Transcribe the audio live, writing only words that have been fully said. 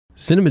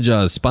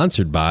CinemaJaw is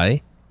sponsored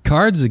by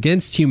Cards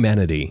Against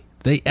Humanity.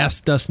 They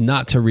asked us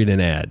not to read an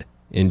ad.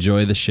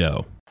 Enjoy the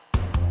show.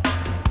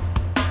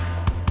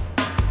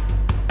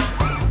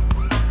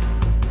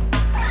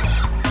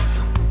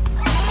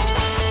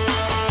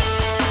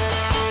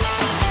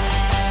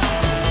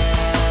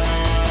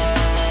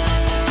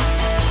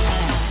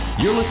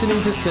 You're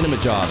listening to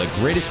CinemaJaw,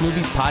 the greatest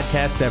movies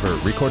podcast ever,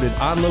 recorded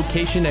on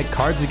location at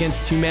Cards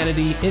Against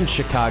Humanity in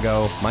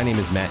Chicago. My name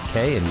is Matt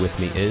Kay, and with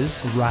me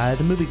is... Rye,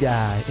 the movie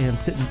guy, and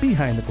sitting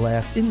behind the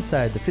glass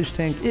inside the fish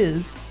tank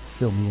is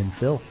Filmy and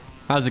Phil.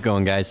 How's it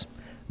going, guys?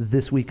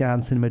 This week on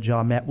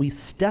CinemaJaw, Matt, we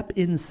step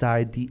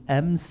inside the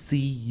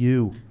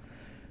MCU.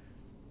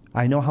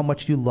 I know how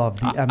much you love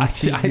the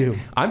MCU.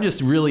 I'm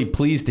just really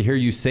pleased to hear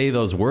you say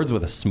those words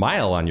with a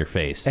smile on your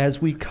face.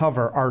 As we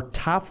cover our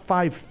top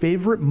 5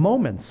 favorite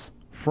moments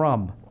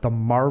from the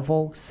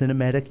Marvel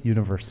Cinematic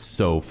Universe.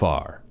 So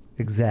far.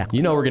 Exactly.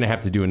 You know we're going to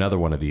have to do another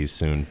one of these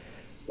soon.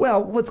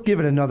 Well, let's give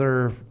it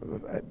another...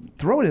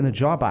 throw it in the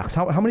jaw box.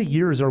 How many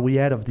years are we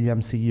at of the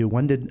MCU?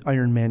 When did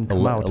Iron Man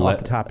come out off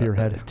the top of your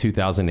head?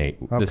 2008.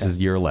 Okay. This is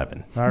year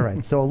 11. All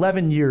right. So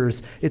 11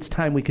 years. It's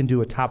time we can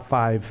do a top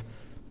 5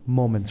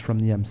 moments from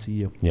the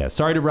MCU. Yeah,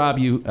 sorry to rob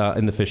you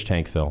in the fish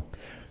tank, Phil.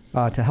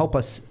 To help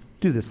us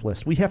do this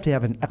list, we have to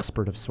have an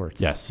expert of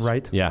sorts. Yes.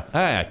 Right? Yeah,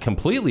 I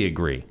completely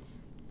agree.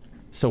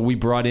 So we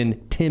brought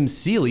in Tim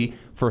Seeley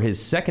for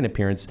his second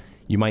appearance.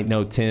 You might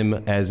know Tim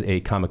as a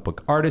comic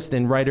book artist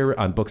and writer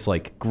on books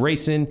like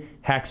Grayson,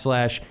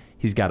 Hackslash.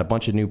 He's got a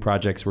bunch of new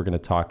projects. We're going to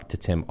talk to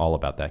Tim all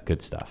about that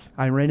good stuff.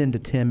 I ran into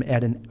Tim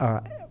at an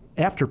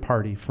after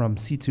party from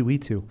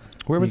C2E2.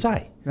 Where was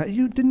I?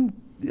 You didn't...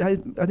 I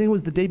think it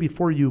was the day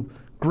before you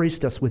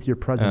graced us with your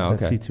presence at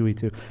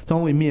C2E2. So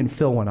only me and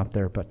Phil went up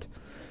there, but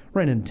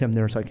ran into Tim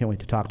there, so I can't wait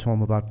to talk to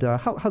him about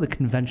how the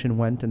convention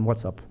went and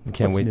what's up. I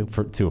can't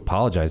wait to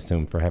apologize to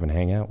him for having to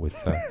hang out with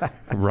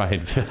Ryan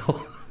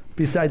Phil.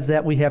 Besides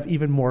that, we have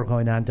even more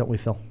going on, don't we,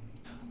 Phil?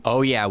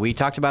 Oh, yeah. We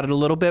talked about it a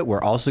little bit.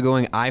 We're also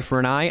going eye for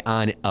an eye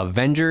on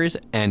Avengers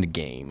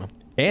Endgame.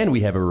 And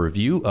we have a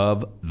review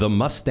of The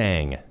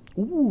Mustang.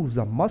 Ooh,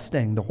 the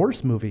Mustang, the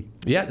horse movie.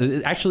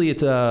 Yeah, actually,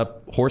 it's a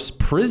horse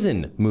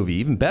prison movie.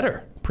 Even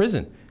better,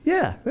 prison.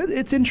 Yeah,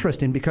 it's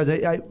interesting because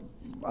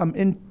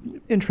I'm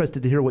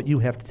interested to hear what you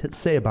have to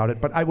say about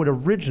it. But I would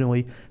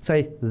originally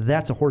say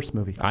that's a horse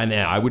movie.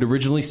 I would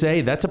originally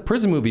say that's a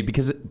prison movie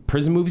because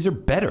prison movies are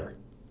better.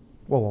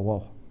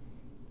 Whoa.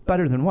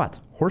 Better than what?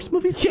 Horse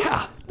movies?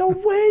 Yeah. No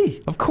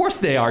way. Of course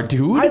they are,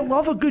 dude. I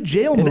love a good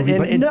jail movie,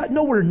 but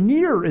nowhere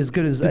near as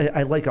good as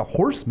I like a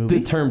horse movie.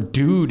 The term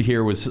dude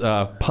here was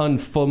pun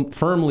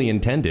firmly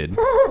intended.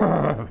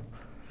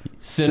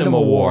 Cinema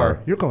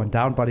War. You're going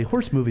down, buddy.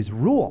 Horse movies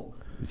rule.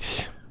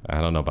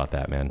 I don't know about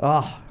that, man.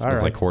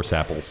 Smells like horse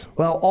apples.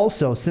 Well,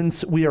 also,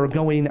 since we are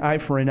going eye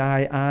for an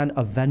eye on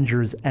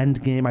Avengers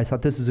Endgame, I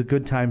thought this is a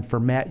good time for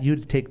Matt, you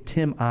to take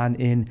Tim on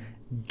in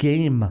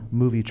game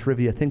movie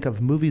trivia. Think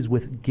of movies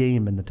with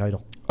game in the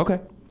title.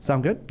 Okay.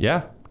 Sound good?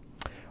 Yeah.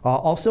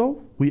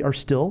 Also, we are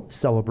still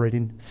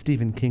celebrating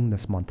Stephen King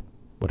this month.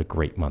 What a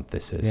great month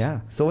this is. Yeah.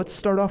 So let's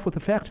start off with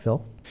a fact,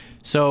 Phil.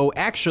 So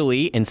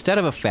actually, instead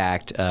of a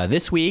fact,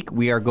 this week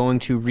we are going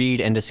to read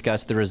and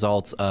discuss the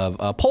results of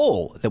a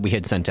poll that we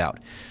had sent out.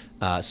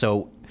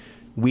 So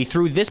we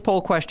threw this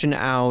poll question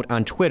out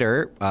on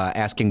Twitter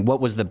asking what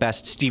was the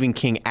best Stephen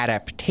King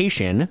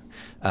adaptation.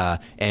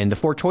 And the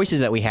 4 choices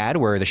that we had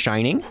were The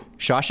Shining,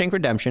 Shawshank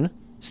Redemption,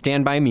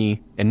 Stand By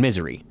Me, and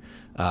Misery.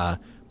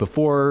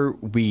 Before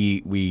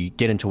we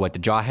get into what the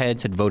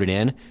Jawheads had voted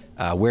in,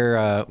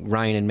 where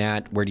Ryan and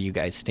Matt, where do you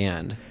guys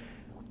stand?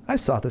 I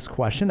saw this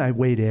question. I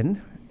weighed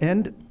in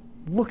and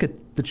look at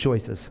the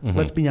choices. Mm-hmm.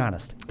 Let's be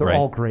honest. They're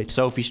all great.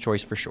 Sophie's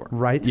choice for sure.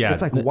 Right? Yeah.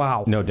 It's like,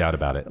 wow. No doubt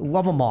about it.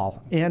 Love them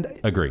all. And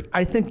agree.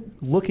 I think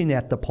looking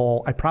at the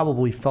poll, I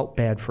probably felt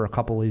bad for a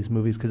couple of these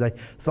movies because I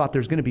thought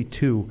there's going to be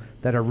 2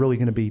 that are really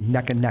going to be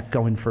neck and neck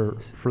going for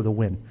the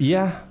win.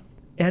 Yeah.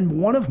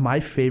 And one of my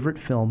favorite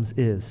films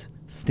is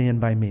Stand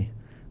By Me.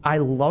 I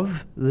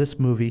love this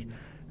movie.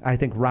 I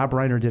think Rob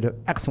Reiner did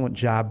an excellent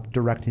job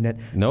directing it.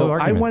 No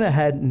arguments. I went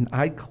ahead and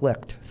I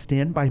clicked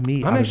Stand By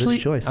Me out of this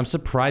choice. I'm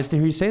surprised to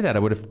hear you say that. I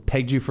would have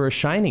pegged you for a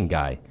Shining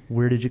guy.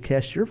 Where did you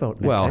cast your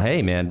vote, Matt? Well,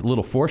 hey, man, a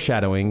little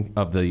foreshadowing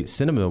of the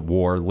Cinema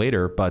War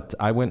later, but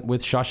I went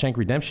with Shawshank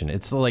Redemption.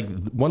 It's like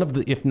one of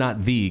the, if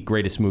not the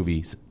greatest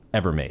movies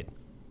ever made.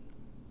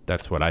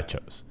 That's what I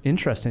chose.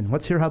 Interesting.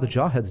 Let's hear how the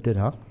Jawheads did,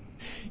 huh?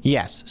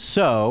 Yes.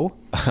 So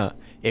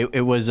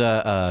it was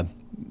a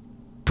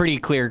pretty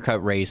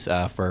clear-cut race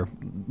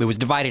it was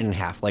divided in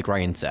half, like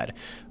Ryan said.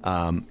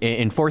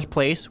 In 4th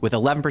place, with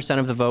 11%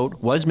 of the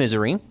vote, was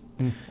Misery.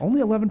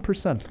 Only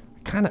 11%.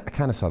 I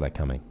kind of saw that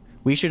coming.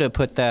 We should have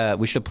played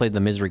the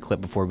Misery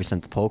clip before we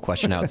sent the poll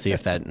question out, see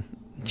if that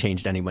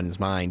changed anyone's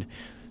mind.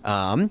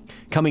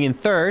 Coming in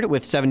 3rd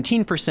with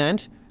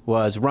 17%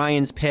 was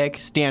Ryan's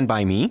pick, Stand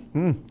By Me.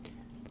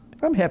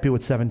 I'm happy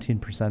with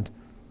 17%.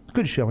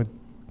 Good showing.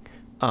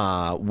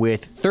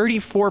 With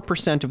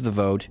 34% of the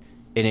vote,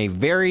 in a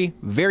very,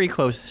 very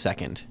close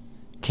second,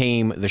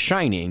 came The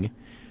Shining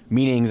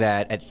meaning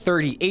that at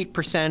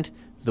 38%,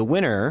 the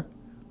winner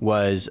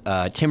was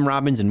Tim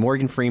Robbins and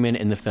Morgan Freeman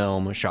in the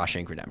film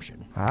Shawshank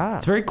Redemption.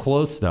 It's very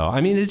close, though. I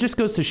mean, it just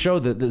goes to show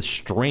the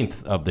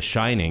strength of The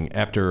Shining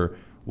after,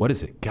 what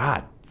is it?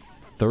 God,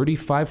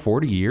 35,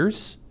 40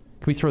 years?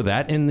 Can we throw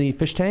that in the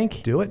fish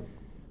tank? Do it.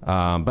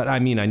 But I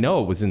mean, I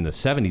know it was in the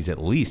 70s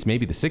at least,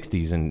 maybe the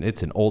 60s, and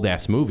it's an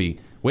old-ass movie,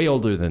 way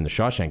older than The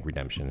Shawshank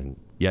Redemption, and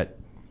yet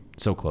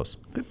so close.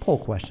 Good poll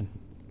question.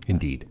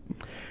 Indeed.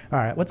 All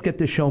right, let's get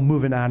this show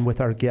moving on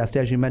with our guest.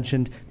 As you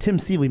mentioned, Tim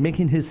Seeley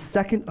making his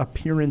second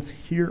appearance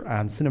here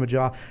on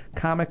CinemaJaw.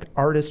 Comic,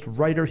 artist,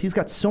 writer. He's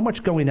got so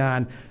much going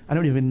on, I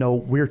don't even know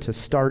where to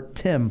start.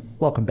 Tim,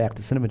 welcome back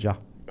to CinemaJaw.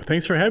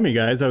 Thanks for having me,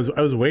 guys. I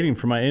was waiting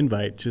for my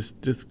invite,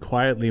 just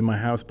quietly in my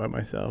house by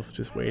myself,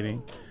 just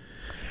waiting.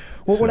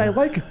 Well, what I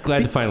like...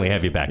 Glad to finally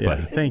have you back,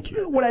 buddy. Thank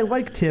you. What I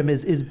like, Tim,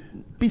 is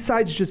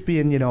besides just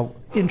being,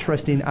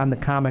 interesting on the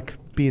comic,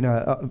 being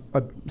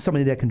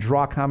somebody that can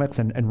draw comics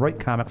and write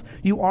comics,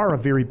 you are a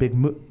very big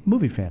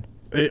movie fan.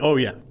 Oh,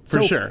 yeah,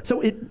 for sure.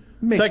 So it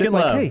makes Second it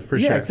like, love, hey, for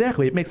yeah, sure.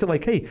 exactly. It makes it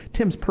like, hey,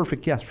 Tim's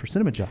perfect guest for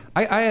CinemaJaw.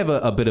 I have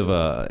a bit of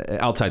a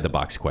outside the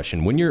box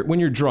question. When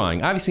you're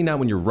drawing, obviously not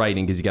when you're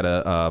writing because you got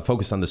to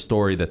focus on the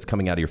story that's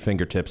coming out of your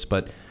fingertips.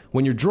 But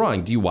when you're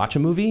drawing, do you watch a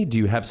movie? Do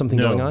you have something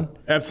going on?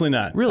 Absolutely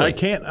not. Really? I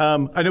can't.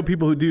 I know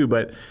people who do,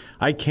 but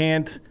I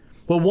can't.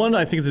 Well, one,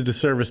 I think it's a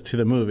disservice to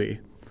the movie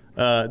to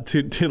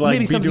like Maybe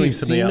be something doing you've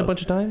something seen else. a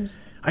bunch of times.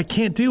 I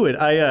can't do it.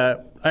 I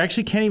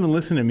actually can't even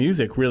listen to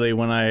music really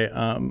when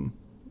I.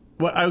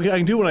 Well, I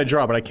can do it when I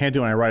draw, but I can't do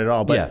it when I write at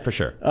all. But, Yeah, for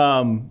sure.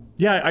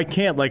 Yeah, I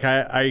can't. Like,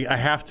 I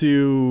have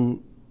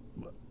to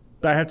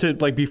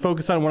like be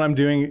focused on what I'm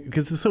doing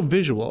because it's so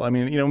visual. I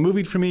mean,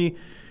 movie for me,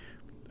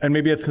 and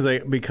maybe that's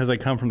because I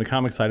come from the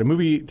comic side. A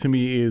movie to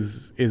me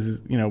is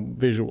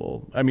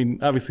visual. I mean,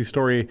 obviously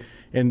story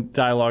and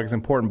dialogue is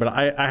important, but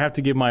I have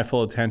to give my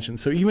full attention.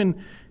 So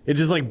even it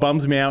just like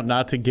bums me out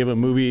not to give a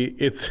movie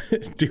its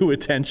due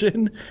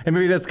attention, and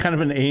maybe that's kind of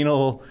an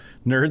anal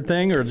nerd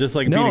thing or just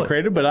like being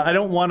creative, but I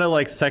don't want to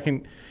like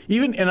second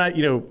even. And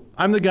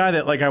I'm the guy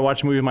that like I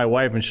watch a movie with my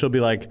wife and she'll be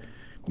like,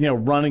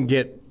 run and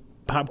get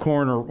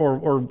popcorn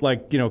or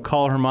like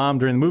call her mom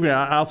during the movie.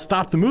 I'll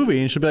stop the movie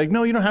and she'll be like,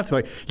 no, you don't have to.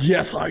 Like,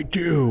 yes, I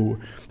do.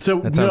 So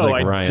That sounds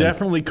like I Ryan.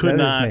 definitely could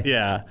That is not. me.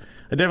 Yeah.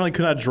 I definitely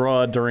could not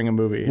draw during a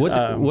movie.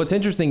 What's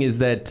interesting is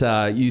that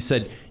you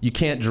said you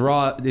can't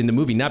draw in the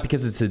movie, not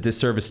because it's a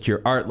disservice to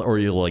your art or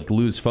you'll like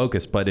lose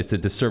focus, but it's a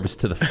disservice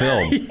to the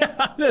film.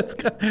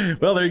 Yeah,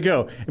 well, there you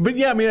go. But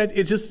yeah, I mean,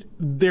 it's just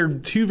they're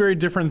two very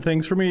different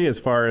things for me as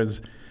far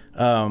as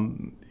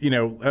putting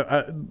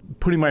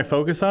my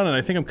focus on. And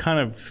I think I'm kind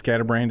of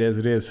scatterbrained as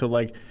it is. So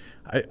like,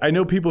 I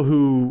know people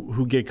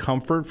who get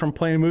comfort from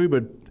playing a movie,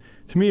 but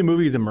to me, a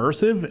movie is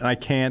immersive, and I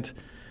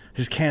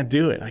just can't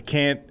do it. I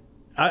can't.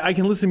 I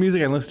can listen to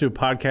music. I can listen to a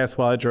podcast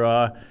while I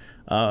draw.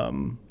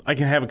 I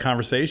can have a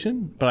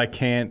conversation, but I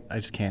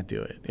just can't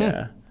do it.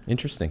 Yeah.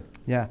 Interesting.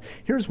 Yeah.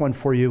 Here's one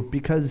for you,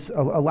 because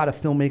a lot of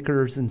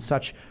filmmakers and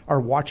such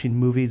are watching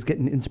movies,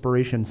 getting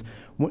inspirations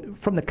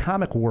from the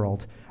comic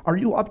world. Are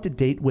you up to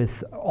date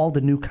with all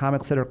the new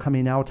comics that are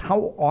coming out?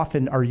 How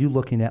often are you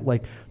looking at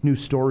like new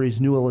stories,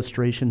 new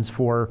illustrations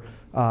for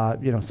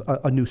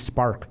a new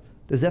spark?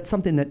 Is that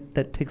something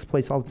that takes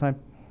place all the time?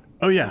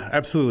 Oh yeah,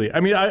 absolutely. I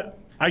mean,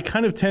 I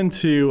kind of tend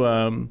to,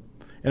 and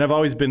I've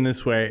always been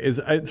this way,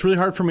 it's really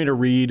hard for me to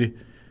read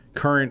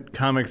current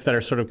comics that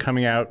are sort of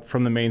coming out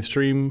from the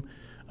mainstream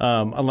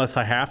unless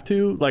I have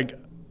to. Like,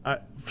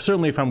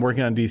 certainly if I'm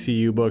working on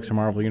DCU books or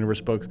Marvel Universe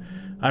books,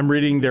 I'm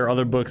reading their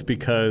other books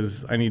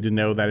because I need to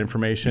know that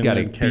information. You got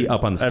to be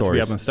up on the stories. I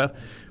have to be up on stuff.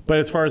 But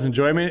as far as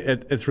enjoyment,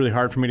 it's really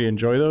hard for me to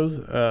enjoy those.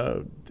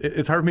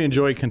 It's hard for me to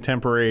enjoy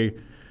contemporary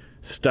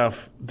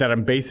stuff that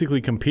I'm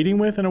basically competing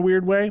with in a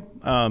weird way.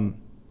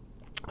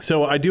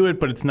 So I do it,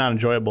 but it's not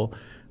enjoyable.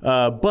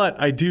 But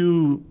I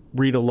do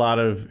read a lot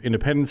of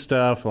independent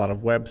stuff, a lot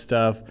of web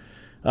stuff,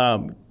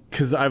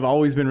 because I've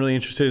always been really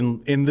interested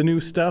in the new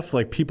stuff,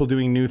 like people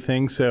doing new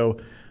things. So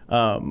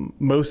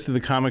most of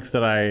the comics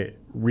that I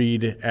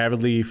read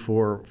avidly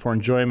for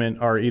enjoyment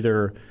are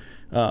either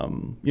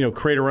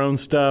creator-owned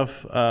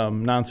stuff,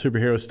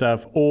 non-superhero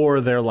stuff, or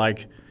they're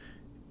like,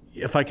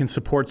 if I can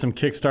support some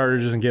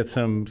Kickstarters and get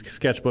some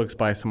sketchbooks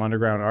by some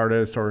underground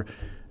artists, or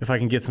if I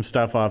can get some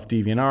stuff off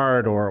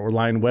DeviantArt or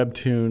Line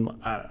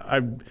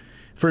Webtoon,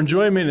 for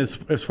enjoyment,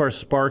 as far as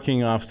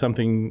sparking off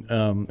something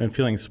and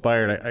feeling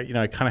inspired,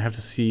 I kind of have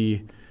to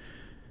see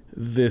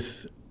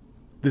this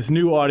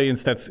new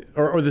audience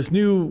or this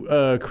new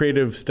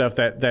creative stuff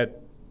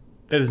that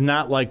is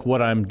not like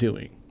what I'm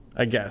doing.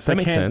 I guess that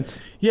makes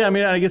sense. Yeah, I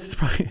mean, I guess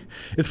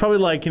it's probably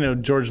like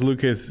George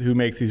Lucas, who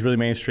makes these really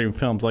mainstream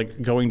films,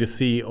 like going to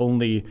see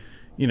only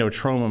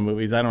trauma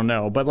movies. I don't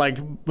know, but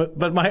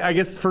I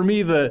guess for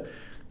me the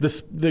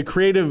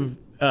creative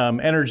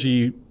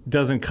energy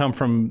doesn't come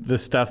from the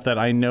stuff that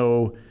I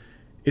know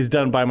is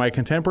done by my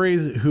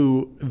contemporaries,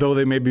 who, though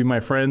they may be my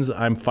friends,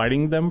 I'm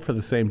fighting them for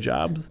the same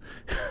jobs.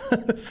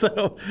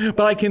 But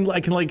I can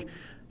like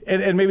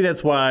and maybe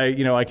that's why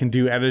I can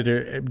do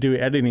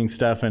editing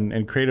stuff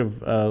and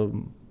creative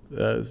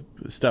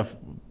stuff.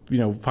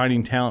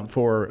 Finding talent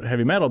for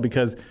heavy metal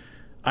because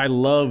I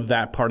love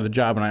that part of the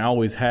job, and I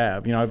always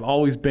have. I've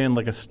always been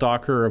like a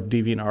stalker of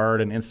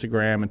DeviantArt and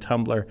Instagram and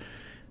Tumblr,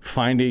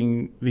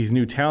 finding these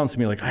new talents to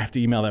me. Like I have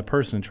to email that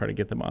person and try to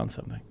get them on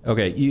something.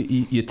 Okay,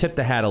 you tipped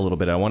the hat a little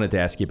bit. I wanted to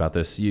ask you about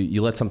this.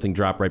 You let something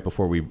drop right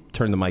before we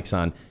turned the mics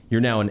on.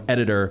 You're now an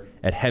editor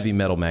at Heavy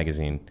Metal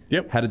Magazine.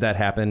 Yep. How did that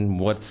happen?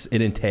 What's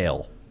it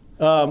entail?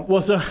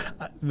 Well, so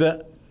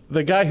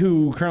the guy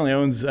who currently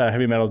owns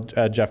Heavy Metal,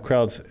 Jeff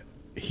Kreltz,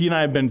 he and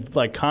I have been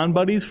like con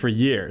buddies for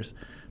years,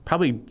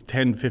 probably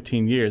 10,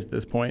 15 years at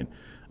this point.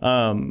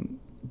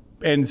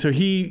 And so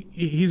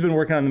he's been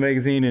working on the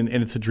magazine, and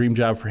it's a dream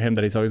job for him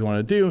that he's always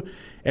wanted to do.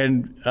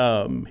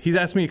 And he's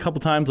asked me a couple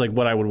times like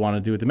what I would want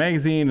to do with the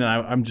magazine,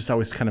 and I'm just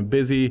always kind of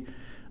busy.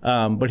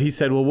 But he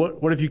said, well,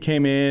 what if you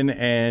came in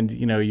and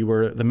you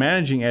were the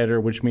managing editor,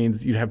 which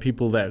means you'd have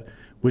people that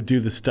would do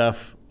the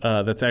stuff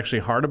that's actually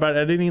hard about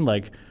editing,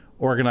 like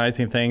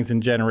organizing things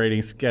and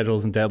generating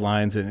schedules and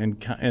deadlines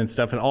and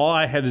stuff. And all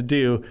I had to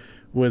do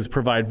was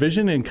provide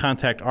vision and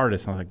contact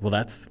artists. And I was like, well,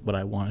 that's what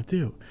I want to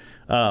do.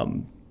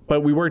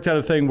 But we worked out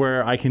a thing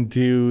where I can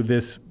do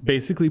this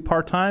basically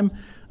part-time.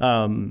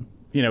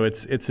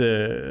 It's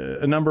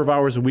a number of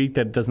hours a week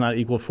that does not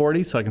equal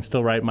 40, so I can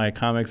still write my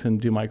comics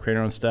and do my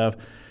creator-owned stuff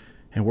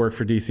and work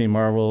for DC and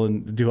Marvel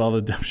and do all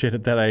the dumb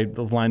shit that I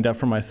lined up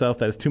for myself.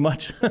 That is too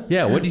much.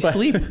 Yeah, what'd you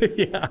sleep?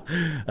 Yeah,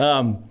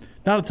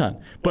 not a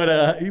ton. But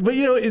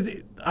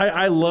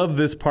I love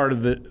this part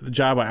of the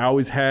job. I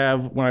always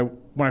have.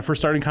 When I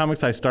first started in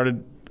comics, I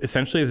started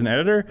essentially as an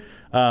editor.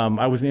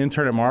 I was an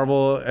intern at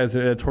Marvel as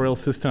an editorial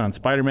assistant on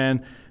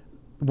Spider-Man.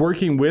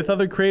 Working with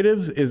other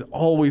creatives has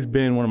always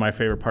been one of my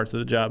favorite parts of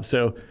the job.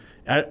 So,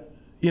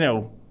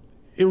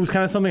 it was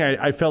kind of something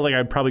I felt like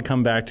I'd probably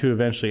come back to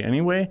eventually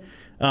anyway.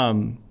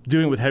 Doing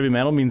it with heavy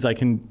metal means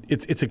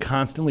it's a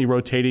constantly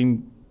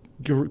rotating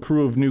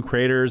crew of new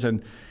creators,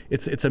 and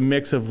it's a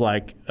mix of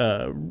like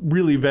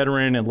really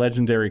veteran and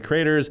legendary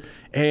creators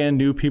and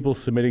new people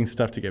submitting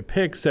stuff to get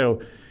picked.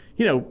 So,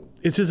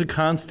 it's just a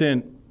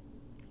constant.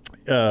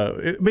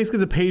 Basically,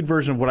 it's a paid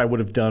version of what I would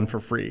have done for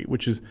free,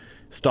 which is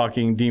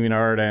stalking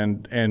DeviantArt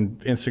and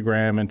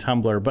Instagram and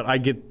Tumblr. But I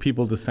get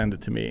people to send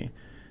it to me.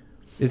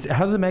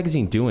 How's the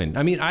magazine doing?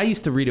 I mean, I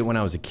used to read it when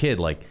I was a kid,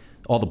 like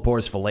all the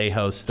Boris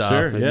Vallejo stuff.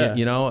 Sure, yeah.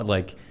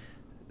 Like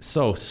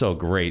so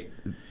great.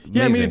 Amazing.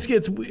 Yeah, I mean, it's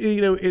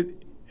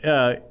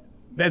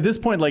at this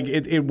point, like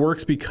it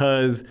works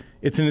because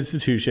it's an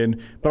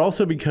institution, but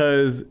also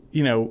because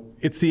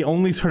it's the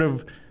only sort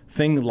of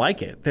thing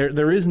like it.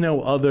 There is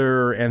no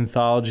other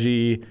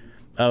anthology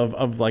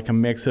of like a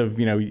mix of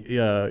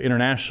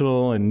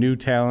international and new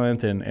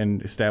talent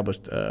and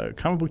established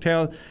comic book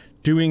talent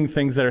doing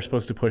things that are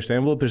supposed to push the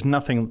envelope. There's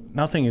nothing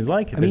is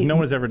like it. No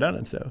one has ever done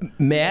it. So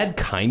Mad,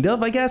 kind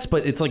of, I guess,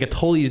 but it's like a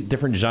totally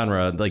different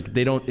genre. Like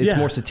they don't. It's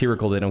more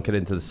satirical. They don't get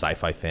into the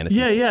sci-fi fantasy.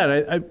 Yeah, stuff.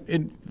 yeah.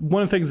 And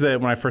one of the things that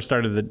when I first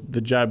started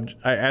the job,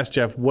 I asked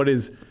Jeff, what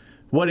is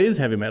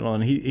heavy metal,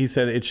 and he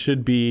said it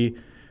should be,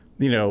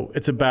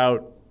 it's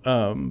about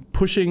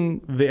pushing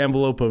the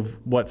envelope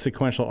of what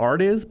sequential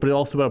art is, but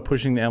also about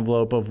pushing the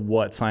envelope of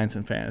what science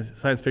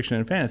fiction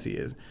and fantasy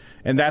is.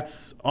 And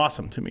that's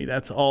awesome to me.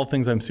 That's all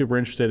things I'm super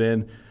interested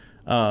in.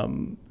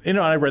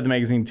 I read the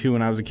magazine too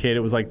when I was a kid. It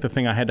was like the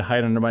thing I had to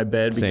hide under my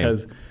bed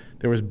because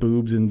there was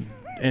boobs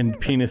and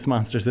penis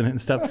monsters in it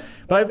and stuff.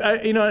 But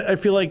I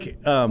feel like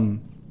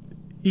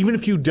even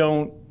if you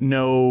don't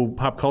know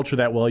pop culture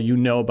that well,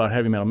 about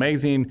Heavy Metal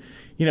Magazine.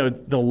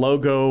 The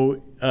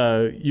logo.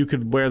 You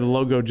could wear the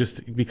logo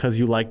just because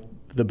you like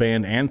the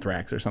band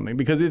Anthrax or something,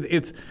 because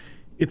it's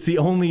the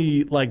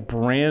only like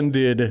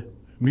branded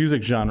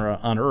music genre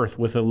on Earth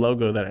with a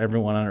logo that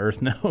everyone on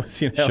Earth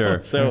knows. Sure.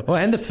 So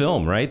and the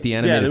film, right? The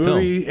animated the film.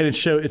 movie, and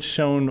it's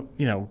shown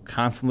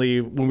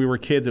constantly. When we were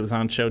kids, it was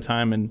on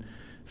Showtime and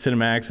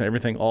Cinemax and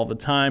everything all the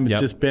time. It's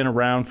just been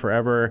around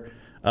forever.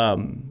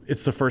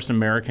 It's the first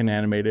American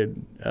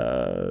animated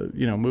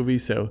movie.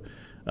 So.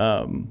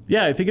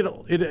 I think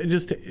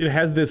it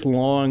has this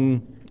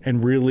long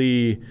and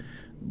really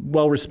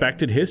well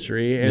respected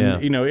history,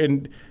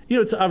 and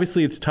it's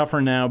obviously it's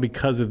tougher now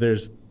because of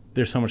there's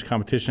so much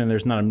competition and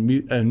there's not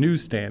a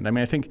newsstand. I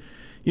mean, I think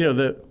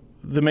the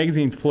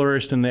magazine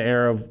flourished in the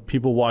era of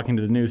people walking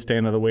to the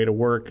newsstand on the way to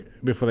work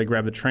before they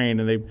grabbed the train,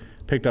 and they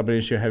picked up an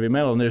issue of Heavy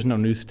Metal, and there's no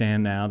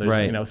newsstand now.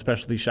 There's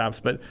specialty shops,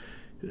 but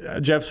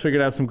Jeff's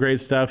figured out some great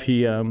stuff.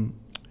 He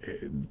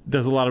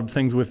does a lot of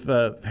things with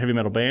heavy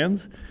metal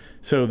bands.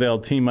 So they'll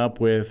team up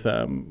with,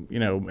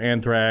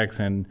 Anthrax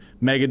and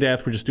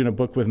Megadeth. We're just doing a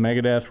book with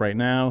Megadeth right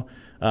now.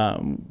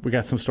 We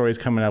got some stories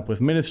coming up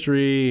with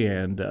Ministry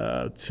and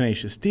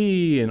Tenacious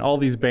D and all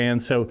these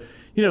bands. So,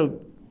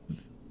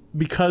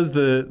 because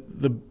the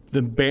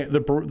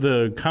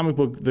comic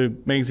book, the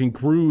magazine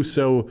grew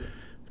so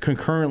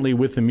concurrently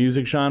with the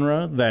music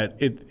genre that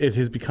it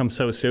has become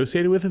so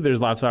associated with it.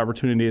 There's lots of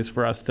opportunities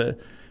for us to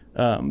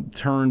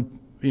turn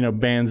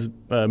bands'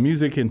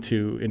 music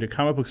into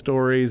comic book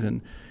stories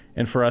and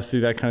and for us to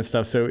do that kind of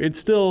stuff. So it's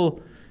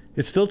still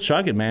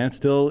chugging, man. It's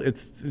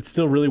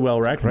still really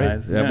well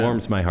recognized. That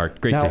warms my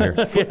heart. Great to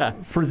hear.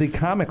 For the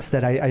comics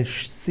that I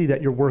see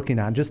that you're working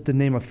on, just to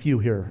name a few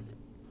here: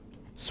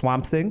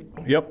 Swamp Thing,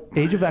 Yep.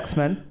 Age of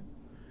X-Men,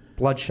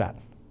 Bloodshot.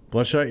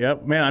 Bloodshot,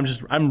 yep. Man,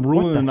 I'm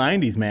ruling the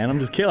 90s, man. I'm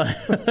just killing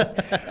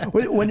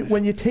it.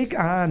 When you take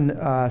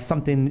on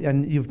something,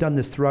 and you've done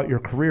this throughout your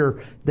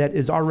career, that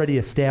is already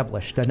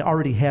established and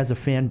already has a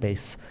fan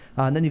base,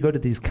 and then you go to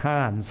these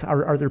cons,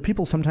 are there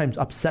people sometimes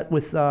upset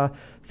with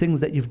things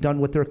that you've done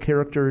with their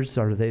characters?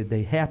 Are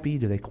they happy?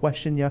 Do they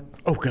question you?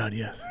 Oh, God,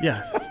 yes.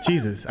 Yes.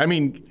 Jesus. I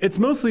mean, it's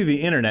mostly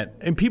the internet.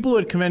 And people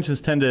at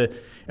conventions tend to,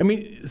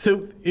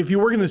 so if you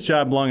work in this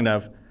job long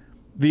enough,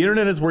 the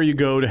internet is where you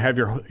go to have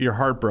your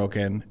heart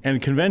broken,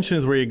 and convention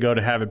is where you go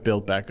to have it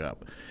built back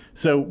up.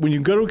 So when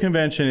you go to a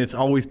convention, it's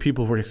always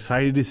people who are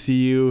excited to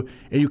see you,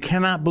 and you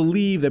cannot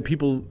believe that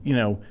people,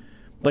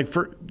 like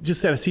for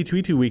just at a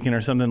C2E2 weekend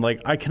or something,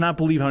 like I cannot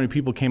believe how many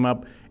people came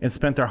up and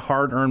spent their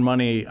hard-earned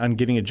money on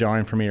getting a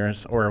drawing from me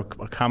or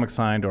a comic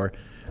signed, or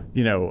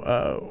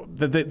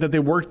that they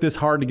worked this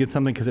hard to get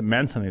something because it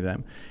meant something to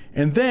them.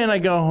 And then I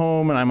go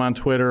home and I'm on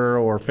Twitter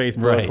or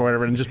Facebook or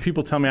whatever, and just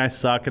people tell me I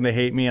suck and they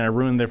hate me and I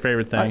ruined their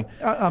favorite thing.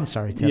 I'm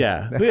sorry, Tim.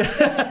 Yeah.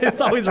 It's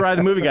always Ryan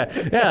the Movie Guy.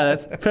 Yeah,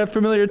 that's a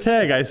familiar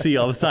tag I see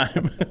all the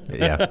time.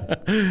 Yeah.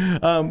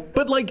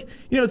 But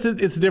it's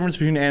a difference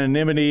between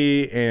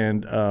anonymity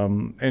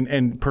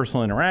and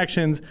personal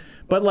interactions.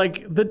 But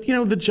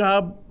the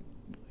job,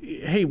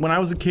 hey, when I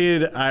was a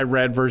kid, I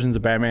read versions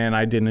of Batman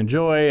I didn't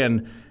enjoy,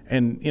 and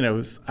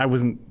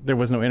there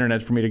was no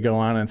internet for me to go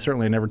on, and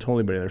certainly I never told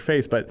anybody to their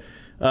face. But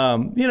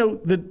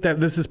that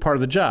this is part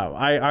of the job.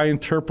 I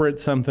interpret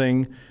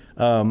something.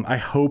 I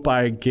hope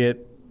I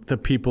get the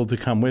people to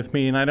come with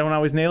me, and I don't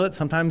always nail it.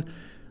 Sometimes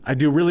I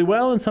do really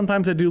well, and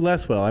sometimes I do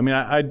less well. I mean,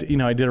 I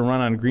did a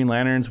run on Green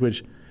Lanterns,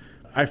 which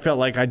I felt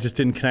like I just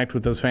didn't connect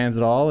with those fans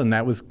at all, and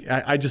that was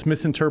I just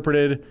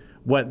misinterpreted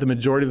what the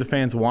majority of the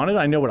fans wanted.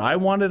 I know what I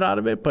wanted out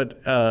of it,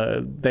 but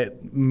that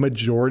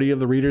majority of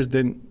the readers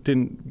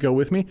didn't go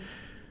with me.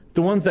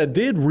 The ones that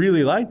did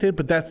really liked it,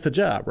 but that's the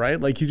job,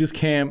 right? Like you just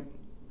can't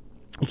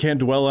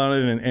dwell on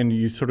it, and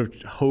you sort of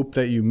hope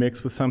that you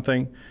mix with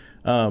something.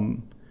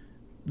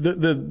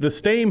 The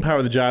staying power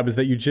of the job is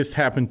that you just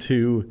happen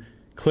to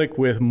click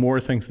with more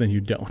things than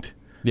you don't.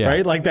 Yeah.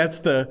 Right? Like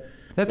that's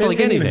like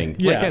anything.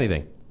 Yeah. Like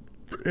anything.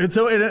 And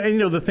so,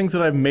 the things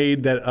that I've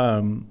made that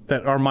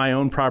are my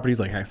own properties,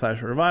 like Hack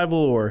Slash Revival,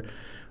 or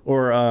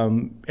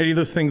any of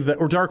those things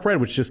or Dark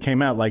Red, which just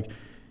came out, like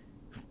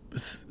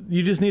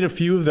you just need a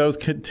few of those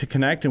to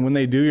connect, and when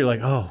they do, you're like,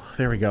 oh,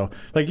 there we go.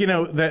 Like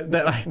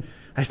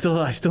I still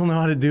know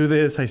how to do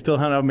this. I still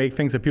know how to make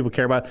things that people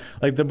care about.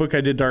 Like the book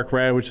I did, Dark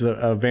Red, which is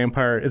a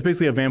vampire. It's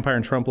basically a vampire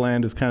in Trump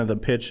land is kind of the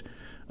pitch,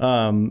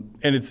 and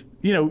it's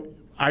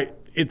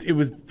it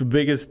was the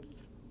biggest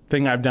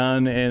thing I've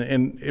done,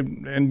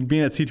 and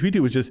being at C2E2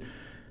 was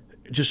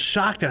just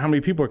shocked at how many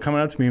people are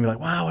coming up to me and be like,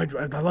 wow,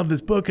 I love this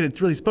book and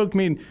it really spoke to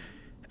me. And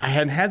I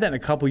hadn't had that in a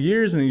couple of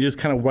years, and you just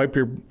kind of wipe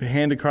your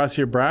hand across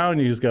your brow and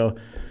you just go,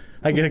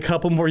 I get a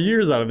couple more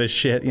years out of this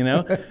shit,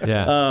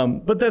 Yeah.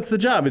 But that's the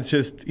job. It's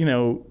just,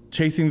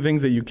 chasing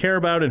things that you care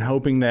about and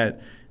hoping that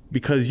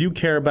because you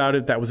care about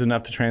it, that was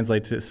enough to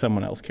translate to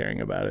someone else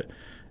caring about it.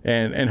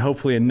 And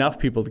hopefully enough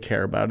people to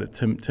care about it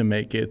to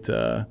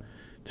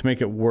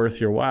make it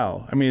worth your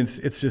while. I mean,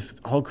 it's just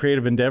all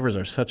creative endeavors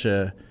are such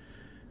a.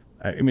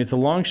 I mean, it's a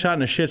long shot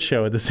and a shit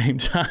show at the same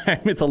time.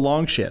 It's a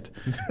long shit,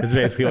 is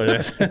basically what it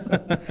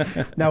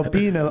is. Now,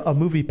 being a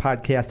movie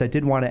podcast, I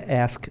did want to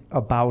ask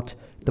about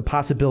the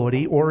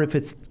possibility, or if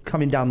it's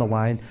coming down the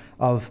line,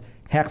 of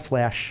Hack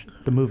Slash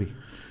the movie.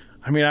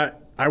 I mean,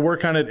 I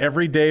work on it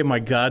every day of my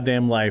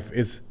goddamn life.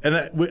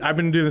 I've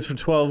been doing this for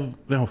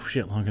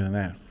longer than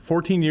that.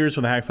 14 years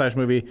for the Hack Slash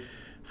movie,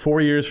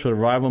 4 years for the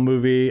Revival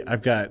movie.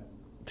 I've got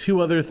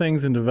 2 other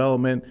things in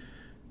development.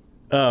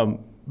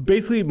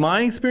 Basically,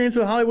 my experience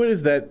with Hollywood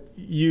is that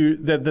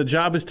the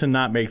job is to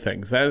not make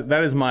things.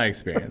 That is my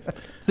experience.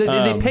 So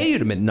they pay you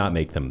to not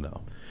make them,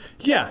 though.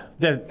 Yeah,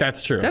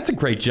 that's true. That's a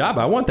great job.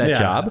 I want that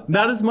job.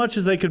 Not as much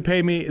as they could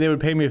pay me. They would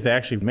pay me if they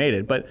actually made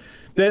it. But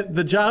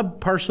the job,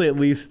 partially at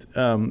least,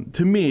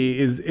 to me,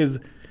 is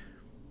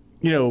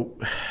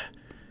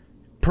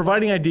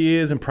providing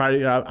ideas and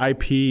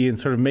IP and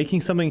sort of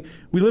making something.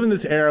 We live in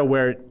this era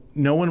where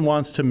no one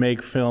wants to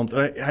make films.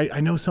 I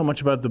know so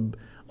much about the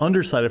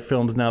underside of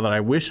films now that I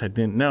wish I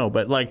didn't know.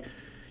 But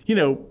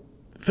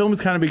film has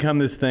kind of become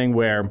this thing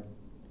where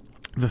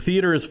the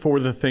theater is for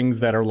the things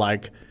that are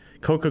like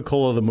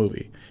Coca-Cola the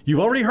movie.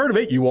 You've already heard of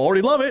it. You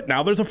already love it.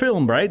 Now there's a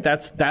film, right?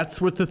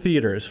 That's what the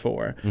theater is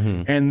for.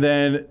 Mm-hmm. And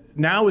then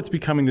now it's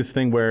becoming this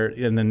thing where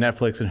in the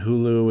Netflix and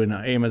Hulu and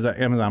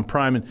Amazon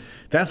Prime, and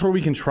that's where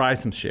we can try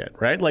some shit,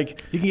 right?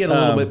 Like you can get a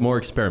little bit more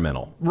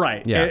experimental,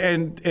 right? Yeah,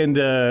 and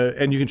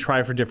you can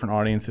try for different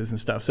audiences and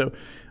stuff. So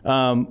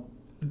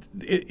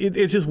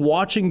it's just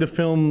watching the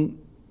film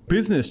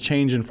business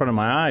change in front of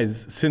my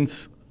eyes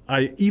since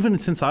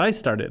I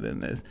started in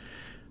this.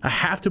 I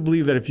have to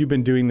believe that if you've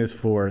been doing this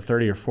for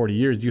 30 or 40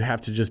 years, you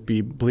have to just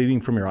be bleeding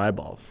from your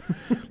eyeballs.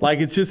 Like,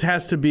 it just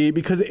has to be,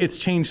 because it's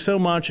changed so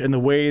much in the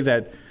way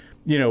that,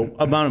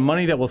 amount of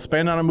money that we'll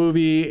spend on a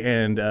movie.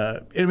 And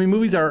every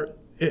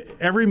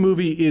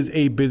movie is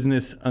a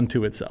business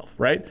unto itself,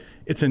 right?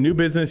 It's a new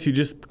business. You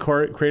just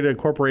created a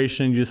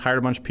corporation. You just hired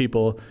a bunch of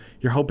people.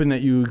 You're hoping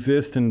that you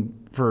exist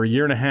for a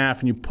year and a half,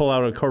 and you pull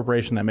out a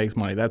corporation that makes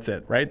money. That's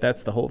it, right?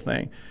 That's the whole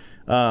thing.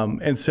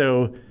 And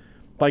so,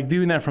 like,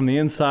 doing that from the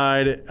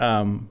inside,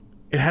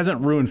 it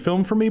hasn't ruined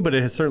film for me, but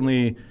it has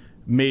certainly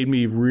made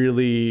me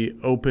really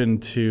open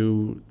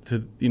to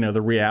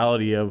the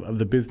reality of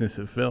the business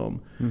of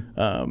film.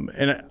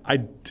 And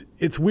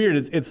it's weird.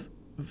 It's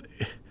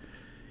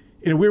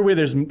in a weird way.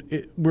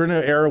 We're in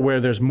an era where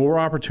there's more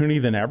opportunity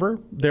than ever.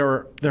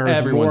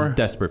 Everyone's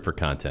desperate for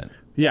content.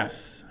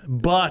 Yes,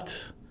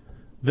 but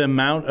the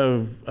amount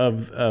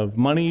of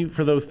money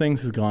for those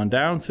things has gone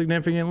down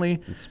significantly.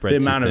 The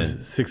amount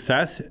of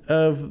success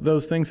of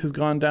those things has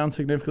gone down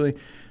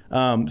significantly.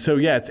 So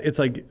yeah, it's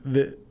like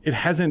it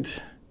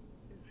hasn't.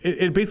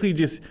 It basically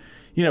just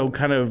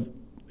kind of.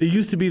 It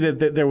used to be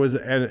that there was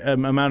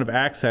an amount of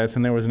access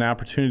and there was an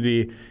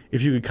opportunity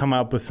if you could come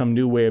up with some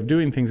new way of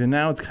doing things. And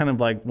now it's kind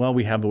of like, well,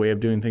 we have the way of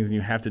doing things and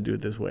you have to do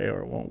it this way or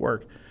it won't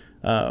work.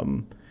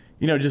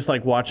 Just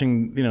like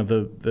watching,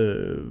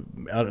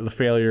 the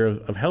failure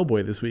of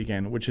Hellboy this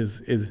weekend, which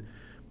is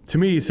to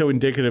me so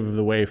indicative of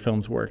the way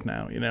films work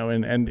now.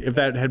 And if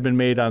that had been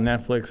made on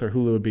Netflix or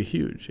Hulu, it would be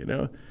huge.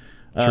 True.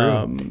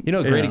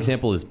 A great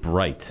example is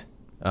Bright.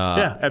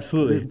 Yeah,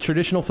 absolutely.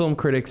 Traditional film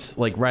critics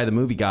like Rye the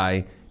Movie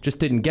Guy just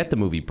didn't get the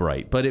movie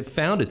Bright, but it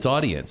found its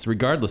audience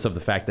regardless of the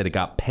fact that it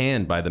got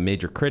panned by the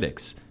major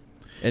critics.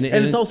 And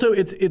it's also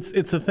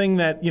it's a thing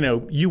that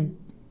you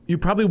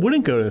probably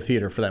wouldn't go to the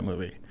theater for that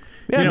movie.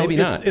 Yeah, maybe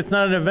not. It's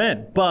not an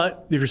event,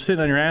 but if you're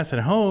sitting on your ass at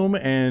home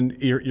and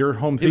your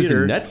home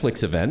theater, it was a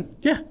Netflix event.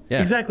 Yeah,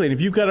 exactly. And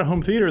if you've got a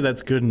home theater,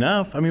 that's good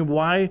enough. I mean,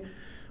 why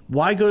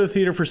go to the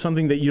theater for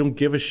something that you don't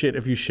give a shit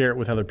if you share it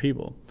with other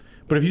people?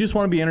 But if you just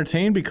want to be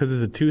entertained because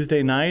it's a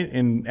Tuesday night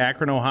in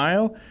Akron,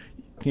 Ohio,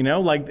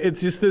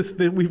 it's just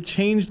that we've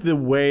changed the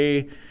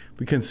way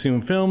we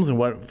consume films and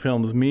what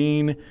films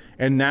mean.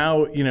 And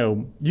now,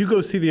 you go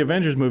see the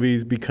Avengers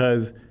movies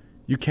because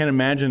you can't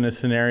imagine a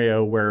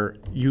scenario where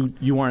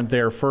you aren't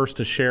there first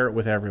to share it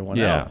with everyone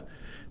else.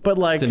 But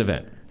it's an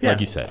event,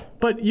 like you said.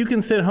 But you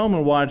can sit home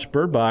and watch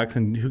Bird Box,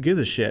 and who gives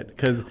a shit?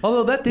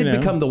 Although that did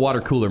become the water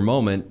cooler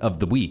moment of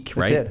the week,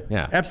 right? It did.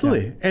 Yeah,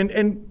 absolutely. Yeah.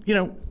 And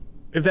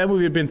if that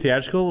movie had been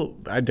theatrical,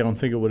 I don't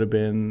think it would have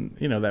been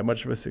that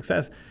much of a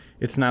success.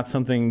 It's not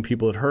something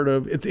people had heard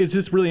of. It's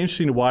just really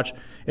interesting to watch.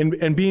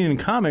 And being in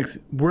comics,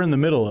 we're in the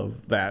middle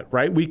of that,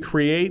 right? We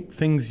create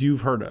things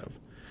you've heard of.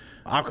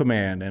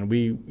 Aquaman, and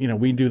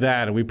we do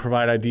that, and we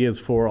provide ideas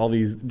for all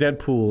these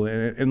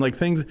Deadpool and like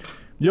things.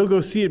 You'll go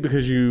see it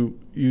because you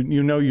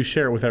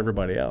share it with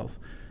everybody else.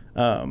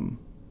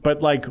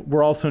 But like,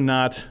 we're also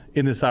not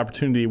in this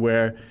opportunity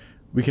where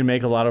we can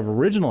make a lot of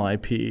original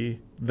IP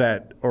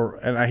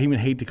and I even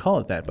hate to call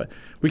it that, but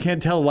we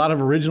can't tell a lot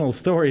of original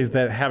stories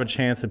that have a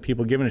chance of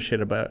people giving a shit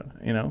about,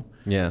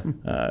 Yeah.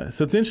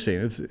 So it's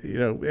interesting. It's,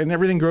 and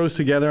everything grows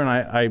together, and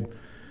I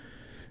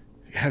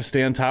have to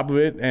stay on top of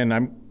it, and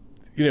I'm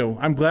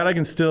glad I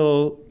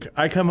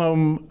come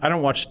home, I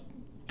don't watch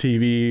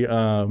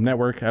TV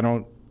network. I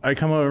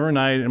come home every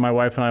night and my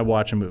wife and I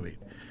watch a movie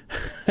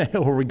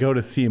or we go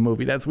to see a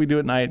movie. That's what we do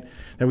at night,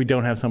 that we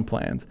don't have some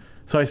plans.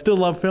 So I still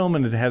love film,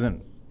 and it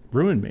hasn't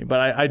ruined me,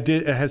 but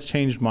it has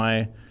changed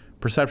my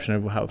perception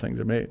of how things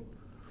are made.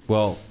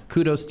 Well,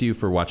 kudos to you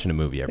for watching a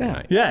movie every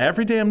night. Yeah,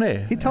 every damn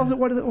day. He tells it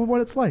what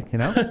it's like,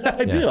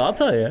 I do, I'll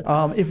tell you.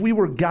 If we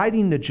were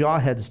guiding the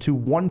Jawheads to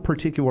one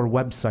particular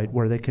website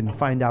where they can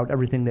find out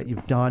everything that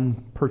you've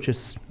done,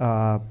 purchase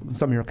some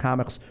of your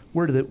comics,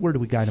 where do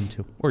we guide them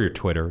to? Or your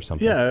Twitter or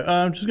something.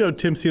 Yeah, just go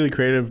to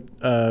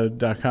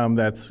timseeleycreative.com.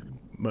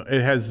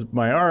 It has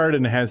my art,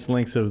 and it has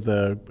links of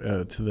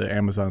to the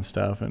Amazon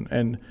stuff,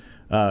 and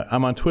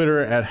I'm on Twitter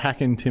at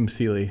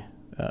 @HackinTimSeeley.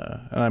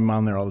 And I'm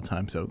on there all the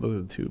time, so those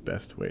are the two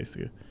best ways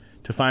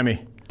to find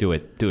me. Do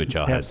it,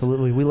 Jawheads.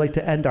 Absolutely. We like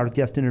to end our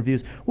guest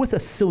interviews with a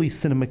silly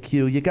cinema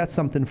cue. You got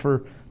something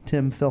for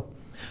Tim, Phil?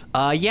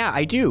 Yeah,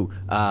 I do.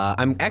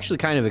 I'm actually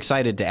kind of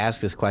excited to ask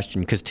this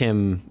question because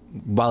Tim,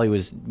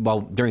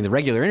 during the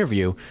regular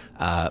interview,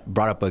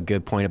 brought up a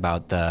good point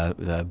about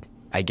the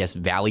I guess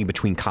valley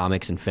between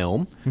comics and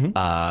film.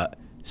 Mm-hmm.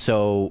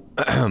 So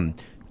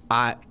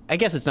I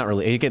guess it's not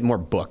really. You get more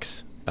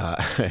books.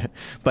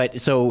 But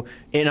so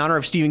in honor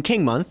of Stephen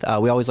King month,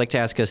 we always like to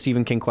ask a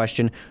Stephen King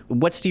question.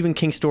 What Stephen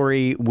King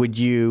story would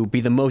you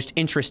be the most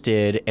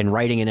interested in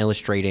writing and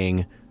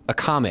illustrating a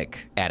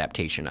comic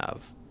adaptation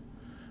of?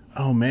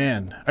 Oh,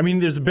 man. I mean,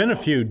 there's been a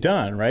few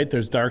done, right?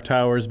 There's Dark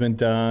Tower has been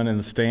done, and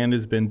The Stand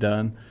has been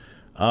done.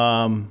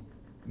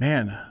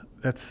 Man,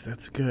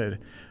 that's good.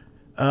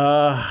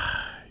 Yeah,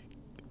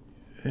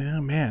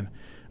 man.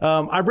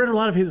 I've read a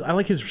lot of his. I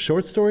like his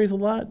short stories a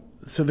lot.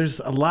 So there's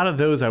a lot of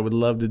those I would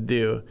love to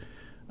do.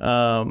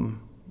 Yeah,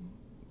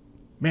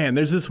 man,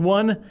 there's this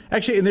one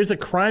actually, and there's a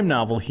crime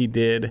novel he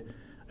did.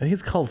 I think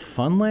it's called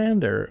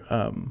Funland, or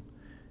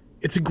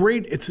it's a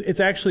great. It's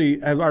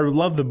actually I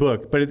love the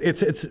book, but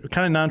it's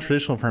kind of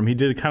non-traditional for him. He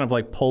did kind of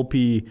like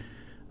pulpy,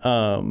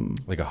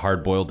 like a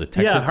hard-boiled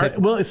detective. Yeah,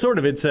 well, it's sort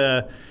of. It's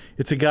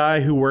a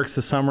guy who works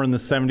the summer in the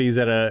 70s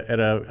at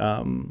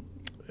a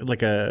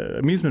like a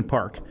amusement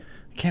park.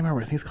 I can't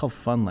remember. I think it's called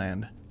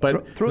Funland.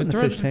 But throw it in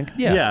the fish tank.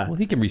 Yeah. Well,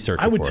 he can research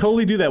it I would for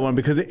totally us. do that one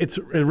because it's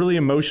really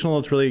emotional.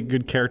 It's really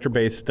good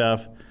character-based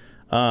stuff.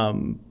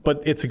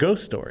 But it's a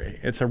ghost story.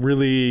 It's a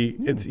really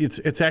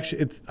it's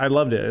actually I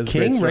loved it. It was a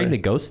great King story. writing a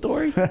ghost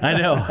story? I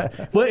know.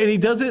 Well, and he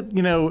does it.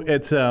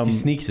 It's He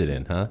sneaks it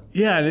in, huh?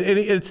 yeah. And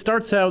it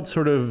starts out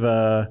sort of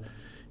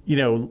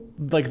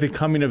like the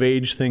coming of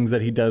age things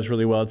that he does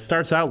really well. It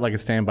starts out like a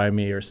Stand By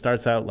Me, or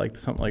starts out like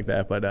something like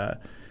that.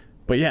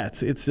 But yeah,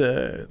 it's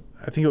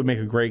I think it would make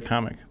a great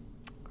comic.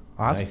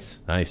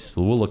 Awesome. Nice.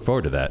 We'll look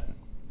forward to that.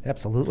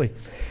 Absolutely.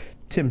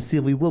 Tim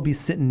Seeley will be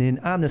sitting in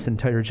on this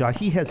entire jaw.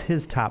 He has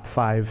his top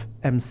 5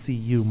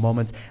 MCU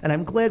moments, and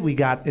I'm glad we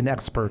got an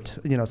expert,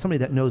 somebody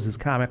that knows his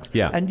comics.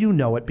 Yeah. And you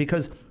know it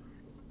because,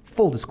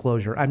 full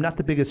disclosure, I'm not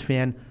the biggest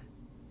fan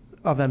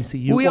of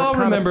MCU. We or all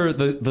comics.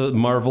 remember the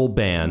Marvel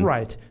ban.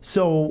 Right.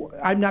 So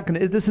I'm not going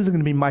to, this isn't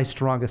going to be my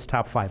strongest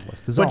top 5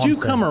 list. But you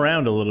come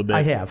around a little bit.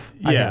 I have.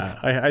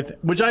 Yeah.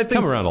 Which I think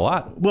come around a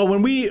lot. Well,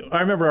 I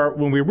remember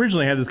when we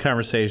originally had this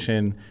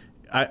conversation,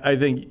 I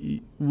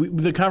think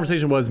the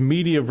conversation was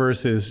media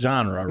versus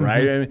genre,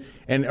 right?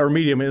 Mm-hmm. Or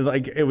medium.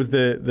 It was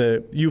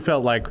the you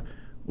felt like,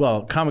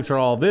 well, comics are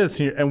all this,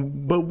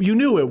 but you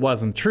knew it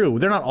wasn't true.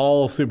 They're not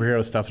all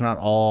superhero stuff. They're not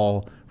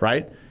all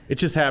right. It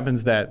just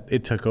happens that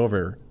it took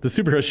over. The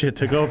superhero shit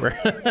took over.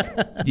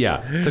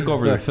 Yeah, took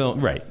over the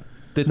film. Right.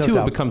 The No two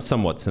doubt. have become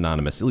somewhat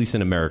synonymous, at least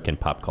in American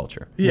pop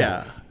culture. Yeah.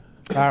 Yes.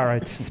 All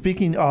right.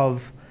 Speaking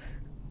of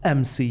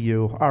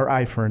MCU, our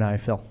eye for an eye,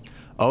 Phil.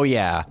 Oh,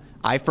 yeah.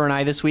 Eye for an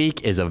eye this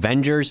week is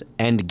Avengers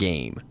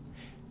Endgame.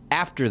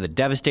 After the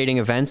devastating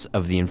events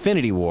of the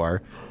Infinity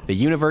War, the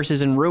universe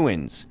is in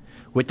ruins.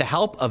 With the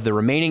help of the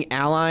remaining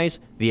allies,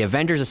 the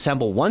Avengers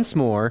assemble once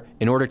more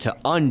in order to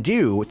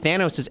undo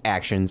Thanos'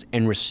 actions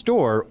and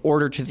restore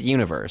order to the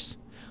universe.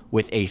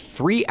 With a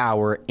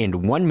 3-hour and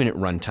 1-minute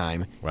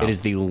runtime, Wow. It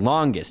is the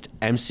longest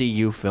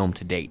MCU film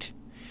to date.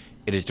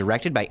 It is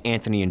directed by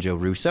Anthony and Joe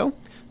Russo,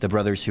 the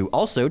brothers who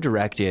also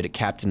directed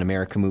Captain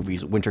America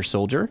movies Winter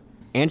Soldier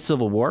and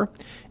Civil War,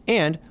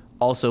 and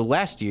also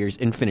last year's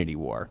Infinity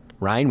War.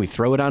 Ryan, we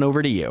throw it on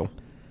over to you.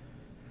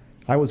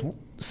 I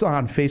saw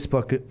on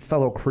Facebook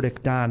fellow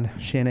critic Don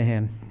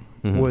Shanahan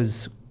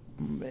was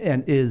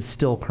and is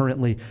still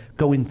currently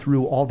going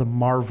through all the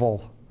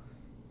Marvel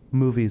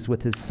movies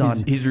with his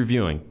son. He's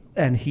reviewing.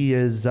 And he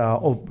is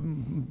got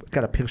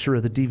a picture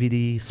of the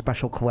DVD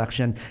special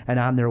collection, and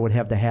on there would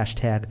have the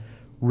hashtag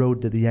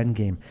Road to the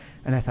Endgame.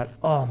 And I thought,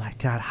 oh my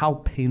God, how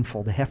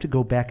painful to have to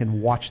go back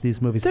and watch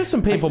these movies. There's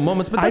some painful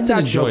moments, but that's I'm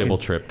an not enjoyable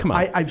joking. trip. Come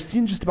on. I've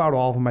seen just about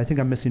all of them. I think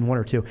I'm missing 1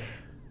 or 2.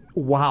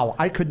 Wow,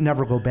 I could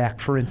never go back,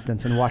 for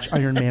instance, and watch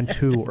Iron Man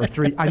 2 or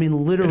 3. I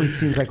mean, literally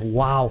seems like,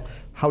 wow,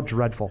 how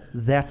dreadful.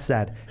 That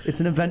said, it's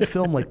an event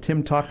film like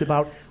Tim talked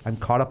about. I'm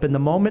caught up in the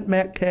moment,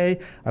 Matt K.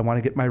 I want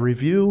to get my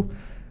review.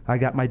 I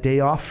got my day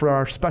off for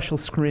our special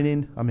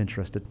screening. I'm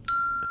interested.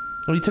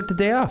 Well, you took the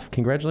day off.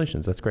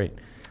 Congratulations. That's great.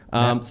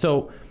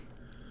 So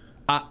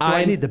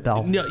I need the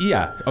bell? No,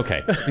 yeah.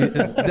 Okay.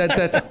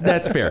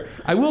 That's fair.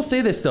 I will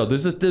say this though.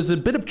 There's a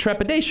bit of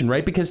trepidation,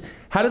 right? Because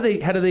how do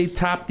they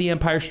top The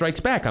Empire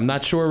Strikes Back? I'm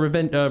not sure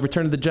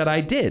Return of the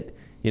Jedi did.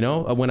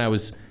 When I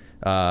was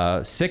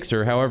 6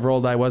 or however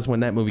old I was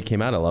when that movie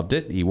came out, I loved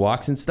it.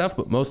 Ewoks and stuff,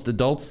 but most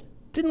adults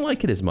didn't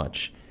like it as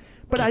much.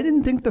 But I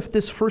didn't think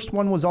this first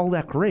one was all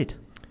that great.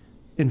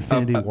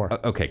 Infinity War.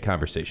 Okay,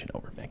 conversation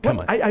over, man. Come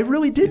on. I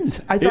really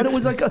didn't. I thought it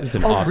was like it's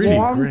an a awesome-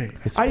 long. great.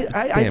 I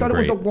damn thought it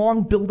was a great.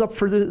 long build-up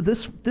for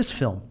this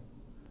film.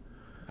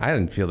 I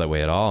didn't feel that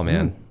way at all,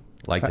 man.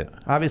 Liked it.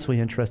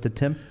 Obviously interested,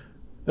 Tim.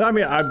 I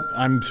mean,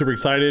 I'm super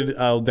excited.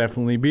 I'll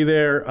definitely be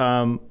there.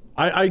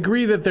 I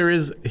agree that there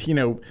is,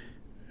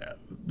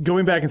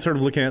 going back and sort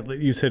of looking at,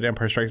 you said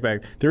Empire Strikes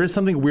Back, there is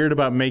something weird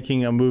about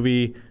making a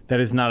movie that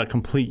is not a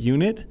complete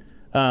unit.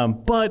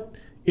 But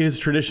it is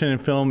tradition in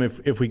film.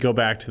 If we go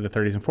back to the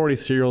 30s and 40s,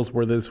 serials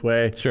were this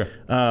way. Sure.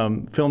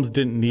 Films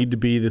didn't need to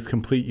be this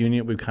complete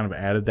unit. We've kind of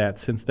added that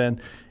since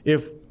then.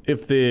 If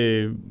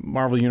the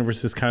Marvel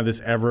Universe is kind of this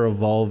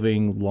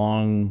ever-evolving,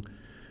 long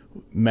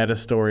meta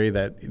story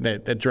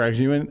that drags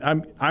you in,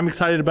 I'm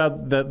excited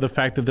about the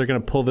fact that they're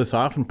going to pull this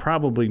off and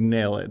probably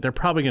nail it. They're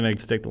probably going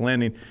to stick the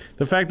landing.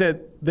 The fact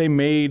that they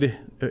made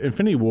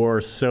Infinity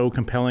War so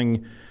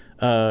compelling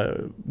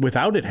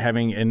without it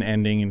having an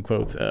ending, in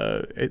quotes,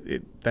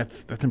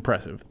 that's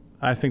impressive.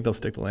 I think they'll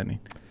stick the landing.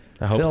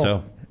 I hope Phil,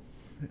 so.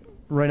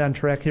 Right on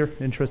track here.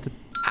 Interested.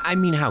 I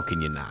mean, how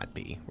can you not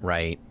be,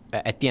 right?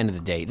 At the end of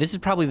the day, this is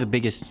probably the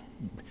biggest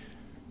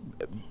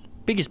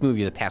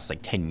movie of the past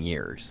 10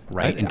 years,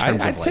 right? In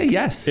terms I'd of say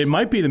yes. It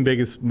might be the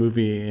biggest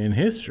movie in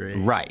history.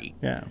 Right.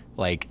 Yeah.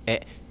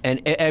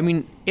 And I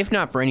mean, if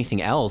not for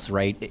anything else,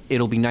 right?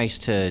 It'll be nice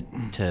to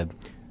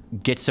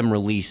get some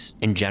release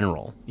in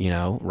general,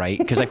 right?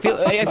 Because I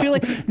feel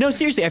like no,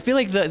 seriously, I feel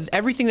like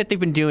everything that they've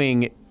been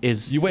doing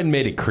is. You went and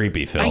made it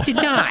creepy, Phil. I did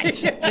not.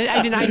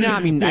 I did not. I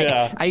mean,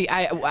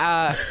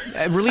 yeah.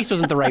 Release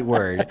wasn't the right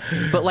word,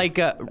 but like.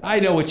 I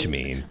know what you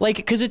mean. Like,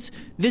 because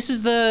this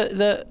is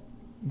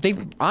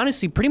they've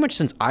honestly pretty much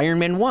since Iron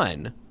Man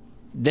 1.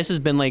 This has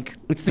been like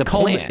the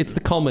plan. It's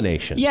the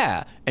culmination.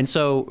 Yeah, and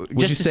so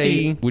would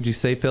you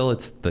say, Phil,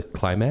 it's the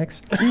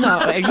climax?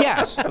 No,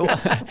 yes.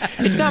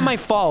 It's not my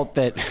fault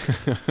that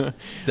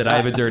I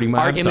have a dirty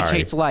mind. Art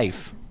imitates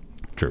life.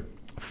 True.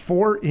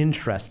 4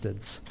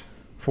 interesteds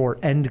for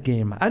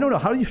Endgame. I don't know.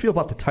 How do you feel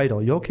about the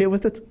title? You okay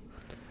with it?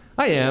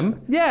 I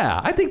am.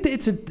 Yeah, I think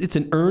that it's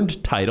an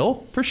earned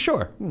title for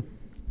sure.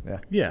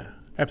 Yeah,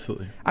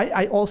 absolutely.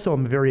 I also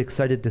am very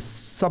excited to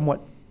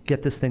somewhat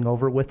get this thing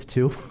over with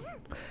too.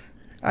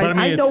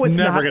 I know it's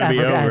never going to be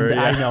over.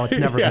 Yeah. I know it's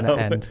never going to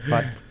end.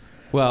 But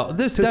well,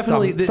 this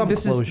definitely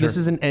this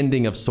is an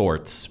ending of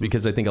sorts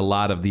because I think a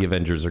lot of the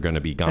Avengers are going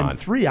to be gone. In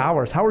 3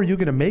 hours, how are you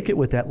going to make it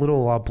with that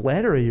little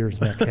bladder of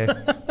yours, Matt?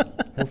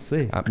 We'll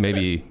see.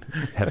 Maybe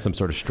have some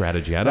sort of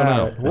strategy. I don't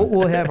know. Right.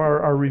 We'll have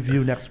our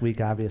review next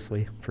week,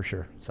 obviously, for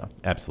sure. So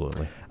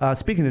absolutely.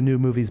 Speaking of new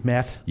movies,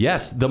 Matt.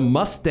 Yes, The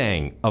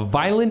Mustang. A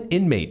violent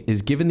inmate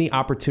is given the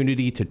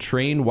opportunity to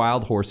train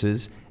wild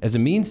horses as a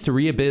means to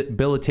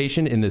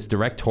rehabilitation in this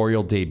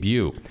directorial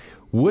debut.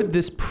 Would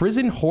this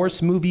prison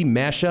horse movie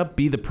mashup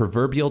be the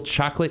proverbial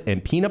chocolate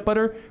and peanut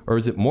butter, or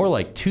is it more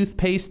like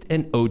toothpaste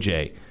and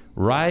OJ?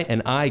 Rye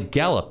and I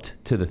galloped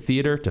to the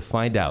theater to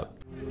find out.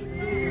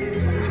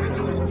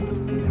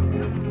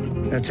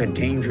 That's a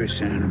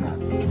dangerous animal.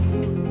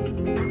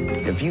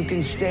 If you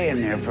can stay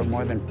in there for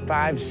more than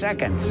 5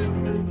 seconds,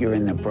 you're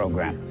in the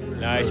program.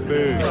 Nice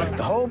booze.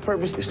 The whole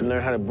purpose is to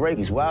learn how to break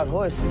these wild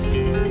horses.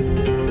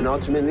 And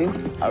ultimately,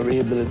 our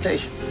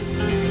rehabilitation.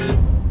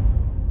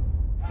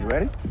 You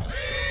ready?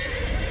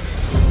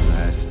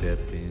 I step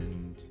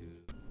into...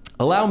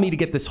 Allow me to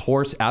get this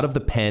horse out of the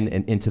pen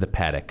and into the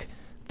paddock.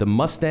 The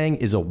Mustang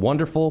is a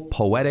wonderful,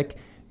 poetic,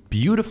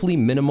 beautifully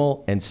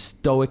minimal, and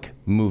stoic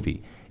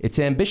movie. Its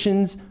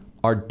ambitions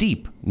are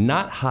deep,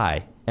 not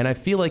high, and I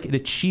feel like it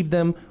achieved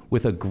them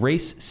with a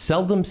grace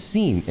seldom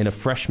seen in a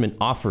freshman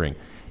offering.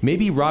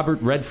 Maybe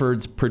Robert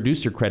Redford's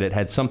producer credit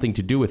had something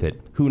to do with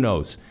it. Who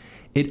knows?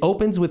 It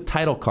opens with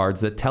title cards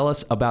that tell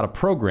us about a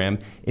program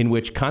in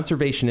which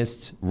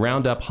conservationists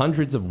round up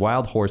hundreds of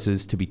wild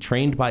horses to be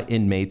trained by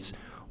inmates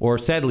or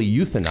sadly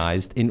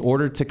euthanized in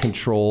order to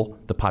control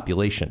the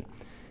population.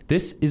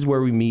 This is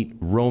where we meet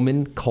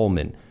Roman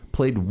Coleman,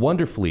 played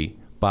wonderfully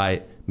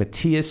by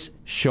Matthias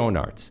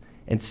Schoenaerts.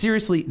 And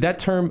seriously, that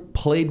term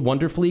played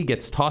wonderfully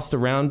gets tossed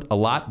around a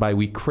lot by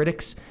we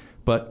critics,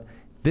 but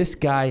this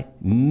guy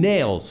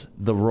nails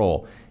the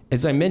role.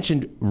 As I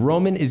mentioned,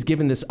 Roman is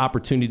given this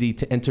opportunity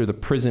to enter the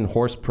prison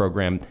horse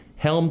program,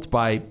 helmed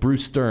by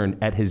Bruce Dern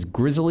at his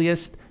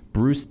grisliest,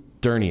 Bruce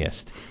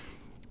Derniest.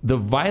 The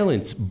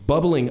violence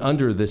bubbling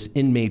under this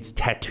inmate's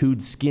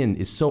tattooed skin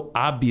is so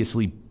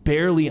obviously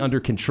barely under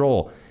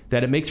control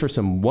that it makes for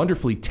some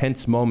wonderfully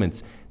tense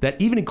moments that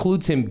even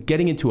includes him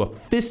getting into a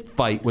fist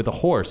fight with a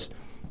horse.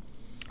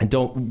 And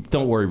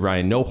don't worry,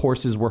 Ryan, no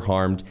horses were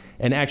harmed,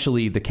 and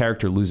actually the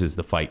character loses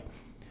the fight.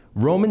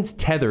 Roman's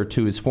tether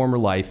to his former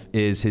life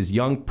is his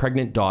young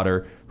pregnant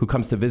daughter who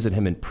comes to visit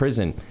him in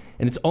prison.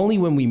 And it's only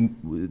when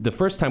the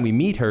first time we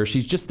meet her,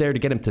 she's just there to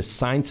get him to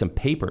sign some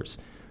papers.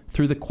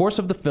 Through the course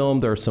of the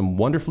film, there are some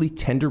wonderfully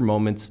tender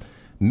moments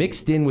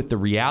mixed in with the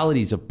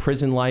realities of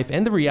prison life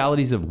and the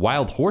realities of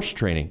wild horse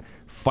training.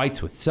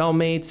 Fights with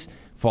cellmates,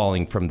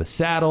 falling from the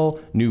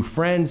saddle, new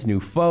friends, new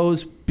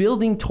foes,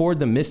 building toward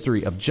the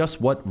mystery of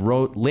just what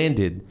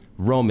landed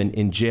Roman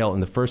in jail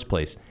in the first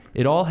place.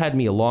 It all had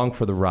me along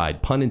for the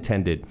ride, pun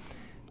intended.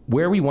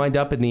 Where we wind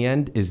up in the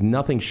end is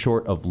nothing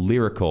short of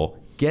lyrical.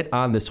 Get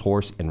on this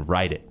horse and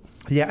ride it.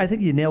 Yeah, I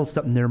think you nailed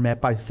something there,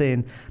 Matt, by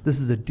saying this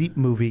is a deep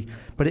movie,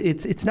 but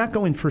it's not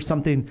going for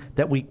something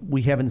that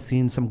we haven't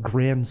seen, some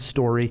grand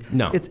story.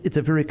 No. It's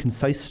a very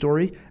concise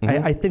story.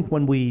 Mm-hmm. I think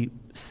when we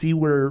see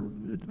where,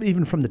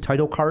 even from the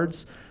title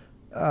cards,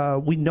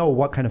 we know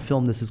what kind of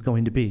film this is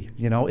going to be.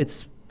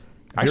 It's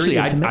actually,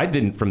 I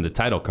didn't from the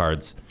title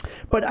cards.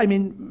 But, I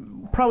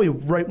mean, probably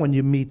right when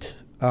you meet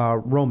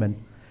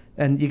Roman,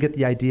 and you get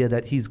the idea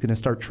that he's going to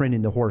start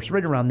training the horse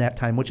right around that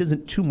time, which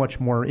isn't too much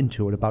more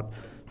into it. About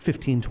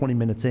 15, 20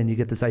 minutes in, you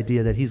get this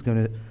idea that he's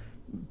going to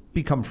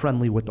become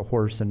friendly with the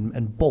horse,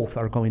 and both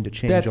are going to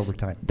change over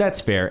time.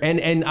 That's fair.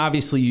 And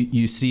obviously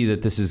you see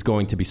that this is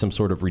going to be some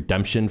sort of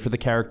redemption for the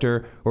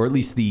character, or at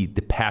least the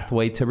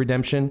pathway to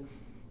redemption.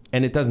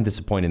 And it doesn't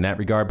disappoint in that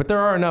regard. But there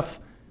are enough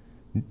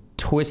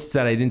twists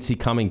that I didn't see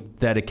coming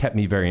that it kept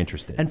me very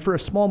interested. And for a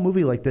small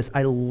movie like this,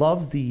 I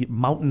love the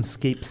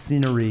mountainscape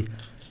scenery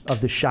of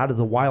the shot of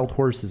the wild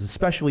horses,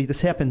 especially,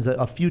 this happens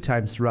a few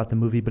times throughout the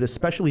movie, but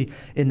especially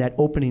in that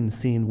opening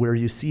scene where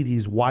you see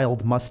these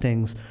wild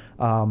Mustangs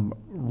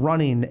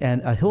running,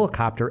 and a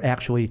helicopter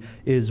actually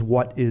is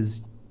what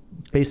is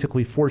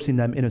basically forcing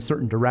them in a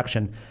certain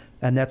direction.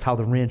 And that's how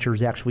the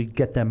ranchers actually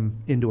get them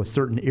into a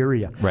certain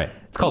area. Right.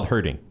 It's called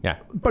herding. Yeah.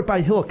 But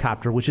by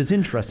helicopter, which is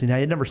interesting. I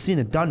had never seen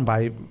it done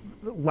by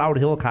loud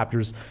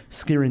helicopters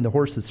scaring the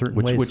horses certain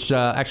ways. Which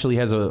actually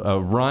has a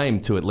rhyme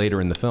to it later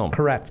in the film.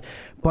 Correct.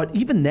 But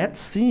even that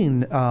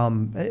scene,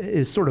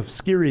 as sort of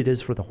scary it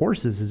is for the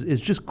horses, is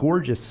just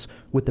gorgeous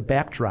with the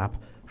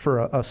backdrop.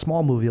 For a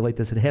small movie like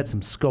this, it had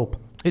some scope.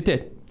 It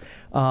did.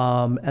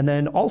 And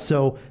then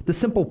also the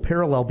simple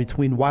parallel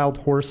between Wild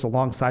Horse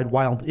alongside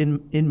Wild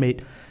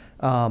Inmate.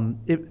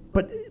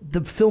 But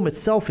the film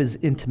itself is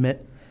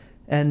intimate,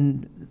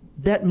 and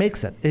that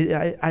makes it.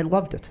 I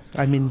loved it.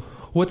 I mean,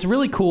 what's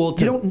really cool,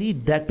 you don't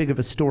need that big of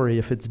a story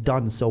if it's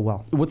done so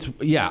well.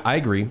 I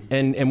agree.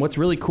 And what's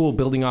really cool,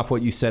 building off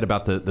what you said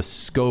about the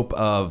scope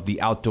of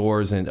the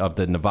outdoors and of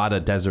the Nevada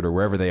desert or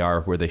wherever they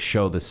are, where they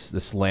show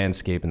this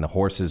landscape and the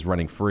horses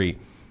running free,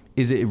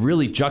 is it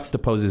really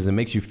juxtaposes and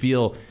makes you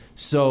feel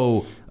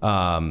so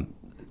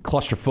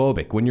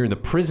claustrophobic when you're in the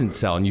prison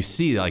cell and you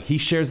see like he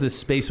shares this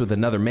space with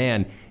another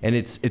man, and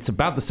it's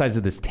about the size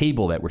of this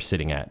table that we're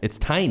sitting at. It's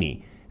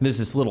tiny, and there's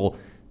this little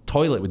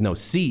toilet with no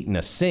seat and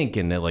a sink,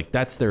 and like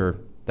that's their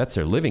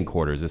living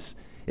quarters.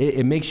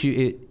 It makes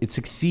you it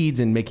succeeds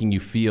in making you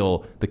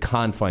feel the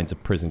confines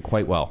of prison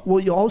quite well. Well,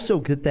 you also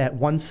get that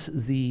once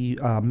the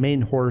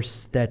main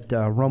horse that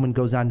Roman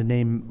goes on to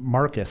name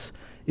Marcus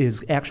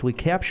is actually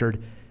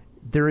captured,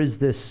 there is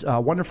this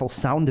wonderful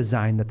sound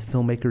design that the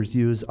filmmakers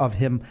use of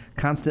him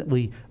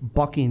constantly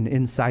bucking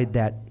inside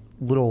that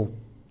little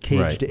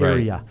caged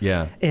area. Right.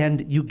 Yeah.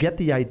 And you get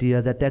the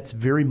idea that that's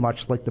very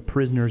much like the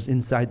prisoners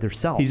inside their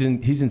cell. He's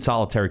in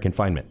solitary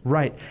confinement.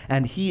 Right.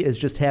 And he is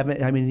just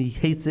he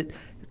hates it,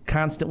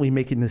 constantly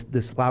making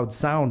this loud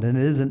sound, and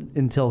it isn't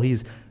until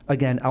he's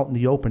again out in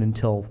the open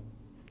until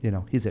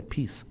he's at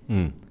peace.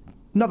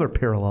 Another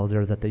parallel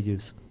there that they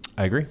use.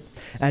 I agree.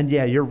 And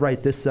yeah, you're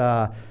right. This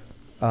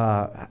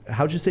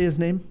how'd you say his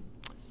name?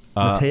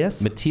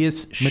 Matthias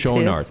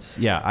Schoenaerts.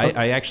 Yeah,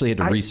 I actually had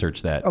to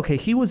research that. Okay,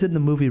 he was in the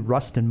movie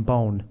Rust and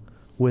Bone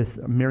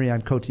with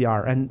Marion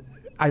Cotillard, and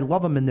I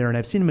love him in there, and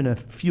I've seen him in a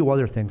few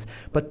other things.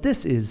 But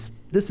this is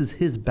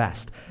his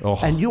best. Oh.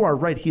 And you are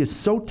right; he is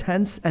so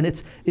tense, and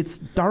it's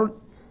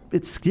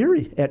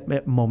scary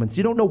at moments.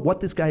 You don't know what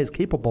this guy is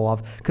capable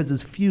of because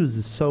his fuse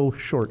is so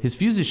short. His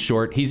fuse is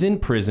short. He's in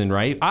prison,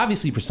 right?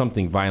 Obviously for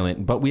something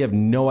violent, but we have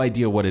no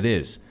idea what it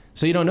is.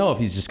 So you don't know if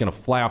he's just going to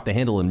fly off the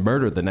handle and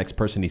murder the next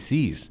person he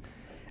sees.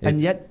 And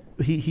yet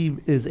he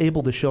is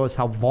able to show us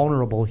how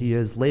vulnerable he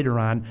is later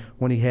on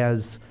when he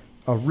has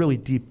a really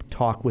deep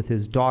talk with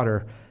his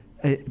daughter.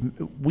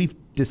 We've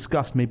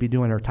discussed maybe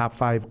doing our top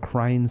 5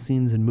 crying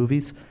scenes in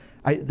movies.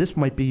 This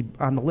might be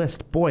on the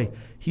list. Boy,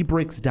 he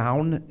breaks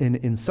down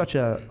in such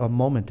a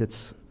moment.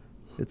 It's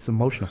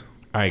emotional.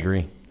 I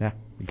agree. Yeah.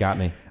 You got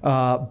me.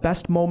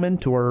 Best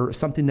moment or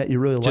something that you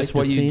really liked just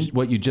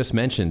what you just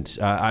mentioned.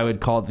 I would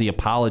call it the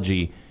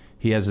apology.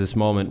 He has this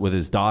moment with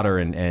his daughter,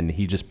 and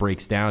he just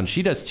breaks down.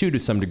 She does too, to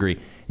some degree.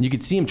 And you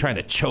could see him trying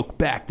to choke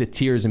back the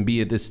tears and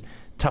be this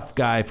tough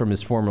guy from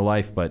his former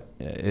life, but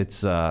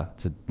it's a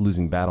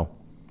losing battle.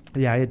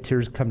 Yeah, I had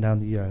tears come down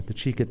the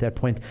cheek at that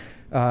point.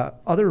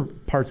 Other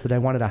parts that I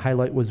wanted to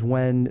highlight was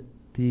when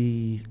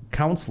the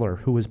counselor,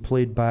 who was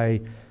played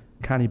by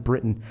Connie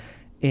Britton,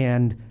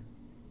 and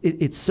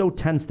it's so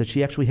tense that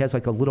she actually has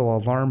like a little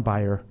alarm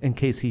by her in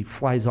case he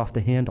flies off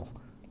the handle.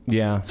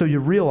 Yeah. So you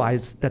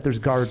realize that there's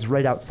guards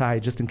right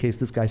outside just in case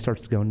this guy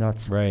starts to go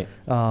nuts. Right.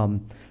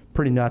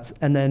 Pretty nuts.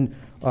 And then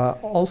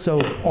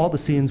also all the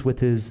scenes with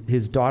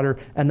his daughter.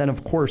 And then,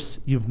 of course,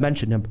 you've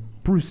mentioned him,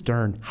 Bruce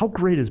Dern. How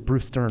great is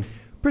Bruce Dern?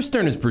 Bruce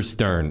Dern is Bruce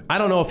Dern. I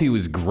don't know if he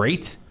was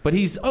great, but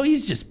he's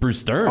just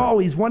Bruce Dern. Oh,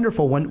 he's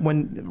wonderful.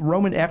 When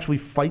Roman actually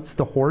fights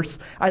the horse,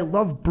 I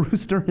love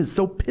Bruce Dern is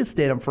so pissed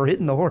at him for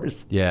hitting the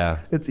horse. Yeah.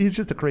 He's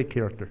just a great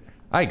character.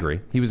 I agree.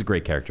 He was a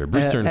great character.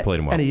 Bruce Dern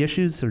played him well. Any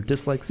issues or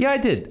dislikes? Yeah, I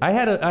did. I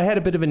had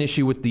a bit of an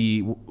issue with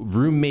the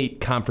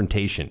roommate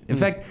confrontation. In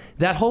fact,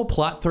 that whole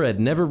plot thread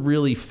never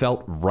really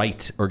felt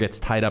right or gets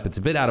tied up. It's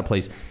a bit out of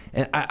place.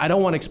 And I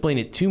don't want to explain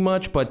it too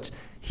much, but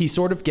he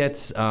sort of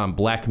gets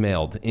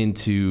blackmailed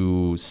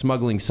into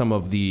smuggling some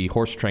of the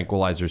horse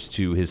tranquilizers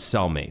to his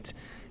cellmate.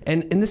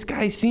 And this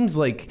guy seems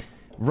like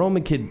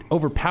Roman could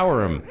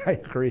overpower him. I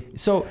agree.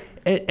 So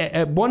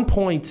at one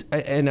point,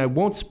 and I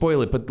won't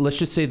spoil it, but let's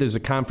just say there's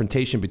a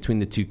confrontation between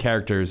the two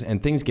characters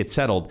and things get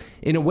settled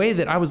in a way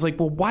that I was like,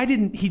 well, why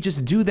didn't he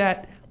just do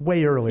that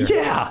way earlier?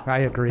 Yeah. I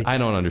agree. I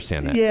don't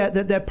understand that. Yeah,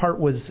 that part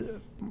was,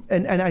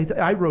 and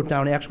I wrote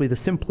down actually the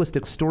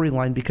simplistic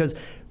storyline because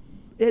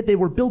they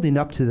were building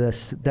up to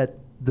this, that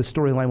the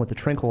storyline with the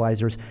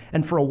tranquilizers.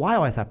 And for a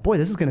while I thought, boy,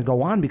 this is going to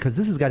go on because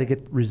this has got to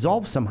get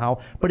resolved somehow.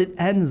 But it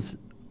ends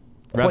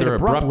quite rather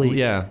abruptly.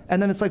 Yeah.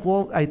 And then it's like,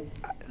 well,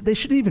 they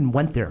should have even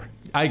went there.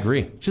 I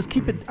agree. Just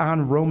keep it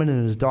on Roman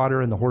and his daughter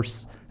and the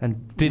horse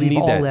and Didn't leave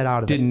need all that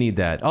out of it. Didn't need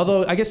that.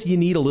 Although I guess you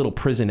need a little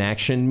prison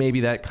action.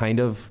 Maybe that kind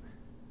of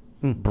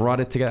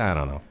brought it together. I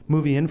don't know.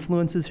 Movie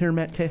influences here,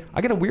 Matt K?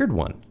 I got a weird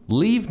one.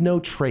 Leave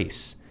No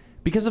Trace.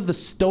 Because of the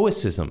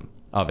stoicism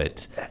of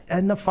it.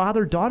 And the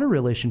father-daughter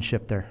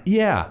relationship there.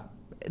 Yeah.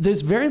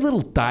 there's very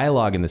little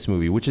dialogue in this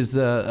movie, which is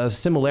a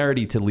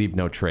similarity to Leave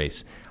No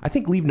Trace. I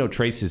think Leave No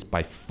Trace is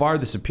by far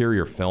the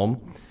superior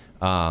film,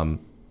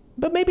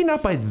 but maybe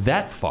not by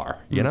that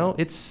far. You know,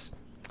 it's.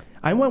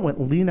 I went with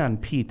Lean on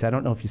Pete. I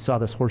don't know if you saw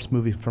this horse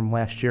movie from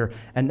last year.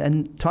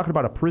 And talking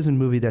about a prison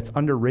movie that's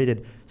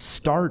underrated,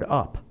 Starred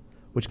Up,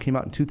 which came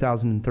out in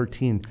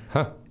 2013.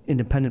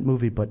 Independent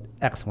movie, but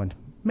excellent.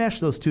 Mash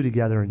those two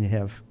together and you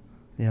have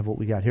what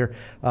we got here.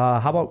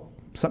 How about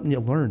something you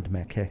learned,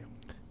 Matt Kay?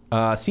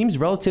 Seems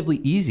relatively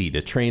easy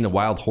to train a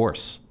wild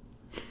horse.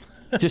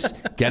 Just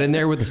get in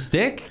there with a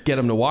stick, get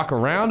him to walk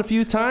around a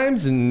few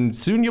times, and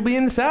soon you'll be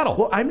in the saddle.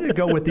 Well, I'm going to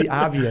go with the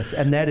obvious,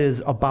 and that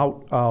is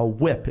about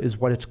WHIP, is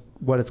what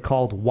it's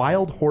called,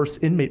 Wild Horse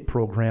Inmate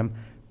Program.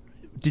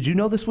 Did you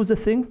know this was a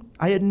thing?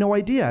 I had no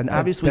idea, and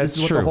obviously this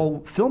is what the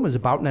whole film is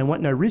about, and I went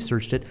and I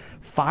researched it.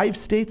 5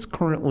 states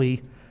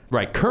currently...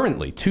 Right,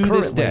 currently,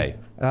 this day.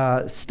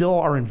 Still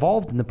are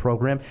involved in the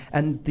program,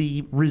 and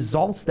the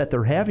results that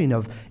they're having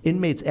of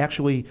inmates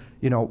actually,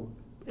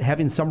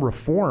 having some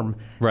reform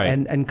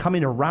and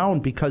coming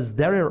around because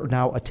they're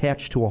now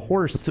attached to a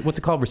horse. What's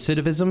it called?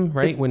 Recidivism,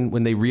 right?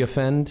 When they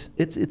reoffend?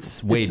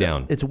 It's way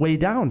down. It's way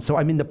down. So,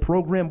 I mean, the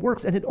program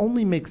works, and it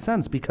only makes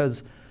sense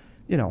because,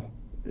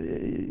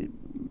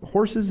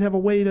 horses have a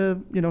way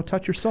to,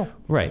 touch your soul.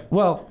 Right.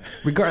 Well,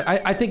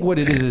 I think what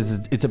it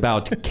is it's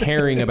about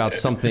caring about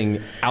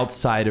something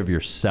outside of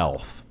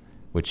yourself,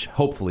 which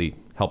hopefully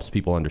helps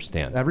people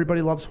understand.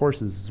 Everybody loves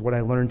horses, is what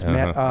I learned.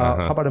 Matt,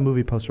 how about a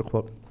movie poster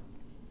quote?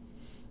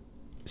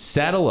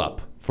 Saddle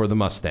up for the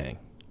Mustang.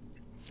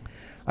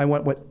 I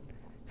went with,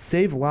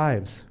 save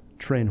lives,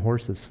 train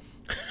horses.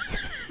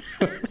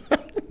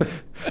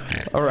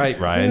 All right,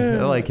 Ryan.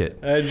 I like it.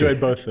 I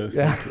enjoyed both those.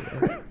 Yeah.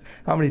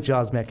 How many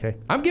Jaws, Matt Kay?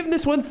 I'm giving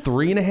this one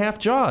 3.5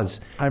 Jaws.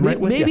 I'm right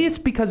with Maybe you. it's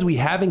because we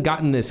haven't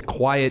gotten this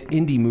quiet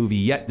indie movie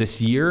yet this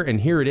year,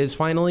 and here it is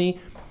finally.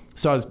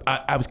 So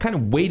I was kind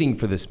of waiting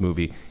for this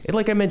movie.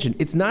 Like I mentioned,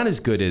 it's not as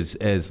good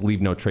as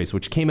Leave No Trace,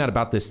 which came out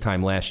about this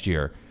time last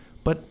year.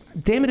 But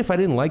damn it if I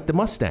didn't like the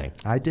Mustang.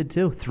 I did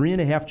too.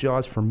 3.5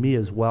 Jaws for me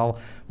as well.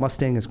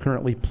 Mustang is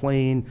currently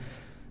playing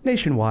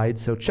nationwide,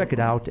 so check it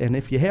out. And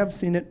if you have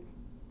seen it,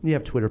 you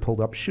have Twitter pulled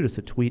up, shoot us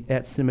a tweet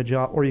at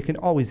CinemaJaw, or you can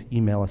always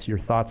email us your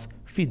thoughts,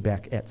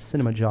 feedback at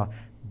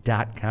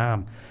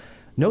cinemajaw.com.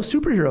 No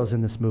superheroes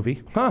in this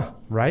movie. Huh.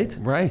 Right?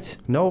 Right.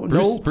 No.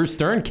 Bruce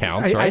Stern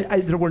counts,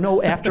 right? There were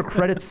no after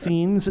credit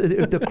scenes.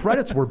 The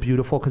credits were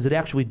beautiful because it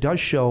actually does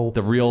show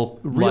the real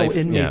life,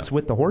 inmates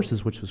with the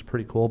horses, which was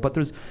pretty cool. But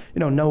there's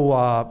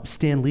no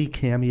Stan Lee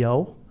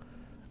cameo.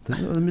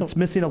 It's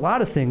missing a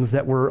lot of things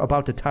that we're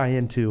about to tie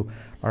into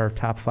our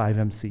top 5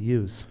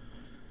 MCUs.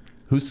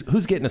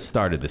 Who's getting us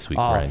started this week,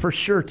 Brian? For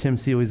sure, Tim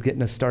Seeley's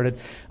getting us started.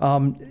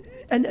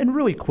 And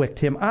really quick,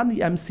 Tim, on the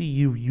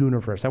MCU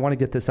universe, I want to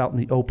get this out in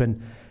the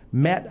open.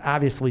 Matt,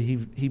 obviously,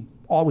 he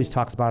always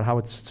talks about how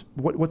it's,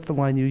 what's the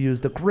line you use?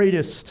 The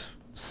greatest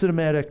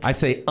cinematic... I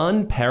say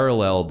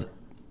unparalleled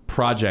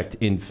project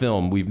in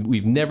film.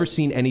 We've never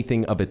seen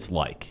anything of its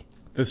like.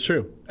 That's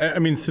true. I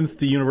mean, since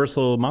the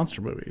Universal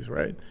monster movies,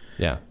 right?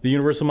 Yeah. The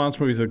Universal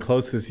monster movies are the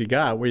closest you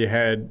got, where you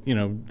had,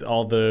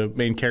 all the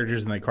main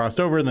characters and they crossed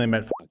over and they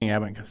met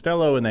Abbott and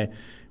Costello and they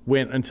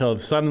went until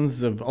the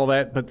sons of all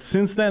that. But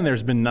since then,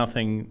 there's been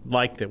nothing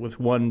like that with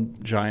one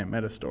giant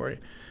meta story.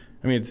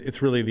 I mean,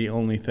 it's really the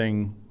only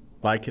thing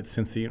like it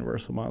since the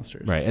Universal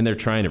monsters. Right, and they're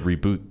trying to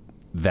reboot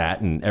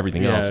that and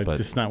everything else, but it's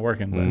just not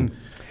working.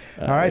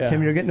 All right,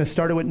 Tim, you're getting us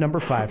started with number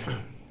 5.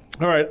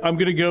 All right, I'm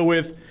going to go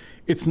with,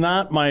 it's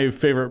not my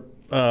favorite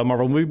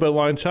Marvel movie by a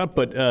long shot,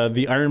 but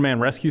the Iron Man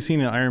rescue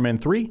scene in Iron Man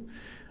 3,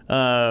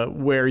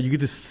 where you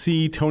get to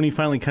see Tony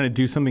finally kind of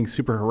do something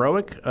super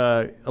heroic.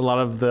 A lot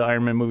of the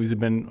Iron Man movies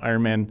have been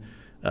Iron Man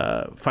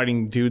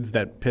fighting dudes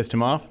that pissed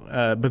him off,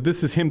 but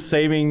this is him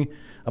saving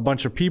a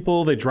bunch of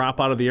people. They drop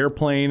out of the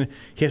airplane.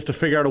 He has to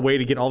figure out a way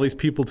to get all these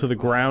people to the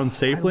ground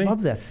safely. I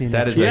love that scene.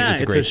 That is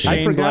a great scene.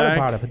 I forgot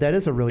about it, but that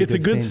is a really good scene.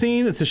 It's a good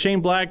scene. It's a Shane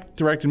Black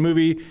directed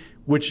movie,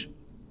 which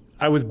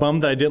I was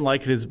bummed that I didn't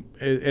like it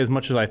as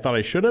much as I thought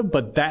I should have,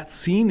 but that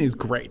scene is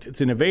great.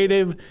 It's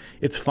innovative.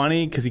 It's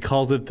funny because he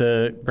calls it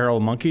the Barrel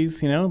of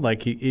Monkeys,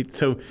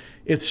 so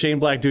it's Shane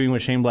Black doing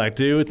what Shane Black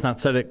do. It's not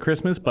set at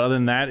Christmas, but other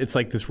than that, it's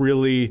like this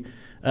really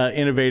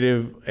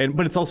innovative,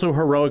 but it's also a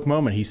heroic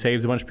moment. He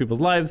saves a bunch of people's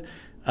lives.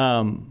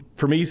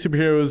 For me,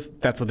 superheroes,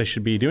 that's what they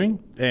should be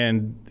doing,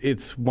 and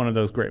it's one of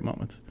those great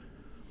moments.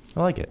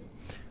 I like it.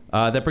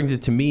 That brings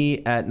it to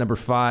me at number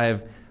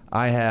 5.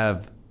 I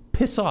have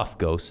Piss Off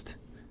Ghost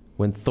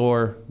when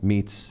Thor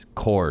meets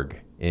Korg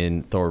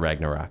in Thor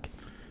Ragnarok.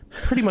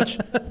 Pretty much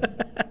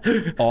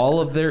all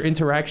of their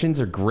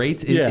interactions are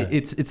great.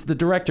 It's the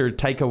director,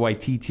 Taika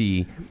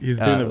Waititi. He's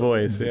doing the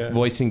voice.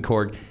 Voicing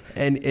Korg.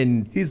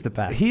 And he's the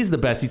best. He's the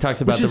best. He talks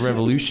about the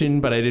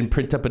revolution, but I didn't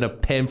print up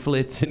enough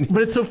pamphlets.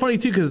 But it's so funny,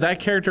 too, because that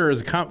character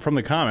is from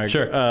the comic.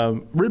 Sure.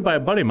 Written by a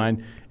buddy of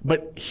mine,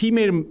 but he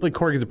made him, like,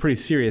 Korg is a pretty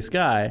serious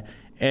guy.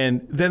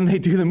 And then they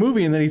do the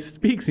movie, and then he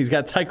speaks. He's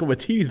got Taika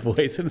Waititi's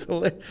voice, and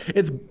so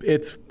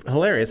it's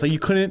hilarious. Like, you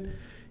couldn't...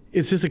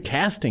 it's just a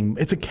casting.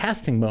 It's a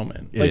casting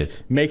moment. It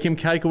is. Make him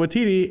Taika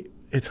Waititi.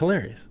 It's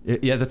hilarious.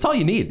 Yeah, that's all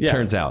you need.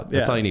 Turns out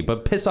that's all you need.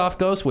 But piss off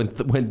Ghost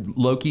when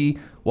Loki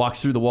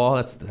walks through the wall.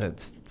 That's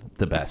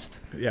the best.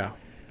 Yeah.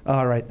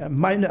 All right.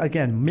 Mine,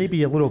 again,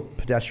 maybe a little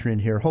pedestrian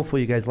here.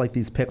 Hopefully you guys like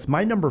these picks.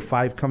 My number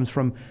 5 comes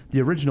from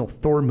the original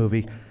Thor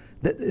movie.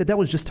 That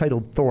was just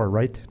titled Thor,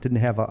 right? Didn't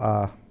have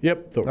a...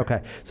 Yep, Thor.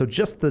 Okay, so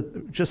just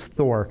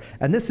Thor.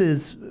 And this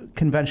is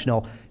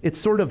conventional. It's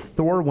sort of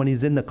Thor when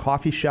he's in the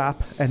coffee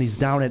shop and he's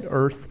down at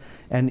Earth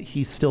and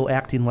he's still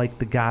acting like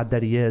the god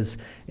that he is.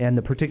 And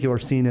the particular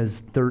scene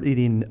is they're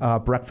eating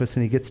breakfast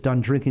and he gets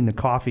done drinking the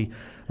coffee.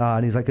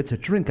 And he's like, it's a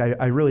drink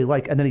I really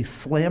like. And then he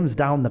slams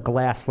down the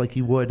glass like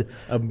he would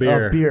a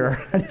beer.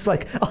 And he's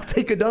like, I'll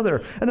take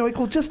another. And they're like,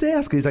 well, just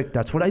ask. And he's like,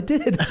 that's what I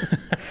did.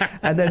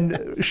 And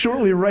then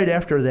shortly right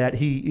after that,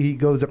 he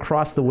goes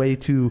across the way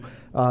to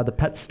the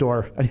pet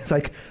store. And he's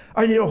like,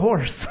 I need a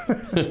horse.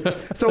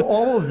 So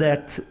all of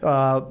that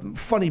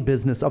funny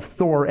business of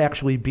Thor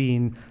actually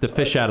being... the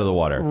fish out of the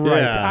water.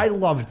 Right. Yeah. I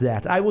loved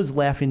that. I was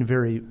laughing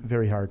very,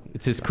 very hard.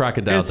 It's his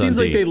crocodile. And it seems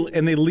Dundee. like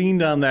they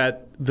leaned on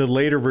that. The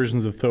later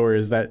versions of Thor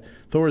is that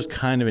Thor is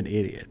kind of an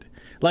idiot.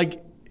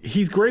 Like,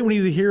 he's great when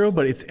he's a hero,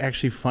 but it's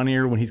actually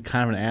funnier when he's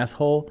kind of an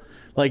asshole.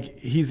 Like,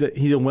 he's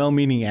a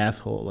well-meaning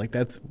asshole. Like,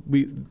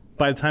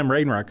 by the time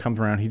Ragnarok comes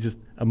around, he's just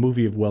a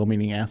movie of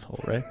well-meaning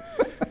asshole, right?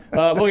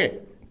 Okay,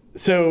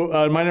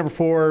 so my number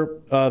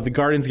 4, the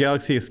Guardians of the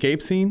Galaxy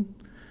escape scene,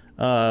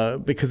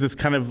 because it's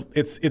kind of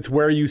it's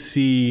where you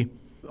see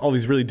all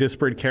these really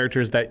disparate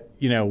characters that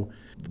you know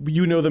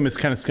them as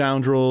kind of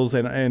scoundrels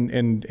and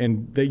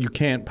that you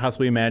can't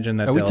possibly imagine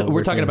that.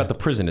 We're talking about the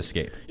prison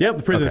escape. Yep,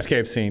 the prison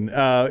escape scene.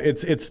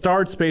 It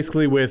starts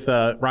basically with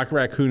Rocket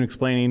Raccoon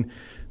explaining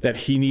that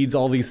he needs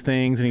all these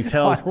things, and he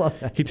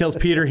tells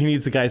Peter he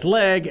needs the guy's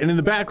leg. And in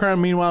the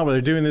background, meanwhile, while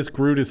they're doing this,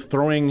 Groot is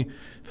throwing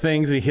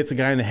things, and he hits a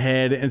guy in the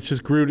head, and it's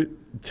just Groot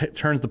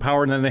turns the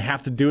power, and then they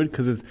have to do it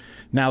because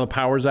now the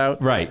power's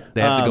out. Right,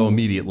 they have to go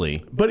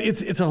immediately. But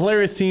it's a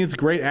hilarious scene. It's a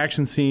great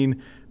action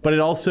scene, but it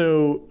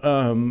also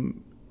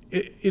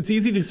it's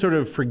easy to sort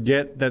of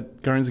forget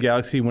that Guardians of the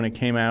Galaxy, when it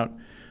came out,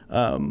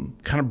 kind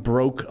of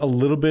broke a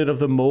little bit of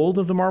the mold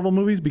of the Marvel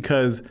movies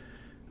because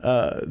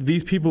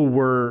these people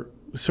were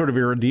sort of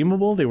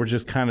irredeemable. They were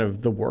just kind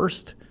of the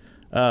worst,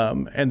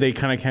 and they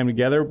kind of came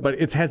together. But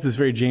it has this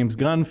very James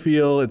Gunn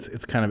feel.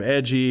 It's kind of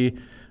edgy.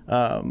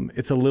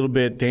 It's a little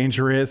bit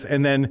dangerous.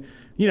 And then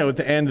at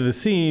the end of the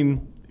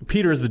scene,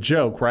 Peter is the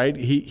joke, right?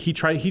 He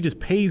just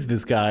pays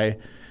this guy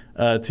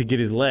to get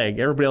his leg.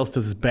 Everybody else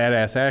does this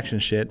badass action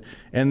shit.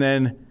 And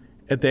then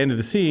at the end of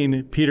the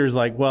scene, Peter's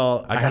like,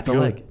 well, I got the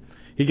leg.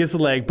 He gets the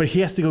leg, but he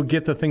has to go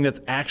get the thing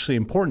that's actually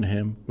important to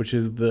him, which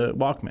is the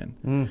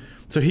Walkman.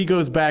 So he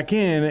goes back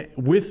in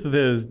with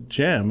the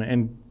gem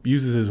and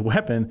uses his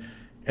weapon,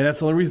 and that's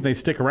the only reason they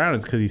stick around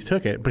is because he's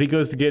took it. But he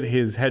goes to get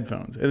his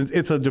headphones, and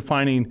it's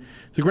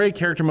a great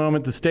character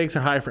moment. The stakes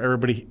are high for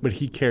everybody, but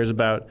he cares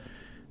about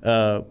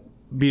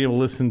being able to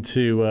listen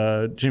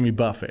to Jimmy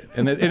Buffett,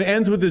 and it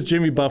ends with this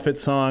Jimmy Buffett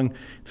song.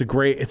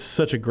 It's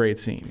such a great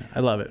scene. I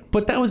love it.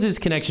 But that was his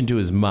connection to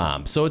his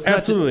mom, so it's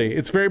absolutely.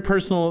 It's very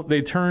personal.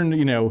 They turned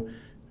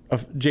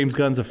James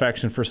Gunn's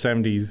affection for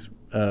 70s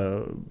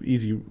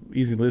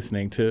easy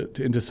listening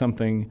into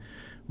something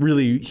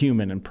really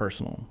human and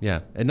personal.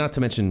 Yeah, and not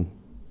to mention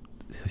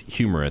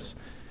humorous.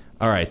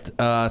 All right,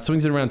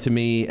 swings it around to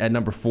me at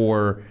number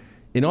 4.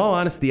 In all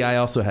honesty, I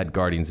also had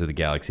Guardians of the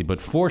Galaxy,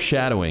 but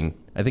foreshadowing,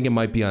 I think it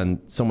might be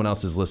on someone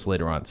else's list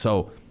later on.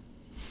 So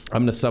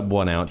I'm going to sub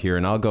one out here,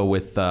 and I'll go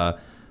with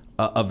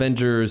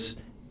Avengers.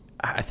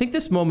 I think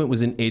this moment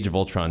was in Age of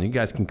Ultron. You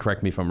guys can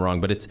correct me if I'm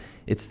wrong, but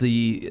it's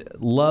the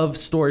love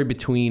story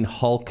between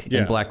Hulk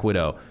and Black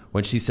Widow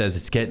when she says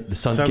the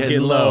sun's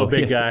getting low,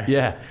 big guy.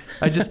 Yeah,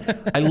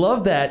 I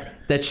love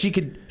that she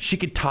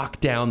could talk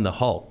down the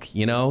Hulk.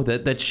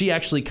 That she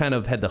actually kind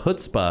of had the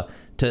chutzpah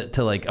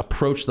to like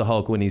approach the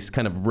Hulk when he's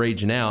kind of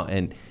raging out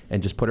and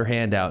just put her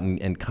hand out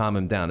and calm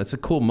him down. It's a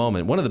cool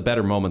moment. One of the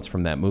better moments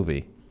from that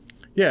movie.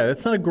 Yeah,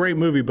 it's not a great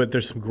movie, but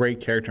there's some great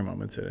character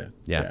moments in it.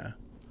 Yeah.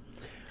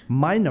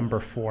 My number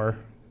 4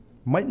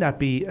 might not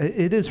be,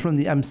 it is from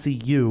the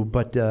MCU,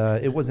 but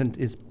it wasn't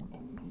as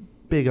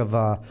big of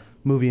a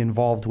movie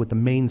involved with the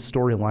main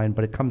storyline,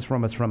 but it comes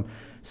from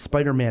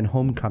Spider-Man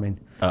Homecoming.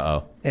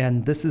 Uh-oh.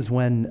 And this is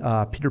when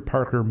Peter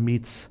Parker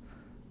meets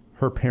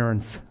her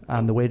parents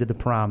on the way to the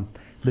prom.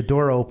 The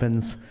door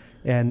opens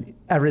and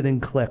everything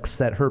clicks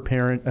that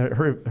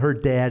her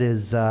dad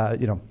is,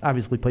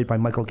 obviously played by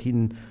Michael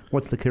Keaton.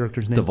 What's the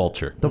character's name? The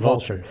Vulture. The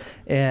Vulture.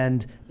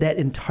 And that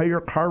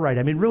entire car ride,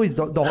 I mean, really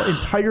the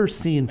entire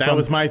scene. That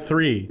was my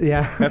 3.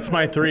 Yeah. That's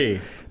my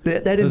 3.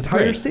 that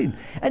entire scene.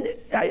 And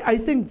I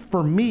think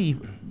for me,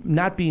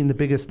 not being the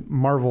biggest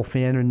Marvel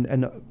fan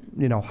and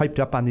hyped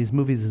up on these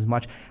movies as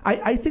much,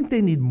 I think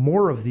they need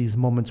more of these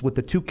moments with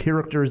the two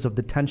characters of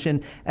the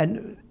tension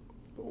and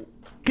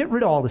get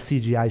rid of all the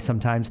CGI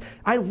sometimes.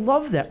 I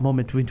love that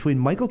moment between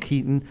Michael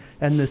Keaton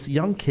and this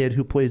young kid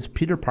who plays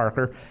Peter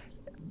Parker.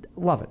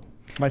 Love it.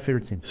 My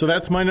favorite scene. So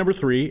that's my number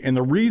 3, and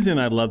the reason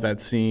I love that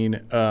scene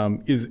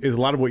is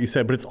a lot of what you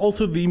said, but it's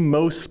also the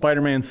most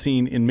Spider-Man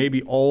scene in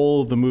maybe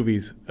all the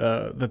movies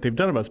that they've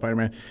done about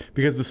Spider-Man,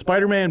 because the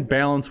Spider-Man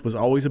balance was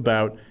always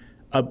about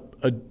a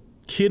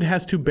kid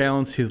has to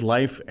balance his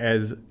life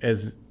as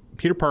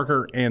Peter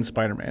Parker and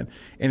Spider-Man,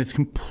 and it's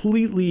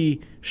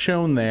completely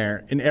shown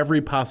there in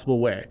every possible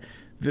way.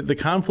 The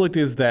conflict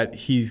is that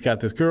he's got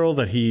this girl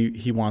that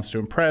he wants to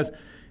impress.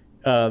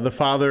 The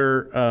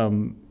father,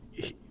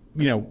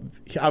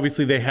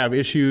 obviously they have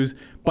issues,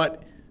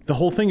 but the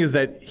whole thing is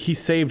that he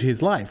saved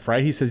his life,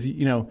 right? He says,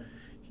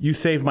 you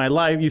saved my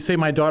life, you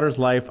saved my daughter's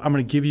life, I'm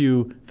going to give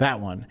you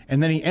that one.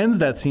 And then he ends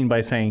that scene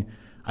by saying,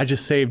 I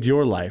just saved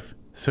your life,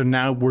 so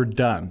now we're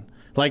done.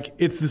 Like,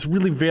 it's this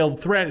really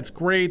veiled threat. It's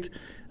great.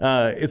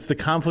 It's the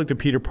conflict of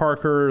Peter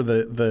Parker,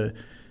 the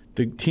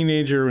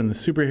teenager and the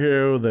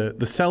superhero,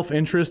 the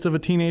self-interest of a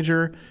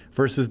teenager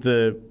versus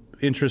the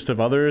interest of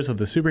others, of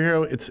the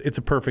superhero. It's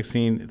a perfect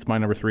scene. It's my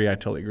number 3. I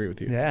totally agree with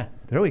you. Yeah,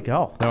 there we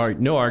go.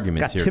 No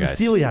arguments Got here, Tim guys.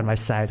 Seeley on my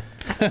side.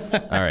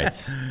 All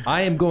right.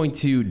 I am going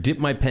to dip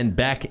my pen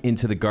back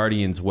into the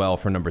Guardians well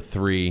for number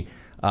 3.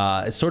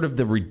 It's sort of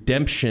the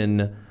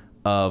redemption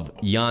of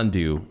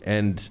Yondu.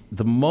 And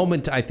the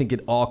moment I think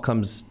it all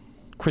comes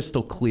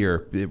crystal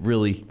clear, it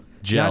really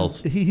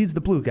gels. He's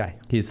the blue guy.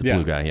 He's the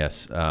blue guy,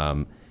 yes.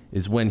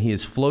 Is when he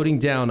is floating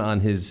down on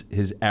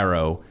his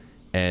arrow,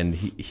 and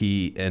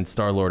he and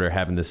Star-Lord are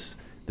having this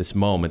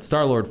moment.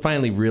 Star-Lord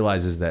finally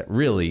realizes that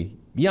really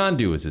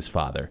Yondu is his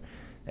father,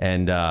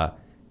 and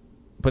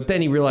but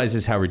then he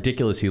realizes how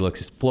ridiculous he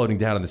looks floating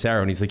down on this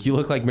arrow, and he's like, "You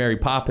look like Mary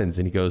Poppins,"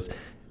 and he goes,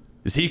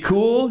 "Is he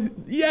cool?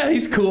 Yeah,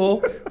 he's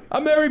cool.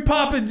 I'm Mary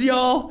Poppins,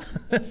 y'all."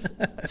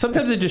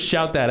 Sometimes I just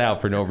shout that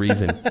out for no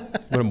reason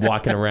when I'm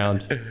walking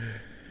around.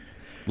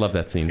 Love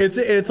that scene.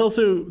 It's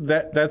also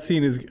that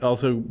scene is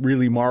also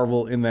really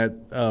Marvel in that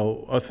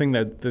a thing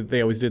that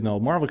they always did in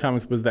all Marvel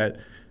comics was that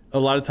a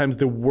lot of times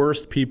the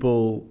worst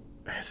people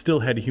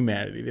still had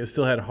humanity. They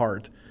still had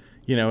heart,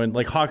 and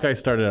like Hawkeye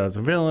started out as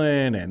a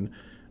villain, and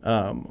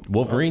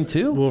Wolverine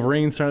too.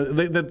 Wolverine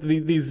started.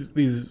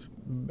 These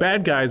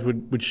bad guys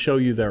would show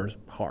you their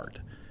heart,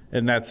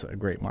 and that's a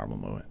great Marvel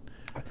moment.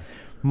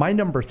 My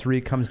number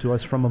 3 comes to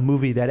us from a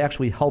movie that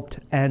actually helped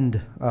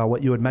end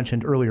what you had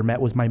mentioned earlier,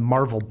 Matt, was my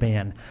Marvel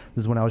ban.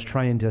 This is when I was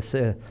trying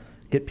to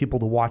get people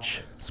to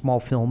watch small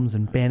films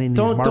and banning these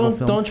Marvel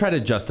films. Don't try to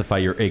justify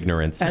your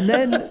ignorance. And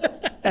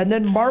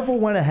then Marvel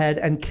went ahead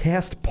and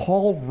cast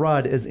Paul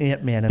Rudd as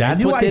Ant-Man. And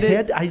That's what did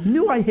it? I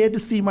knew I had to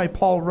see my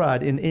Paul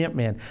Rudd in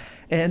Ant-Man.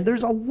 And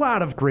there's a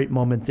lot of great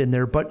moments in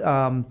there, but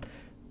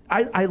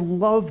I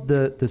love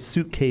the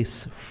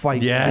suitcase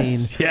fight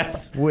scene.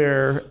 Yes.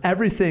 Where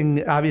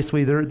everything,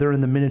 obviously, they're in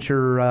the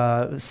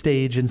miniature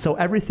stage, and so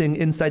everything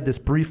inside this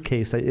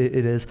briefcase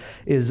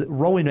is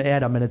rolling at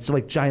them, and it's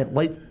like giant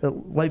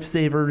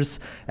lifesavers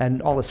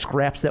and all the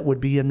scraps that would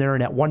be in there.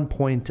 And at one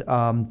point,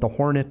 the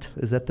Hornet,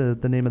 is that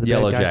the name of the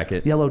Yellow bad guy?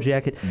 Jacket. Yellow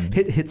Jacket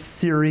hits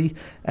Siri,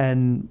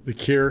 and The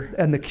Cure.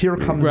 And The Cure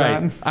comes Right.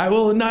 on. I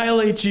will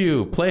annihilate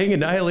you. Playing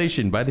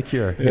Annihilation by The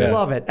Cure. I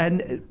love it.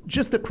 And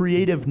just the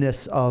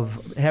creativeness of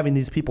having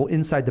these people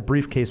inside the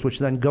briefcase, which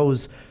then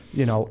goes,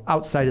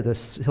 outside of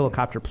this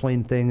helicopter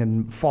plane thing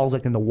and falls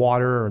like in the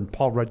water, and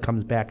Paul Rudd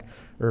comes back,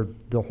 or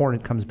the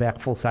Hornet comes back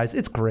full size.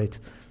 It's great.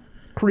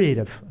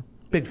 Creative.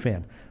 Big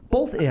fan.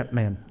 Both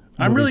Ant-Man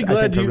I'm really movies, I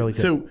glad think, are you. really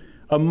good. So,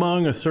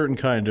 among a certain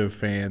kind of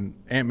fan,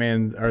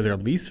 Ant-Man are their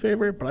least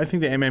favorite, but I think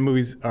the Ant-Man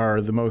movies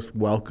are the most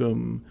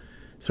welcome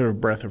sort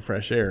of breath of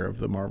fresh air of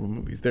the Marvel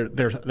movies. They're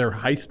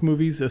heist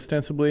movies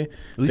ostensibly. At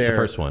least the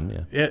first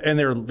one, yeah. And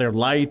they're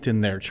light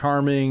and they're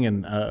charming,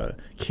 and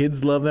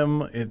kids love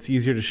them. It's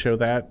easier to show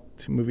that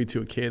movie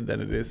to a kid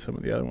than it is some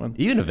of the other ones.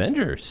 Even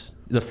Avengers,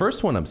 the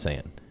first one, I'm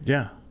saying.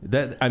 Yeah.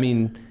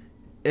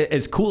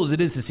 As cool as it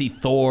is to see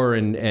Thor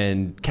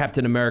and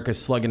Captain America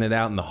slugging it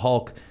out and the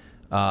Hulk,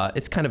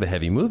 it's kind of a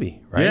heavy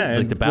movie, right? Yeah,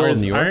 like the Battle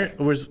of New York.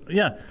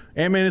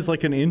 Ant-Man is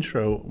like an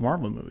intro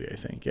Marvel movie, I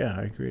think. Yeah,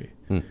 I agree.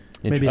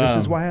 Maybe this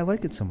is why I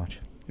like it so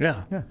much.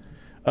 Yeah.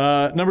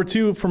 Number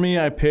 2 for me,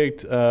 I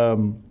picked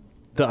the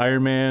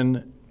Iron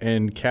Man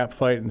and Cap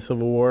fight in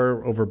Civil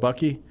War over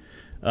Bucky.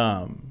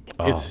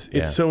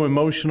 It's so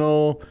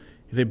emotional.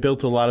 They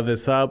built a lot of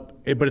this up,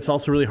 but it's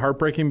also really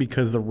heartbreaking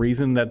because the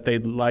reason that they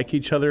like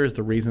each other is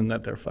the reason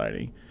that they're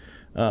fighting.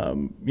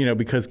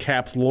 Because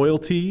Cap's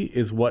loyalty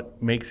is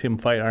what makes him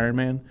fight Iron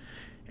Man,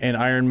 and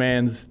Iron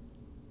Man's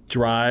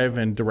drive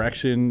and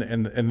direction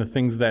and the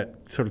things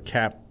that sort of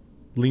Cap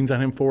leans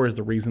on him for is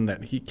the reason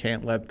that he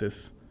can't let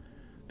this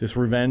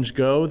revenge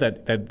go.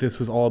 That this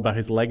was all about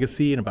his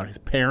legacy and about his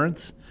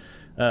parents.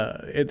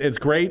 It's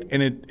great,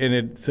 and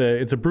it's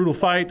a brutal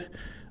fight.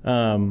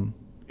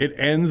 It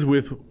ends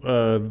with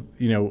a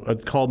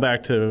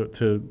callback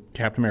to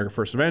Captain America: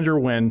 First Avenger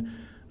when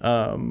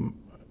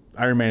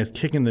Iron Man is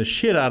kicking the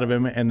shit out of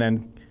him, and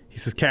then he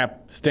says,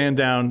 "Cap, stand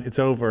down. It's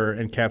over."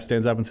 And Cap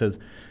stands up and says,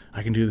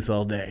 "I can do this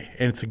all day."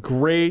 And it's a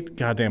great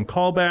goddamn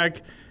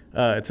callback.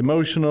 It's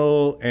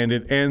emotional, and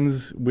it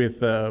ends with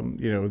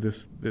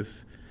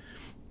this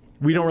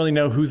we don't really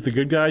know who's the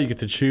good guy. You get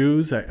to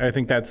choose. I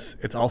think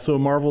it's also a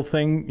Marvel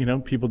thing. You know,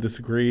 people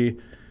disagree.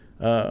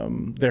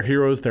 They're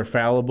heroes. They're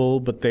fallible,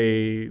 but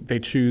they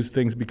choose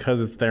things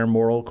because it's their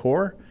moral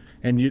core,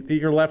 and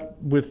you're left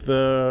with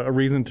a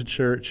reason to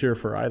cheer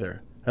for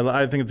either.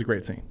 I think it's a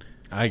great scene.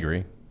 I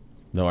agree.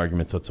 No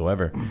arguments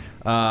whatsoever.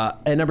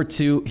 And number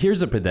 2,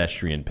 here's a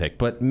pedestrian pick,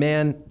 but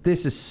man,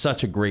 this is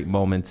such a great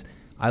moment.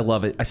 I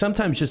love it. I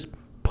sometimes just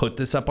put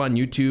this up on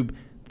YouTube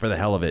for the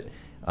hell of it.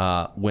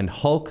 When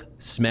Hulk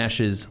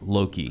smashes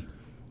Loki.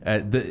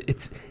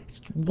 It's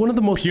one of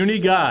the most...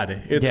 Puny God.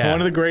 It's one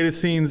of the greatest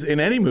scenes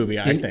in any movie,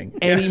 I think.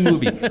 Any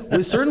movie.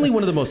 It's certainly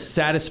one of the most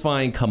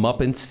satisfying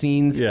comeuppance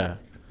scenes. Yeah.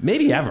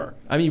 Maybe ever.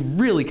 I mean,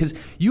 really, because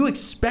you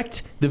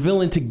expect the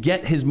villain to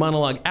get his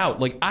monologue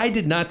out. Like, I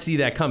did not see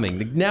that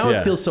coming. Now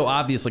it feels so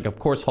obvious, like, of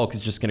course Hulk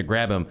is just going to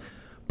grab him.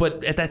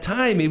 But at that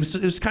time, it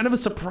was kind of a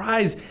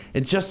surprise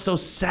and just so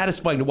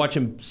satisfying to watch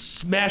him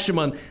smash him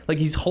on, like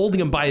he's holding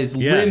him by his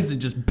limbs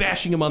and just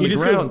bashing him on the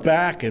ground. He just goes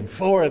back and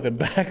forth and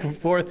back and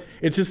forth.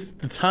 It's just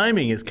the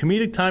timing. It's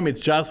comedic time.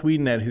 It's Joss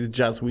Whedon at his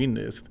Joss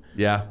Whedonist.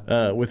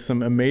 Yeah. With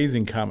some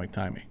amazing comic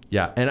timing.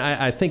 Yeah, and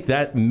I think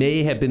that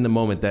may have been the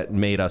moment that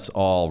made us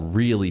all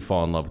really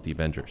fall in love with the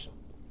Avengers.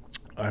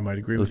 I might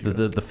agree with you.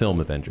 The film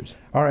Avengers.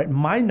 All right,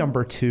 my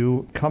number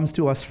 2 comes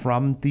to us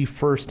from the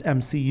first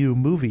MCU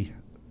movie,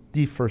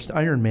 the first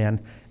Iron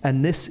Man,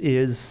 and this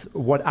is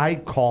what I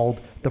called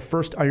the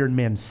first Iron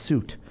Man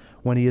suit,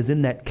 when he is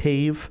in that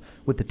cave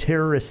with the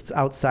terrorists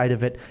outside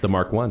of it. The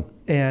Mark I.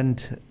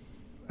 And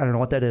I don't know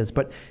what that is,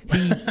 but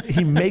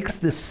he makes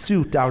this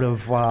suit out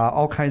of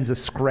all kinds of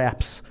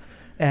scraps,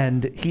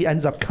 and he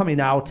ends up coming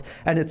out,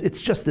 and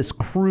it's just this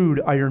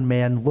crude Iron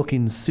Man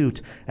looking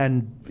suit,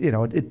 and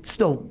it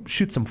still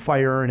shoots some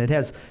fire, and it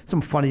has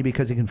some funny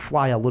because he can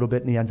fly a little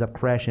bit, and he ends up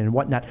crashing and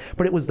whatnot.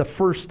 But it was the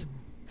first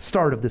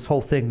start of this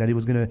whole thing that he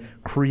was going to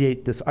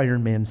create this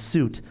Iron Man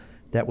suit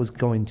that was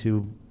going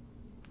to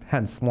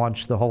hence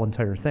launch the whole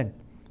entire thing.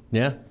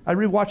 Yeah. I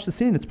rewatched the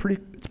scene. It's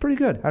pretty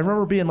good. I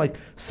remember being like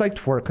psyched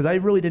for it because I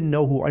really didn't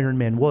know who Iron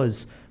Man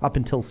was up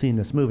until seeing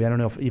this movie. I don't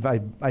know if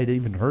I'd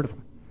even heard of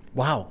him.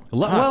 Wow.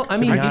 Well, I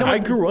mean, I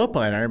grew up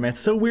on Iron Man. It's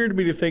so weird to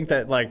me to think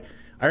that like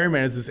Iron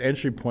Man is this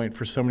entry point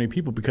for so many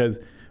people because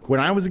when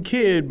I was a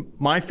kid,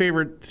 my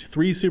favorite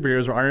 3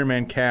 superheroes were Iron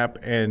Man, Cap,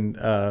 and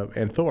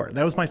Thor.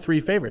 That was my 3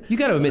 favorite. You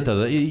got to admit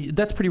though,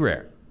 that's pretty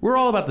rare. We're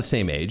all about the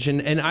same age,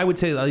 and I would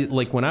say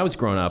like when I was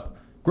growing up,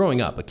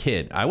 a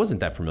kid, I wasn't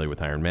that familiar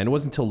with Iron Man. It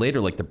wasn't until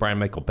later, like the Brian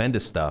Michael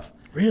Bendis stuff.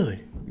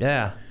 Really?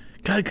 Yeah.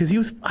 God, because he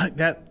was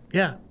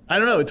Yeah. I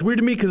don't know. It's weird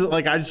to me because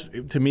like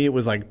to me it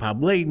was like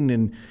Bob Layton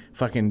and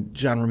fucking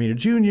John Romita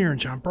Jr. and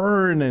John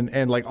Byrne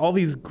and like all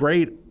these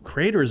great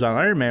creators on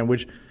Iron Man,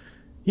 which,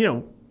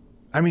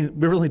 I mean,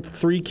 there were like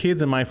 3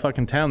 kids in my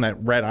fucking town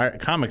that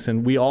read comics,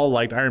 and we all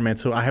liked Iron Man.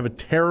 So I have a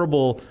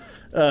terrible,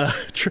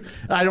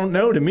 I don't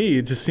know. To me,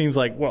 it just seems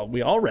like, well,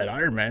 we all read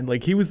Iron Man.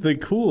 Like he was the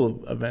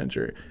cool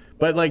Avenger.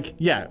 But like,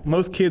 yeah,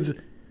 most kids,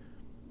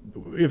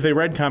 if they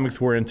read comics,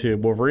 were into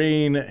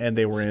Wolverine, and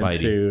they were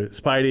into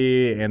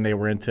Spidey, and they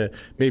were into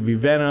maybe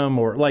Venom,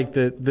 or like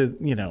the.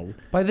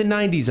 By the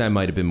 90s, I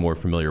might have been more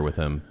familiar with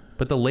him,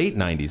 but the late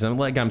 90s,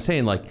 I'm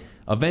saying like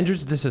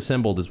Avengers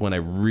Disassembled is when I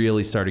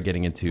really started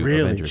getting into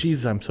Avengers.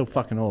 Jesus, I'm so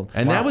fucking old.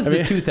 And that was the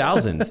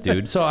 2000s,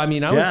 dude. So I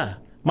mean, I was.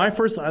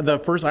 The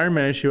first Iron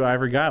Man issue I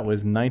ever got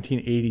was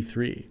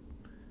 1983.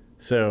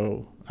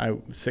 So I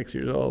was 6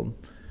 years old.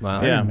 Wow.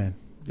 Iron Man.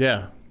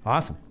 Yeah.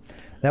 Awesome.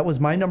 That was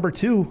my number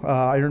 2,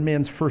 Iron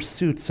Man's first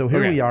suit. So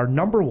here we are,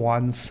 number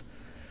 1s.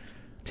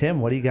 Tim,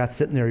 what do you got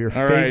sitting there? Your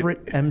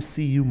favorite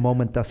MCU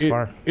moment thus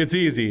far? It's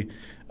easy.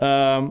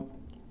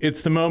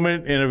 It's the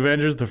moment in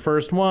Avengers, the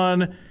first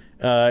one.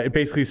 It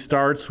basically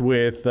starts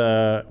with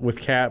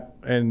Cap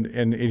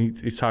and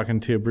he's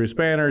talking to Bruce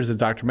Banner, as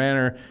Dr.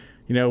 Banner.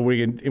 What are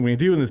you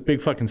do? And this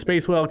big fucking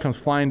space whale comes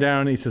flying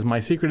down. And he says, "My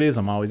secret is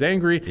I'm always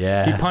angry."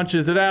 Yeah. He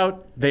punches it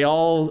out. They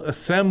all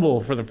assemble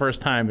for the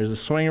first time. There's a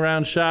swing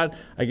around shot.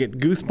 I get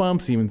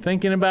goosebumps even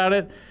thinking about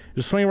it.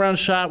 There's a swing around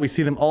shot. We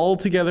see them all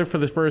together for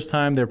the first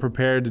time. They're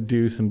prepared to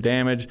do some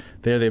damage.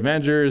 They're the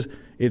Avengers.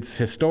 It's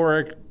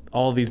historic.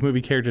 All of these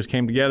movie characters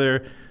came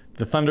together.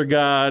 The Thunder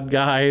God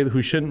guy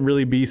who shouldn't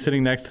really be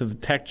sitting next to the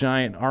tech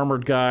giant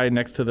armored guy,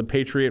 next to the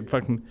Patriot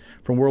fucking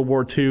from World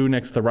War II,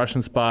 next to the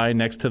Russian spy,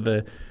 next to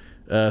the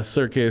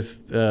circus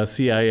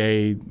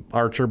CIA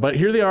archer, but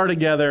here they are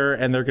together,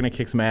 and they're gonna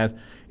kick some ass.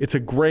 It's a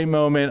great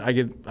moment.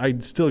 I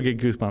still get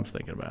goosebumps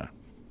thinking about it.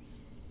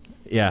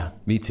 Yeah,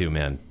 me too,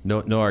 man.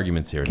 No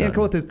arguments here. Can't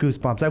go with the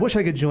goosebumps. I wish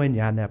I could join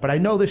you on that, but I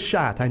know this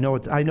shot. I know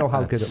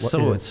how good it was.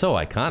 It's so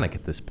iconic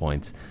at this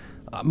point.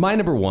 My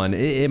number 1.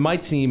 It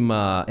might seem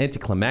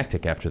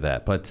anticlimactic after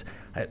that, but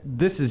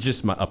this is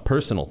just a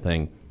personal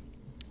thing.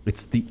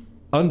 It's the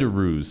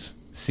Underoos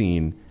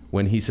scene.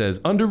 When he says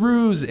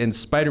Underoos and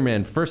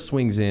Spider-Man first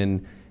swings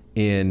in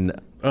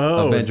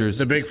Avengers,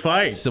 the big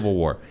fight, Civil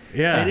War.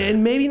 Yeah,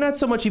 and maybe not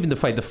so much even the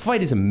fight. The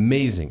fight is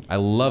amazing. I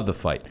love the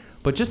fight,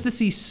 but just to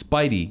see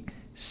Spidey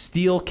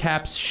steal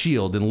Cap's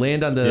shield and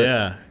land on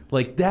the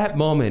Like, that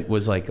moment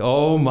was like,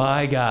 oh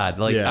my God.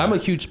 Like, I'm a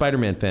huge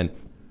Spider-Man fan.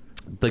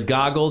 The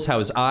goggles, how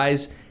his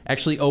eyes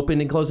actually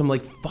opened and closed. I'm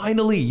like,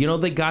 finally,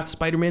 they got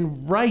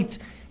Spider-Man right.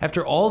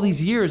 After all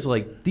these years,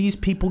 like, these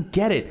people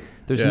get it.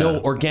 There's no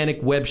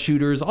organic web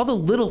shooters. All the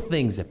little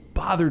things that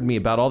bothered me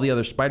about all the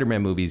other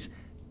Spider-Man movies,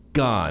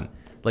 gone.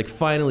 Like,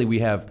 finally, we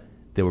have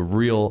the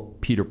real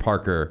Peter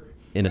Parker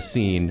in a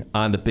scene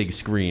on the big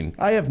screen.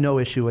 I have no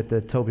issue with the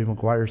Tobey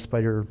Maguire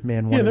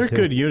Spider-Man 1 Yeah, they're and 2.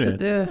 good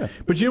units.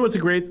 But you know what's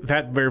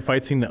that very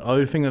fight scene, the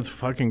other thing that's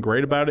fucking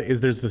great about it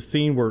is there's the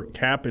scene where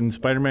Cap and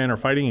Spider-Man are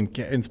fighting,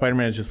 and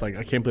Spider-Man is just like,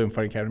 I can't believe I'm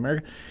fighting Captain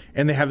America.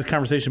 And they have this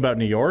conversation about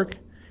New York.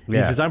 And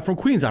he says, I'm from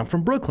Queens, I'm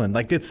from Brooklyn.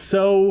 Like, that is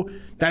so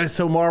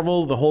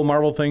Marvel. The whole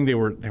Marvel thing, they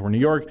were New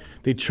York.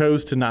 They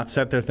chose to not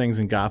set their things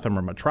in Gotham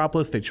or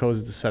Metropolis. They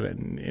chose to set it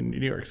in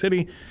New York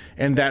City.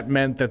 And that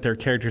meant that their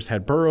characters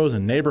had boroughs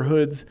and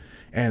neighborhoods.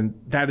 And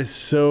that is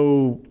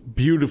so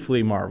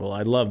beautifully Marvel.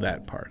 I love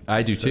that part.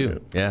 I do too.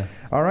 Good. Yeah.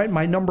 All right,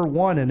 my number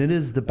one, and it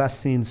is the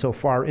best scene so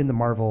far in the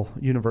Marvel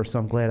universe, so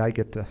I'm glad I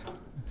get to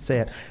say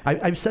it.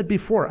 I've said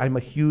before, I'm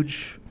a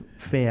huge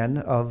fan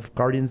of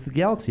Guardians of the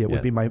Galaxy. It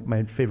would be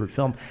my favorite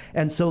film.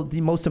 And so the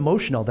most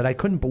emotional, that I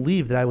couldn't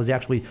believe that I was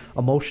actually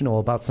emotional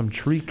about some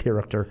tree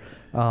character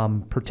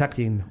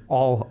protecting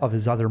all of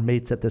his other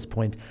mates at this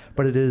point.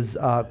 But it is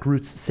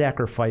Groot's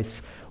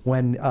sacrifice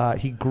when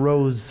he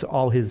grows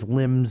all his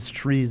limbs,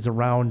 trees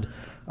around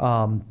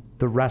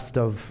the rest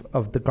of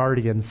the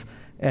Guardians,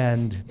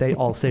 and they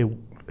all say,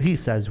 he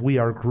says, "We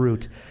are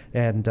Groot."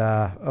 And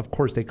of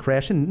course they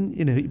crash,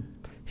 and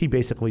he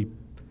basically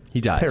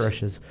dies.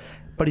 Perishes.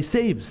 But he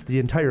saves the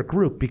entire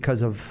group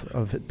because of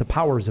the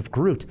powers of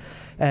Groot.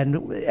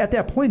 And at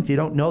that point, you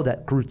don't know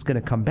that Groot's going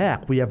to come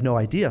back. We have no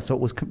idea. So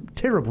it was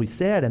terribly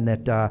sad, and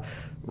that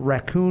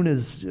Raccoon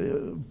is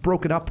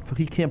broken up.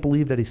 He can't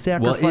believe that he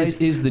sacrificed. Well,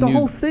 is the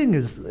whole thing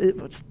is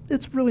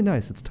it's really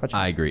nice. It's touching.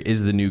 I agree.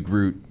 Is the new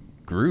Groot?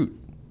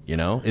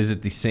 Is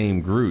it the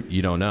same Groot?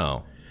 You don't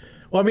know.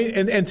 Well, I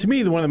mean, and to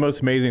me, one of the most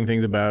amazing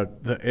things about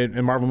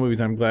in Marvel movies,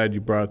 I'm glad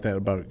you brought that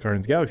about Guardians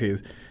of the Galaxy,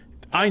 is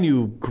I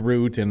knew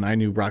Groot and I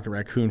knew Rocket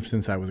Raccoon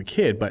since I was a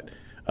kid, but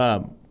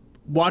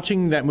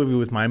watching that movie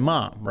with my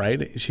mom,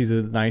 right? She's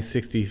a nice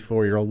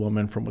 64-year-old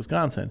woman from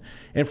Wisconsin.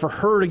 And for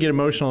her to get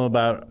emotional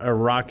about a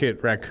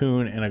Rocket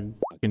Raccoon and a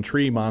fucking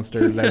tree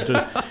monster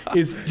that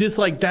is just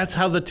like, that's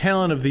how the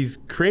talent of these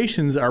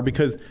creations are,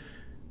 because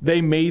they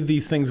made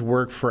these things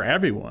work for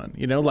everyone.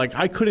 Like,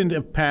 I couldn't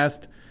have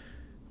passed...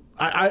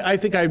 I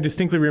think I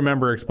distinctly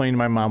remember explaining to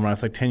my mom when I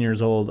was like 10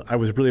 years old, I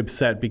was really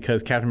upset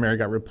because Captain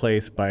America got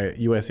replaced by a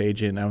U.S.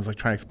 agent. And I was like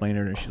trying to explain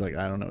to her, and she's like,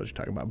 I don't know what you're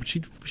talking about. But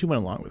she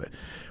went along with it.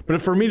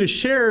 But for me to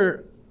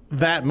share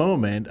that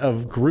moment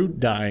of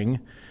Groot dying,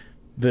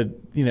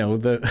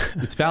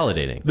 it's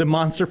validating. The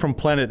monster from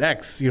Planet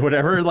X,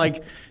 whatever,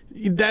 like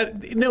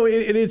that. No,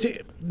 it's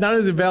not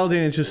as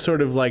validating. It's just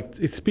sort of like,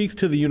 it speaks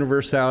to the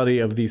universality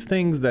of these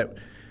things that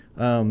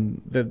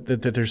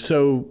they're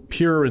so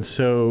pure and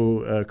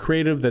so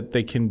creative that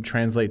they can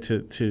translate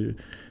to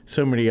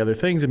so many other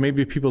things. And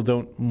maybe people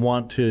don't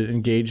want to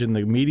engage in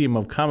the medium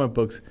of comic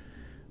books,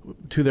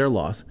 to their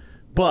loss,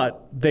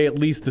 but at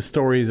least the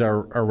stories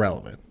are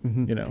relevant,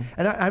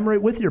 And I'm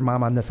right with your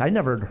mom on this. I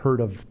never had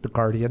heard of the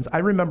Guardians. I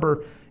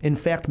remember, in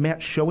fact,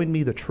 Matt showing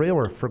me the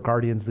trailer for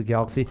Guardians of the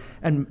Galaxy,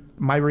 and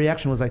my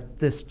reaction was like,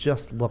 this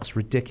just looks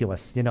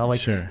ridiculous.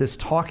 This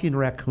talking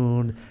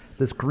raccoon,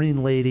 this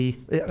green lady.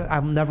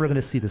 I'm never going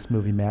to see this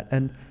movie, Matt.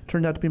 And it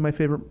turned out to be my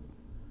favorite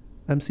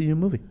MCU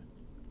movie.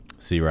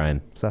 See,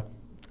 Ryan. So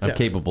I'm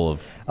capable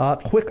of...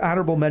 quick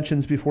honorable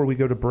mentions before we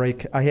go to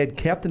break. I had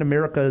Captain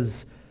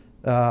America's...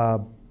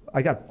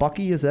 I got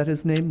Bucky, is that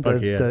his name?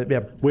 Bucky,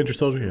 Winter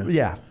Soldier,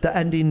 Yeah, the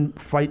ending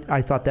fight,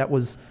 I thought that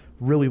was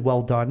really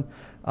well done.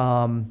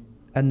 And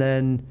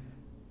then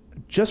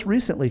just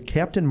recently,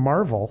 Captain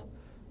Marvel,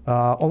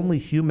 Only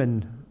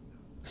Human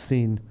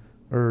scene,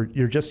 or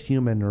You're Just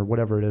Human, or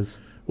whatever it is.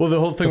 Well, the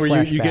whole thing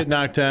where you get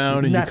knocked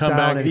down and you come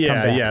back.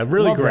 Yeah,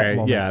 really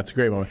great. Yeah, it's a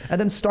great moment. And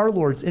then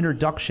Star-Lord's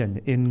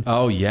introduction in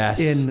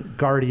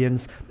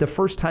Guardians. The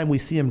first time we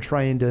see him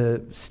trying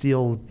to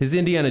steal... his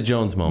Indiana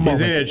Jones moment.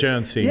 His Indiana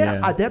Jones scene,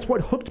 that's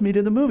what hooked me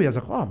to the movie. I was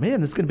like, oh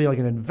man, this is going to be like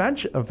an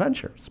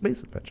adventure,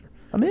 space adventure.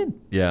 I'm in.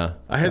 Yeah.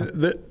 I had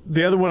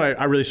the other one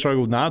I really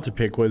struggled not to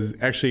pick was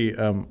actually,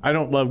 I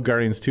don't love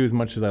Guardians 2 as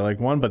much as I like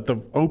 1, but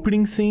the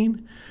opening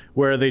scene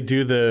where they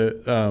do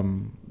the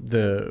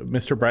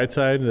Mr.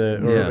 Brightside,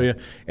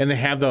 and they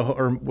have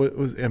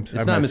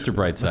it's not Mr.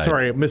 Brightside.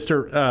 Sorry,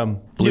 Mr.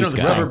 Blue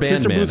Sky. Rubber Band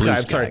Mr. Man. Blue Sky.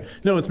 I'm sorry,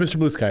 no, it's Mr.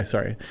 Blue Sky.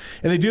 Sorry,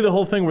 and they do the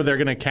whole thing where they're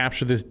going to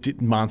capture this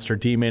monster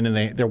demon,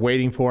 and they're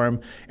waiting for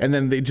him, and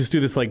then they just do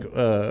this like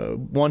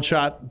one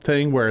shot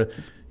thing where.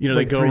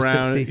 They go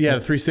around,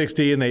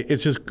 360, and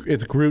it's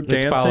Groot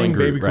dancing,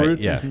 baby Groot,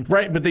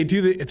 right. But they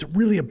do it's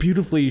really a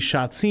beautifully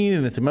shot scene,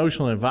 and it's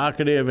emotional and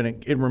evocative,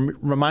 and it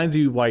reminds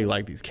you why you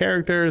like these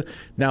characters.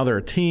 Now they're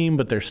a team,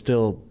 but they're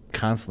still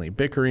constantly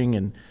bickering,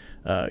 and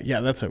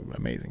that's an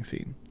amazing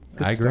scene.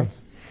 Good I agree.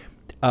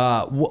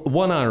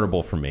 One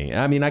honorable for me.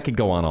 I mean, I could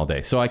go on all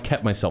day, so I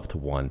kept myself to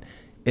one.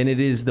 and it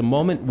is the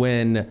moment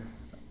when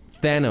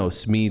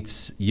Thanos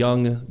meets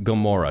young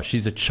Gamora.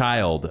 She's a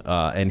child,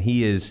 and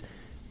he is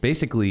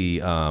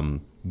basically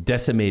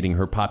decimating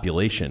her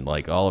population.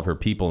 Like all of her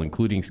people,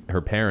 including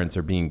her parents,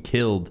 are being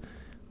killed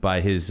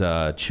by his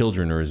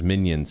children or his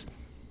minions.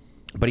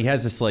 But he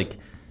has this like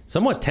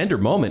somewhat tender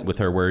moment with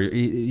her where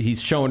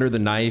he's showing her the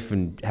knife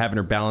and having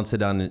her balance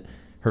it on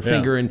her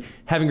finger and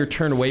having her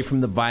turn away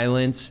from the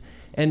violence.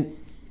 And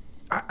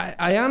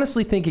I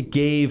honestly think it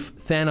gave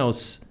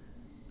Thanos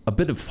a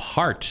bit of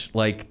heart,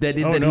 like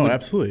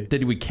absolutely, that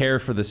he would care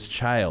for this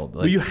child.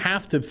 Like, but you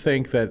have to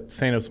think that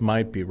Thanos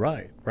might be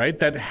right?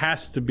 That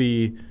has to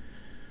be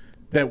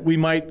that we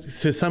might,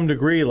 to some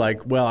degree,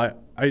 like, well,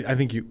 I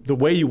think the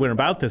way you went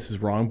about this is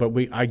wrong, but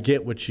I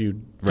get what you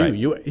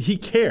do. Right. He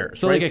cares.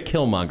 So right? like a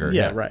Killmonger.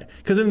 Yeah, right.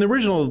 Because in the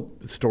original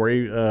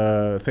story,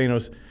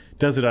 Thanos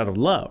does it out of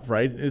love,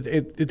 right?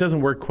 It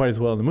doesn't work quite as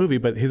well in the movie,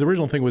 but his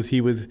original thing was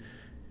the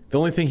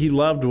only thing he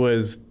loved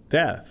was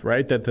death,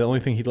 right? That the only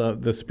thing he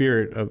loved, the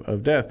spirit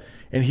of death.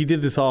 And he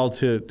did this all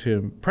to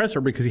impress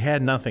her because he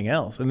had nothing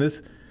else. And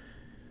this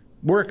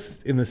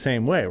works in the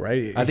same way,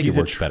 right? I think it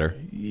works better.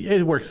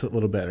 It works a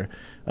little better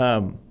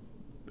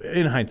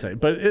in hindsight.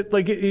 But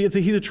he's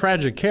a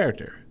tragic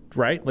character,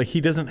 right? Like he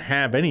doesn't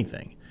have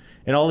anything.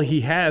 And all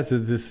he has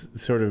is this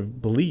sort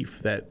of belief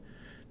that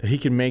he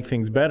can make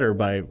things better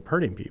by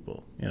hurting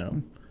people, you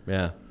know?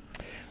 Yeah.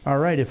 All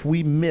right, if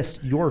we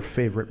missed your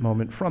favorite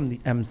moment from the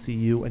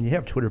MCU and you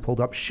have Twitter pulled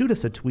up, shoot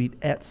us a tweet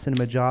at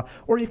CinemaJaw,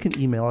 or you can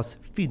email us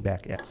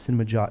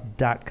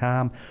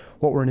feedback@cinemajaw.com.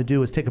 What we're going to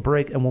do is take a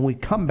break, and when we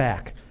come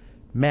back,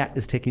 Matt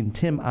is taking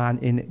Tim on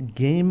in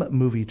game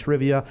movie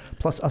trivia,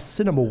 plus a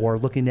cinema war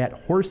looking at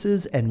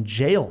horses and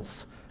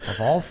jails,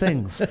 of all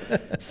things.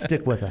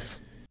 Stick with us.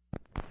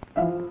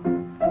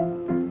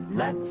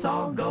 Let's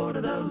all go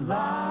to the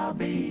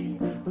lobby.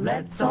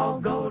 Let's all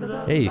go to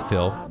the Hey,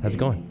 Phil. How's it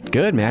going?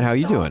 Good, Matt. How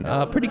you doing?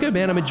 Pretty good,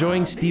 man. I'm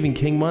enjoying Stephen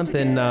King Month,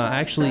 and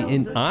actually,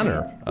 in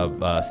honor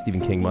of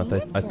Stephen King Month,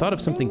 I thought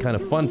of something kind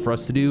of fun for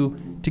us to do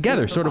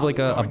together, sort of like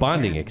a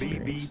bonding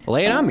experience.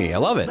 Lay it on me. I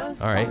love it.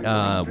 All right.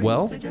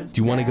 Well, do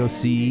you want to go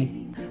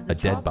see a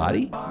dead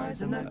body?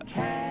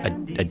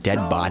 A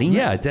dead body?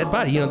 Yeah, a dead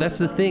body. You know, that's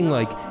the thing.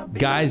 Like,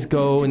 guys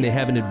go and they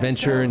have an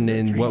adventure,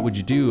 and what would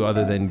you do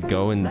other than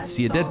go and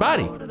see a dead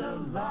body?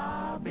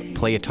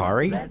 Play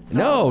Atari?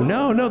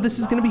 No. This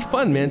is going to be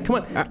fun, man. Come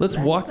on. Let's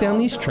walk down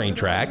these train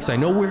tracks. I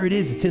know where it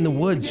is. It's in the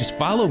woods. Just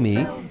follow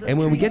me. And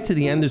when we get to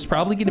the end, there's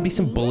probably going to be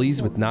some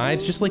bullies with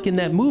knives, just like in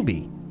that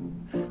movie.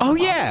 Oh,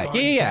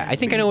 yeah. I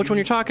think I know which one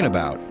you're talking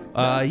about.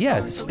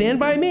 Yeah, Stand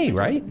By Me,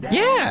 right?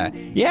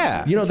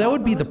 Yeah. You know, that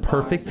would be the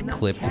perfect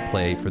clip to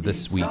play for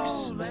this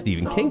week's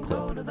Stephen King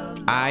clip.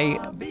 I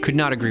could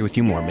not agree with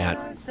you more,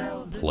 Matt.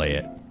 Play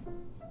it.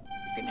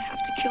 You're gonna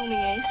have to kill me,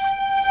 Ace.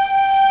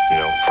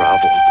 No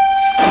problem.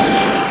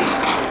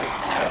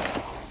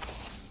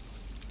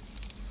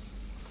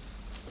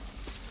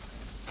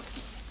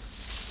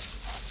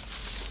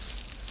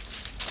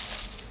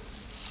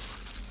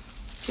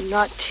 You're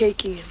not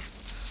taking him.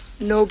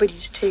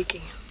 Nobody's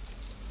taking him.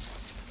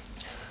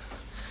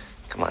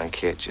 Come on,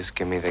 kid. Just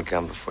give me the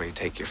gun before you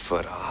take your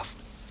foot off.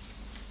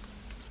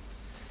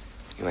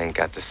 You ain't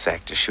got the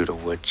sack to shoot a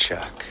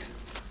woodchuck.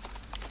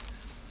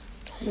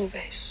 Don't move,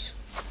 Ace.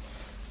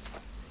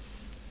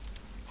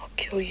 I'll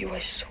kill you, I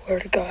swear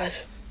to God.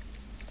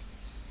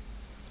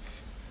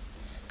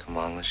 Come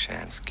on,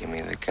 LaChance. Give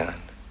me the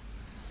gun.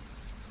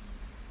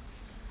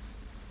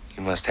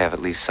 You must have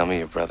at least some of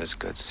your brother's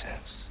good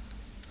sense.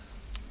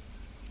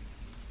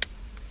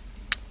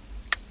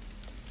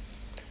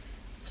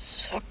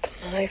 Suck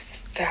my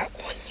fat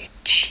one, you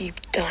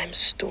cheap dime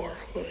store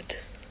hood.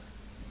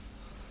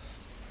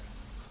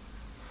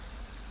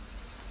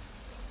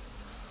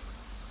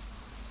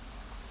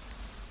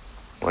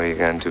 What are you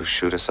gonna do,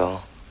 shoot us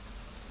all?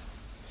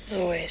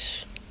 No,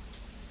 Ace.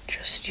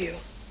 Just you.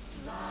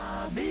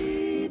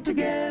 lobby to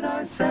get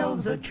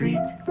ourselves a treat.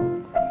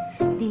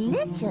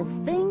 Delicious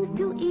things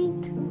to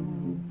eat.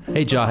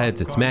 Hey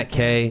Jawheads, it's Matt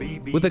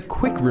K with a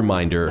quick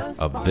reminder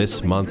of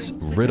this month's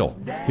riddle.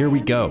 Here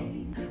we go.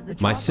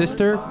 My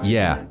sister,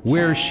 yeah,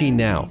 where is she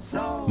now?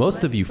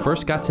 Most of you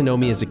first got to know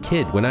me as a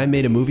kid when I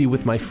made a movie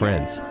with my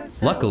friends.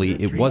 Luckily,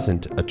 it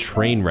wasn't a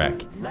train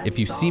wreck. If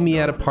you see me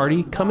at a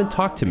party, come and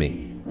talk to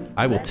me.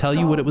 I will tell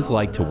you what it was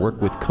like to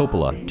work with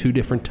Coppola 2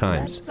 different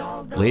times.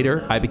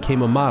 Later, I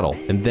became a model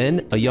and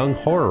then a young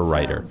horror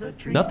writer.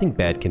 Nothing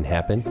bad can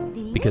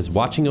happen because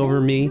watching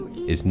over me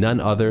is none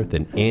other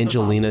than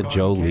Angelina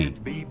Jolie.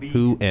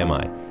 Who am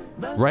I?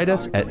 Write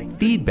us at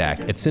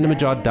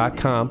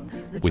feedback@cinemajaw.com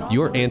with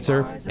your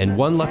answer, and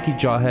one lucky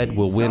Jawhead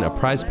will win a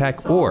prize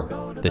pack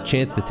or the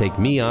chance to take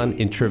me on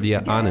in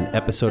trivia on an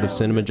episode of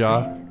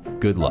CinemaJaw.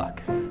 Good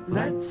luck.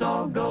 Let's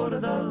all go to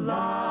the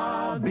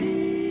lobby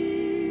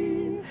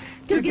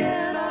to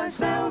get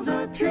ourselves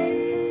a treat.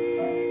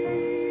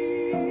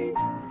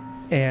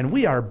 And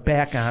we are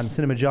back on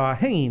CinemaJaw,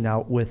 hanging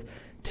out with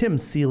Tim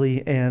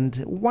Seeley. And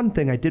one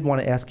thing I did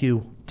want to ask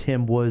you,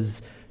 Tim,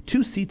 was 2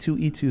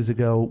 C2E2s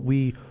ago,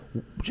 we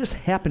just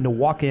happened to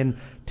walk in,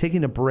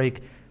 taking a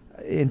break.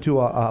 into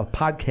a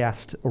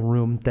podcast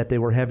room that they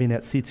were having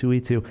at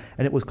C2E2,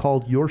 and it was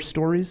called Your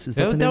Stories. Is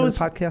that the name of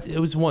the podcast? It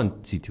was one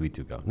C2E2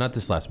 ago, not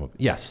this last one.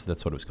 Yes,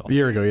 that's what it was called. A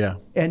year ago, yeah.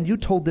 And you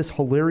told this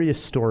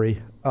hilarious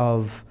story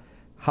of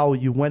how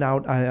you went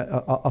out at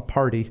a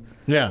party.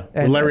 Yeah,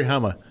 and, with Larry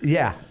Hama.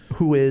 Yeah,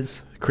 who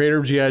is... creator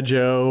of G.I.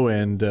 Joe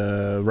and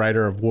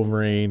writer of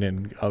Wolverine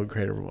and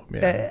creator of...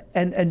 Yeah.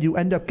 And you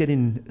end up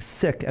getting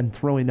sick and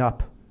throwing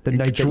up the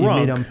night drunk. That you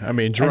meet him. I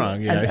mean,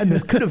 drunk, yeah. And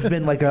this could have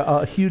been like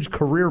a huge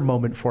career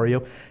moment for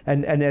you.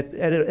 And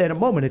at a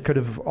moment, it could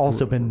have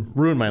also been...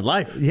 ruined my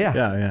life. Yeah.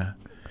 Yeah.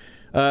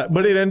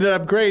 But it ended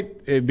up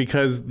great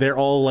because they're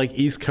all like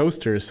East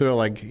Coasters. So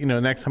like,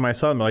 next time I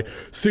saw them, they're like,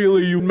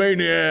 Seeley, you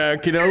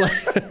maniac,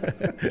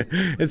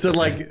 and so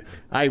like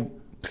I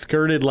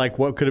skirted like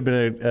what could have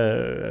been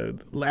a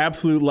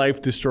absolute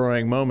life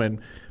destroying moment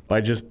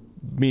by just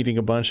meeting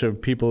a bunch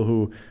of people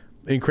who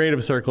in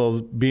creative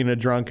circles, being a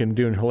drunk and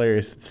doing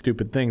hilarious,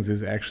 stupid things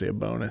is actually a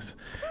bonus.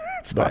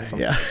 It's awesome.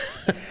 Yeah.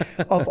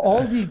 Of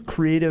all the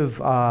creative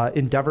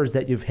endeavors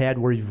that you've had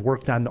where you've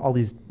worked on all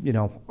these,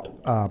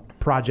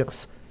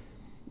 projects,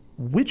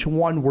 which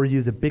one were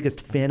you the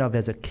biggest fan of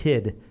as a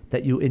kid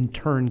that you in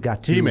turn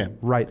got to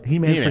write?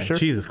 He-Man for sure?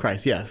 Jesus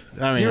Christ, yes.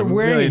 I mean, you're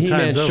wearing a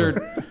He-Man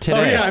shirt today.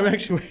 Oh, yeah, I'm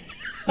actually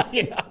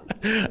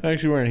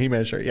wearing a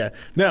He-Man shirt, yeah.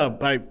 No,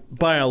 by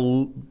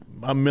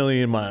a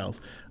million miles.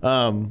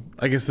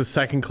 I guess the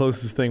second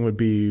closest thing would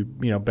be,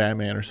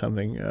 Batman or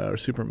something, or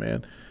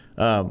Superman.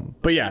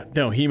 But yeah,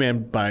 no,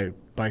 He-Man by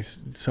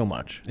so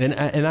much. And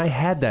I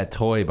had that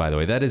toy, by the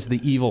way. That is the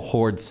Evil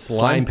Horde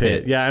slime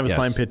pit. Yeah, I have a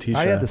slime pit t-shirt.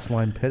 I had the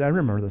slime pit. I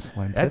remember the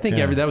slime pit. I think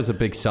that was a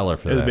big seller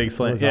for that. It was a big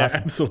slime. Yeah,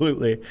 awesome.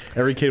 Absolutely.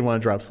 Every kid wanted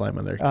to drop slime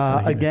on their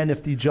again,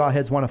 if the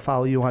Jawheads want to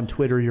follow you on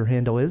Twitter, your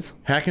handle is?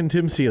 Hacking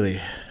Tim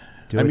Seeley.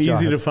 I'm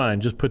easy to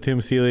find. Just put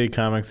Tim Seeley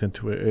comics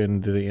into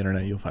the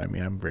internet. You'll find me.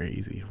 I'm very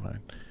easy to find.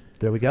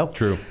 There we go.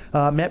 True.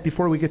 Matt,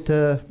 before we get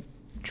to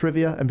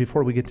trivia and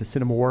before we get to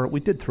Cinema War, we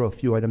did throw a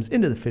few items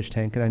into the fish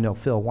tank, and I know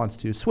Phil wants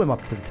to swim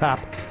up to the top.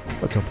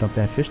 Let's open up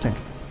that fish tank.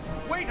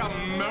 Wait a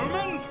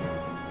moment!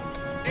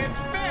 It's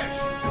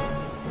fish!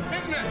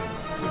 Isn't it?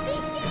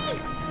 Fishy!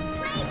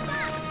 Wake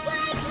up!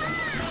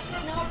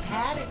 No,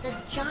 Pat, it's a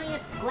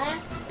giant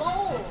glass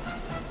bowl.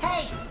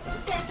 Hey,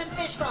 get some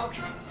fish folk.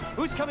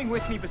 Who's coming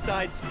with me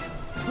besides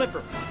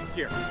Flipper?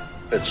 Here.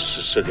 That's a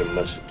Sicilian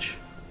message.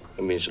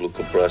 It means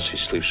Luca Brasi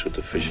sleeps with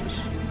the fishes.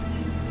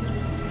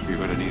 You're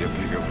going to need a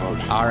bigger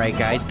boat. All right,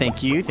 guys.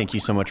 Thank you. Thank you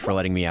so much for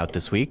letting me out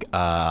this week.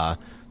 I'm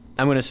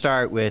going to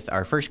start with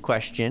our first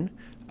question,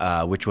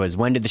 which was,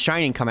 when did The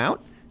Shining come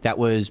out? That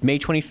was May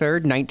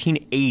 23rd,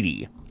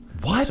 1980.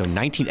 What? So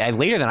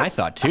later than I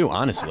thought, too,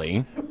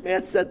 honestly.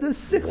 Matt said the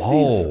 60s.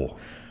 Whoa.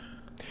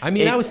 I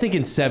mean, I was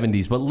thinking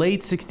 70s, but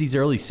late 60s,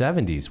 early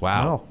 70s.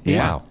 Wow.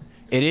 Yeah. Wow.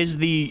 It is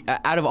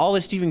out of all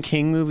the Stephen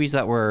King movies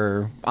that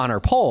were on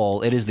our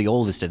poll, it is the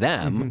oldest of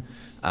them.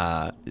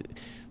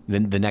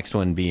 The next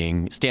one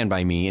being Stand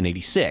By Me in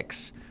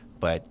 86.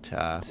 But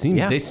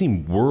they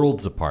seem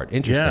worlds apart.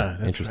 Interesting.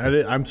 Yeah,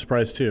 interesting. I'm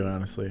surprised too,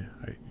 honestly.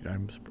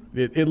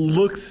 It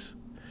looks,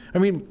 I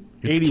mean,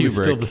 It's 80 was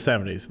Kubrick. still the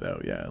 70s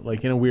though, yeah,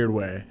 like in a weird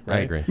way. Right? I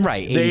agree.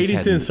 Right. The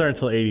 80s didn't start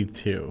until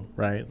 82,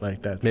 right?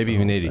 Like that's maybe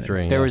even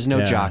 83. There was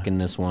no jock in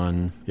this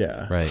one.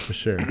 Yeah, right. For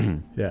sure.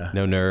 Yeah.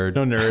 No nerd.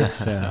 No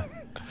nerds, yeah.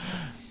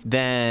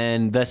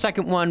 Then the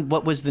second one,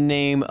 what was the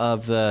name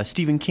of the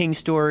Stephen King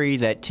story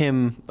that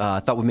Tim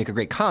thought would make a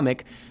great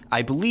comic?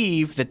 I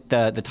believe that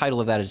the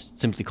title of that is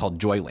simply called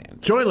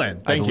Joyland.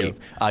 Joyland, thank you.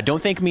 Don't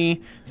thank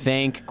me,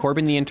 thank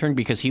Corbin the intern,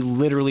 because he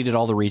literally did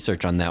all the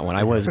research on that one.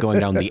 I was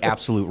going down the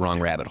absolute wrong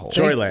rabbit hole.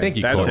 Joyland. Thank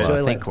you, That's Corbin.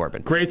 it. Thank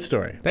Corbin. Great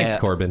story. Thanks,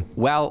 Corbin.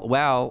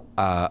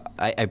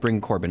 I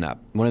bring Corbin up.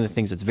 One of the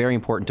things that's very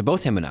important to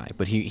both him and I,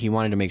 but he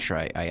wanted to make sure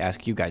I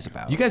ask you guys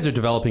about. You guys are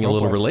developing a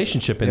little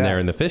relationship in there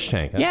in the fish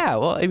tank. Huh? Yeah,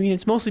 well, I mean,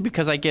 it's mostly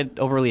because I get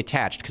overly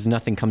attached because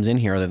nothing comes in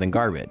here other than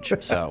garbage.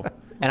 So,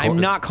 and I'm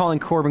not calling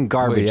Corbin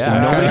garbage, so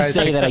nobody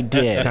say that I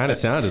did. Kind of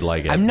sounded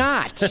like it. I'm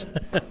not.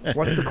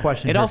 What's the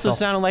question? It also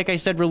sounded like I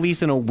said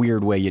release in a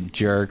weird way, you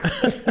jerk.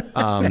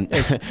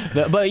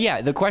 But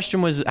yeah, the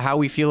question was how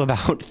we feel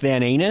about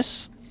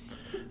Thananus.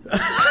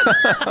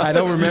 I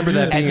don't remember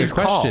that being a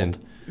question.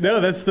 Called. No,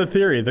 that's the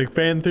theory. The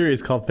fan theory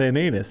is called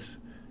Thananus.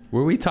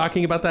 Were we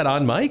talking about that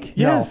on mic?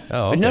 Yes.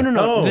 Oh, okay.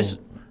 No. Oh.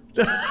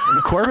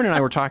 Corbin and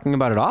I were talking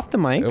about it off the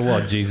mic.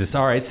 Well, Jesus.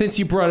 All right. Since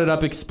you brought it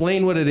up,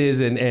 explain what it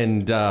is and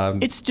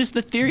it's just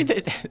the theory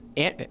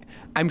that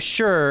I'm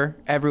sure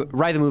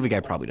Rye the movie guy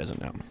probably doesn't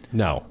know.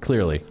 No,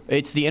 clearly.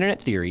 It's the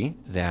internet theory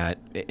that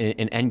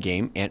in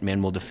Endgame,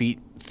 Ant-Man will defeat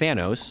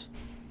Thanos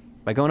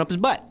by going up his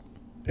butt.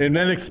 And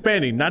then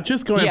expanding, not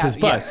just going up his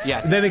butt.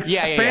 Yes. Then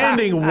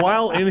expanding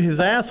while in his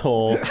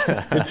asshole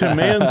into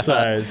man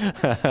size.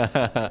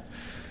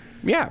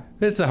 Yeah.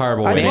 It's a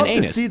horrible I'd way. love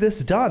to see this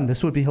done.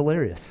 This would be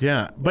hilarious.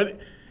 Yeah, but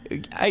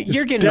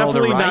you're getting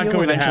older, right? Not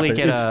going to happen.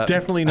 It's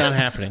definitely not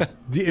happening.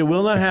 It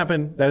will not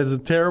happen. That is a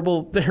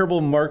terrible, terrible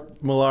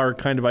Mark Millar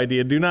kind of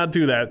idea. Do not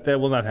do that. That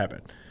will not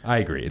happen. I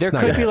agree. There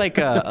could be like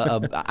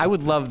I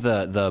would love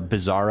the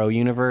Bizarro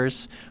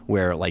universe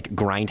where like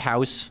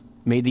Grindhouse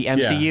made the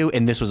MCU,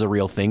 and this was a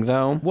real thing,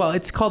 though. Well,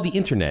 it's called the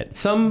internet.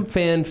 Some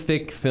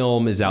fanfic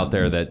film is out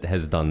there that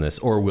has done this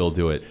or will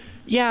do it.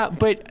 Yeah,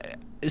 but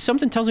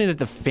something tells me that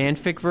the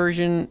fanfic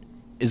version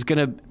is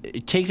going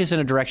to take this in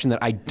a direction that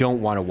I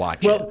don't want to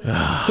watch it.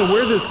 So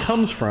where this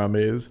comes from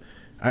is,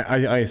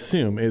 I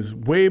assume, is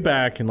way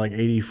back in like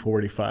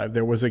 84, 85,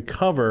 there was a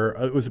cover,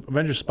 it was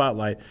Avengers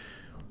Spotlight.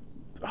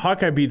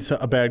 Hawkeye beats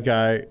a bad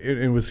guy.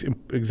 It was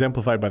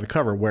exemplified by the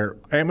cover where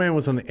Ant-Man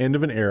was on the end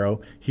of an arrow.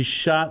 He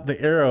shot the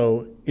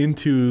arrow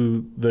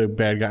into the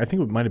bad guy. I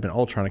think it might have been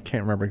Ultron. I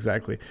can't remember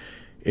exactly.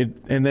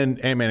 And then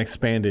Ant-Man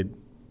expanded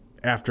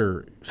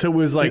after. So it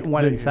was like... It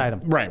went inside him.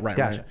 Right.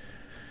 Gotcha.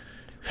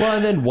 Well,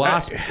 and then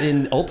Wasp,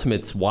 in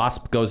Ultimates,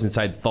 Wasp goes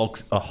inside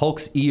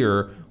Hulk's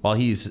ear while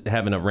he's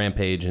having a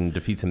rampage and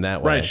defeats him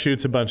that way. Right,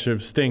 shoots a bunch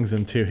of stings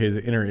into his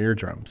inner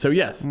eardrum. So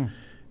yes.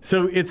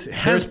 So it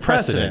has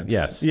precedent.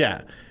 Yes.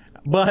 Yeah.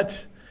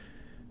 But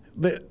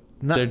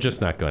they're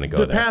just not going to go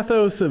the there.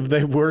 pathos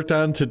they've worked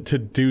on to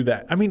do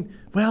that. I mean,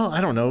 well,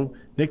 I don't know.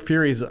 Nick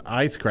Fury's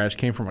eye scratch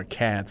came from a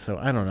cat, so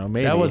I don't know.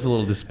 Maybe that was a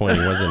little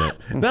disappointing, wasn't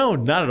it? No,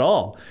 not at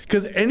all.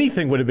 Because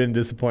anything would have been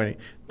disappointing.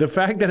 The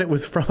fact that it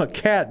was from a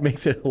cat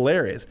makes it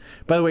hilarious.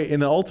 By the way, in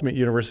the Ultimate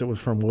Universe, it was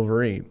from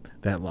Wolverine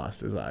that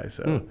lost his eye.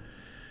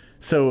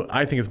 So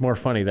I think it's more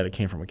funny that it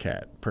came from a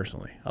cat.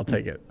 Personally, I'll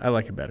take it. I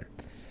like it better.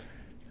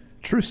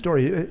 True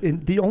story.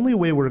 The only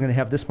way we're going to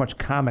have this much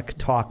comic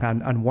talk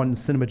on one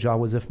CinemaJaw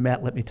was if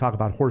Matt let me talk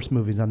about horse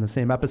movies on the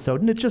same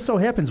episode. And it just so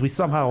happens we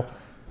somehow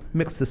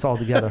mixed this all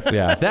together.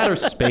 Yeah, that or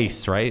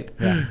space, right?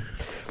 Yeah.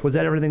 Was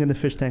that everything in the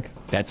fish tank?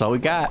 That's all we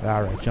got.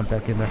 All right, jump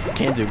back in there.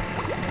 Kanzu.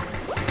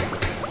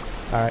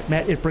 All right,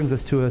 Matt, it brings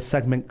us to a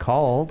segment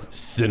called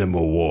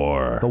Cinema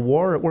War. The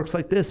War, it works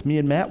like this. Me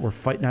and Matt were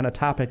fighting on a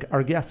topic.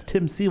 Our guest,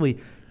 Tim Seeley,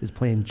 is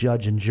playing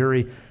judge and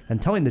jury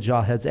and telling the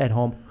jawheads at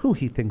home who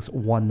he thinks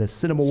won this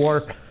cinema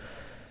war.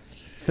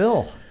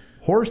 Phil,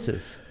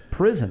 horses,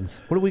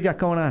 prisons. What do we got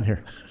going on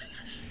here?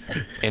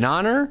 In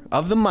honor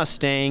of the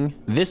Mustang,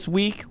 this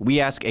week we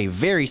ask a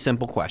very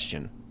simple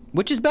question.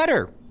 Which is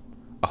better,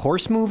 a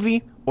horse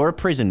movie or a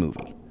prison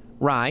movie?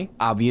 Rye,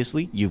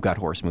 obviously, you've got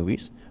horse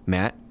movies.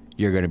 Matt,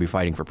 you're going to be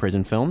fighting for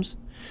prison films.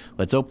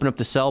 Let's open up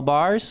the cell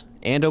bars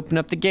and open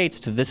up the gates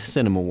to this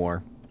cinema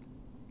war.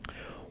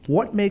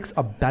 What makes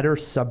a better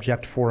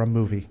subject for a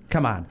movie?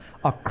 Come on,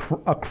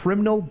 a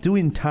criminal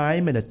doing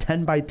time in a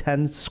 10 by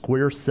 10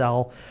 square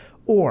cell,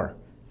 or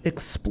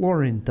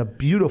exploring the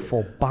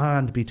beautiful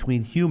bond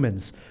between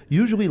humans,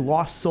 usually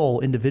lost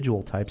soul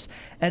individual types,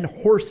 and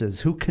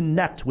horses who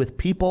connect with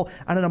people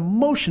on an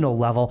emotional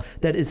level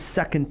that is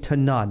second to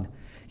none.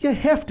 You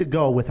have to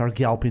go with our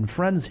galloping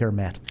friends here,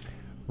 Matt.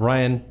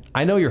 Ryan,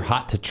 I know you're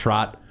hot to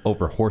trot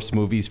over horse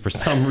movies for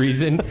some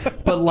reason,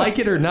 but like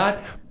it or not,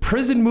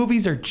 prison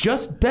movies are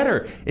just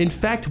better. In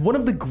fact, one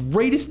of the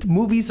greatest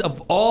movies of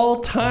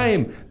all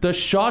time, The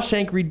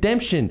Shawshank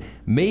Redemption,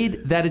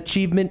 made that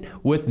achievement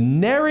with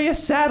nary a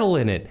saddle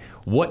in it.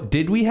 What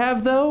did we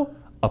have, though?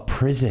 A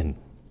prison.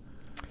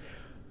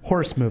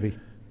 Horse movie.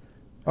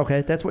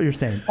 Okay, that's what you're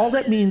saying. All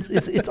that means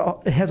is it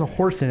has a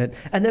horse in it,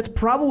 and that's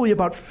probably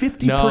about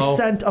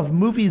 50% of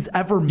movies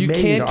ever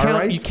made. All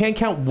right? You can't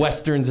count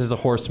westerns as a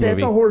horse movie.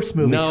 That's a horse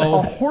movie. No.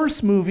 A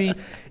horse movie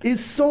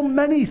is so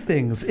many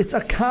things. It's a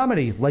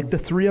comedy, like The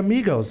Three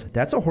Amigos.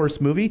 That's a horse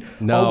movie.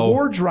 No. A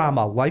war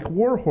drama, like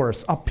War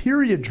Horse. A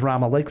period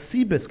drama, like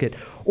Seabiscuit.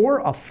 Or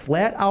a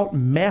flat-out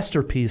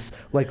masterpiece,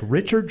 like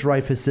Richard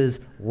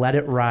Dreyfuss's Let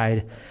It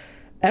Ride.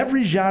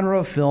 Every genre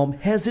of film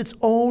has its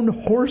own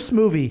horse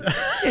movie.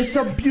 It's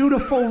a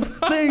beautiful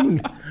thing.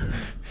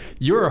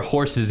 You're a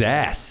horse's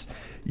ass.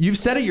 You've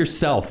said it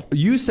yourself.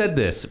 You said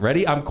this.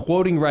 Ready? I'm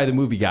quoting Rye the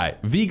Movie Guy.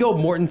 Viggo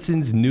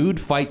Mortensen's nude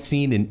fight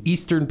scene in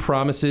Eastern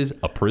Promises,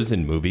 a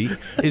prison movie,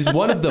 is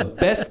one of the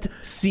best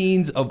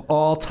scenes of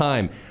all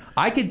time.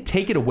 I could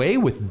take it away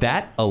with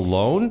that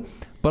alone,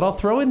 but I'll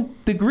throw in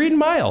The Green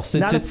Mile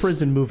since it's a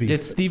prison movie.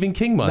 It's Stephen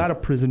King month. Not a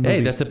prison movie.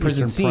 Hey, that's a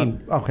prison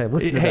scene. Okay,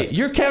 listen to hey, this.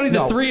 You're counting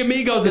The Three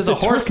Amigos as a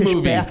horse Turkish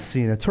movie. Bath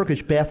scene, a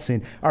Turkish bath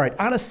scene. All right,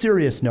 on a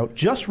serious note,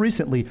 just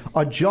recently,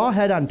 a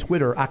jawhead on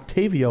Twitter,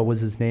 Octavio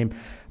was his name,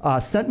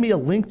 sent me a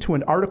link to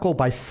an article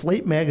by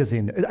Slate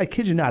Magazine. I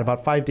kid you not,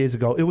 about 5 days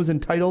ago. It was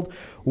entitled,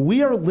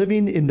 "We Are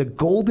Living in the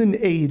Golden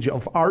Age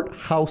of Art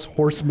House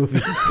Horse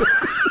Movies."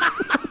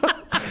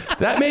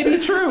 That may be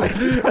true. Not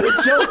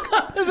a joke.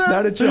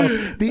 Not a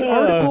joke. The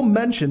article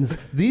mentions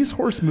these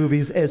horse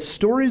movies as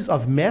stories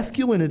of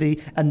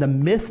masculinity and the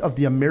myth of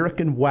the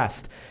American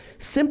West.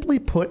 Simply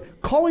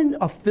put, calling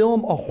a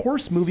film a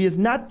horse movie is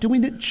not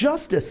doing it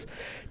justice.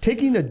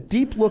 Taking a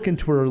deep look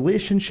into a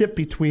relationship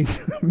between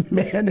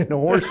man and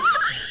horse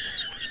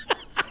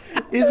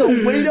is a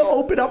way to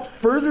open up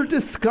further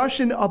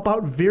discussion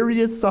about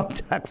various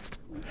subtext.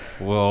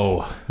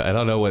 Whoa, I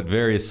don't know what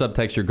various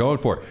subtext you're going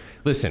for.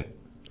 Listen,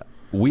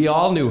 we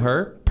all knew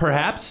her.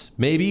 Perhaps,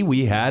 maybe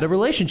we had a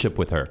relationship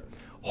with her.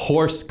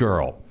 Horse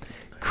girl.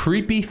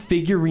 Creepy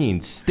figurine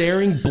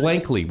staring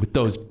blankly with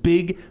those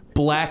big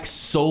black,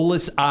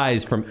 soulless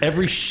eyes from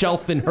every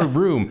shelf in her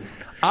room.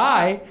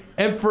 I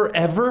am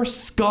forever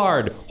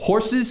scarred.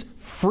 Horses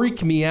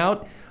freak me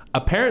out,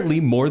 apparently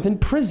more than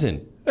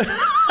prison.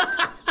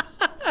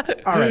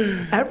 All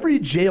right. Every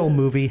jail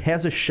movie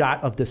has a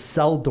shot of the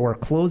cell door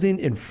closing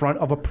in front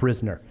of a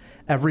prisoner.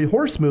 Every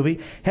horse movie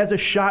has a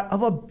shot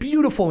of a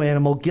beautiful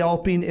animal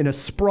galloping in a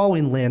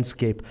sprawling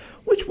landscape.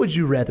 Which would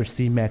you rather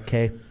see, Matt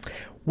Kay?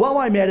 Well,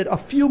 I'm at it. A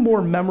few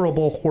more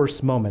memorable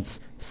horse moments.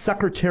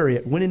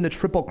 Secretariat winning the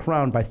Triple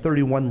Crown by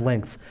 31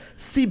 lengths.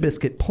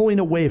 Seabiscuit pulling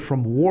away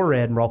from War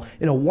Admiral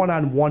in a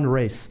one-on-one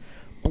race.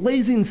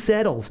 Blazing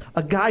Saddles,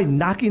 a guy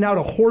knocking out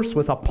a horse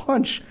with a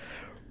punch.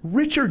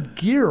 Richard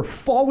Gere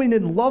falling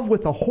in love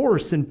with a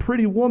horse in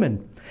Pretty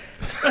Woman.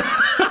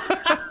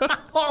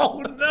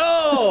 Oh,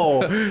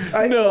 no.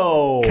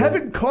 No.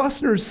 Kevin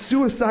Costner's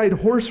suicide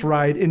horse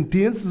ride in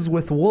Dances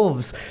with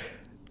Wolves.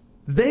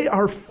 They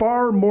are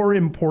far more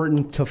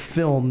important to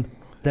film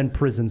than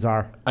prisons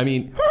are. I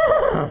mean,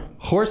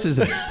 horses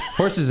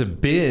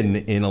have been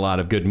in a lot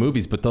of good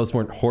movies, but those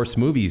weren't horse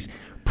movies.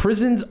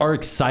 Prisons are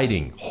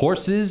exciting.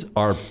 Horses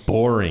are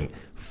boring.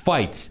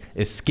 Fights,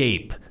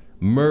 escape,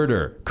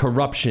 murder,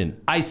 corruption,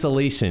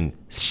 isolation,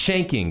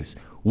 shankings.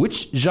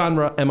 Which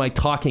genre am I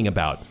talking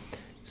about?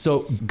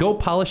 So go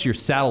polish your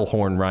saddle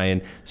horn,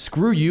 Ryan.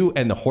 Screw you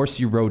and the horse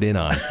you rode in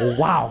on.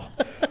 Wow.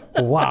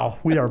 Wow.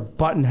 We are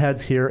button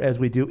heads here as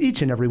we do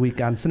each and every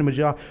week on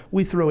CinemaJaw.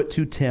 We throw it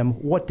to Tim.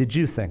 What did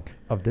you think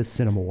of this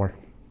cinema war?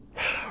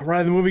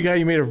 Ryan, the movie guy,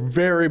 you made a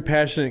very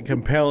passionate,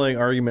 compelling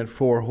argument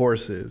for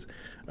horses.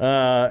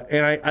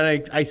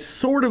 And I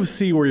sort of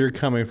see where you're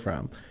coming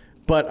from.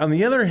 But on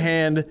the other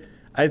hand,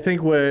 I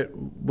think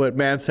what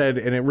Matt said,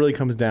 and it really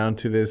comes down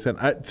to this, and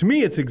to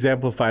me it's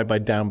exemplified by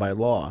Down by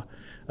Law,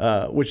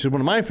 which is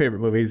one of my favorite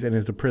movies and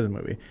is a prison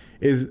movie,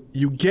 is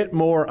you get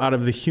more out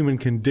of the human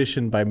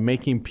condition by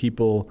making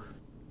people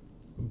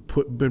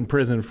put in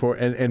prison for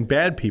and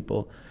bad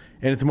people.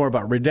 And it's more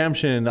about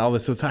redemption and all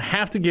this. So I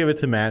have to give it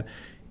to Matt.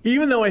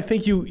 Even though I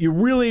think you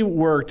really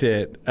worked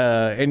it.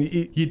 And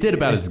you did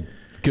about as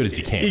good as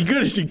you can. As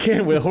good as you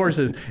can with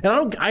horses.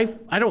 And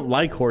I don't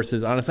like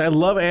horses, honestly. I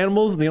love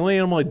animals. The only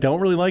animal I don't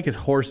really like is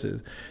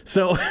horses.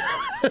 So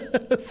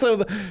so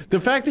the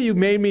fact that you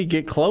made me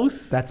get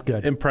close, that's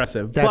good.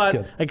 Impressive. That's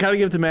good. I gotta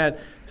give it to Matt.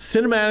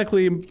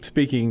 Cinematically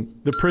speaking,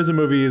 the prison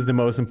movie is one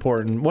of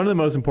the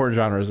most important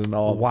genres in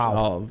all.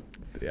 Wow.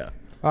 Yeah.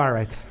 All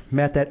right,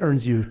 Matt, that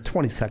earns you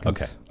 20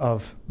 seconds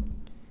of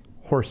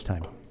horse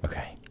time.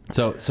 Okay.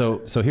 So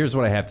here's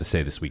what I have to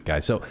say this week,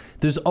 guys. So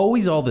there's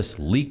always all this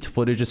leaked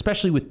footage,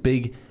 especially with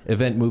big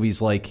event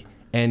movies like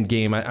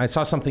Endgame. I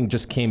saw something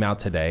just came out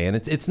today, and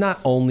it's not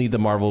only the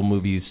Marvel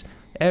movies.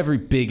 Every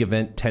big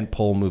event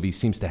tentpole movie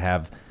seems to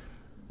have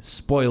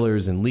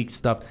spoilers and leaked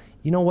stuff.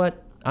 You know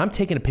what? I'm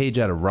taking a page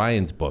out of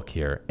Ryan's book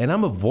here, and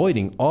I'm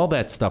avoiding all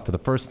that stuff for the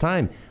first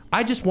time.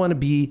 I just want to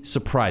be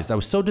surprised. I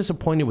was so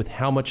disappointed with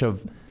how much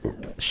of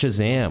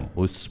Shazam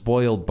was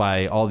spoiled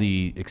by all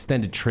the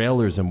extended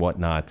trailers and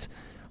whatnot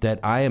that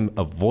I am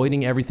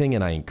avoiding everything,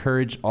 and I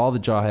encourage all the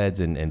jawheads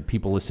and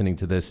people listening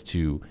to this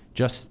to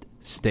just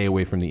stay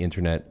away from the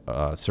internet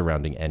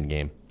surrounding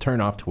Endgame. Turn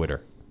off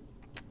Twitter.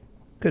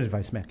 Good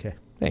advice, Matt Kay.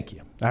 Thank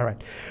you. All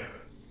right.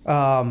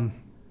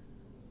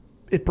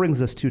 It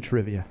brings us to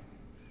trivia.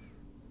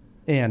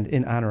 And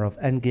in honor of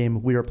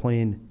Endgame, we are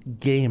playing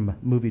game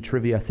movie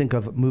trivia. Think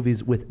of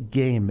movies with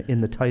game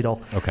in the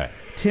title. Okay.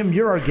 Tim,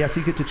 you're our guest.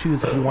 You get to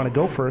choose if you want to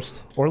go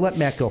first or let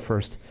Matt go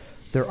first.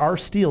 There are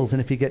steals,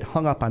 and if you get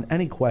hung up on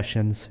any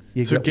questions,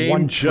 you get game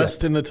one trip.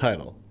 Just in the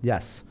title.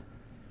 Yes.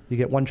 You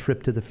get one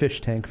trip to the fish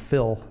tank.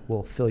 Phil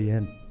will fill you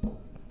in. I'm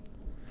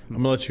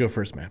going to let you go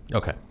first, man.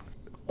 Okay.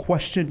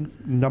 Question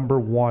number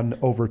 1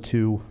 over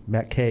to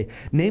Matt Kay.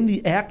 Name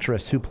the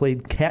actress who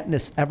played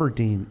Katniss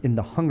Everdeen in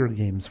the Hunger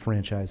Games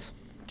franchise.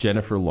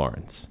 Jennifer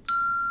Lawrence.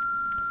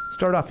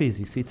 Start off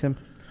easy, see, Tim?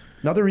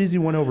 Another easy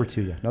one over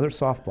to you. Another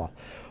softball.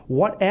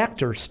 What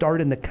actor starred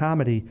in the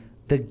comedy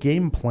The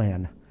Game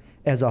Plan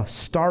as a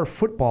star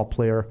football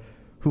player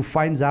who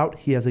finds out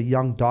he has a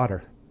young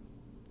daughter?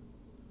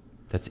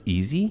 That's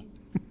easy?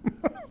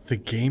 The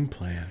Game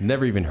Plan.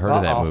 Never even heard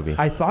of that movie.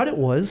 I thought it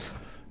was.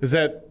 Is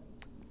that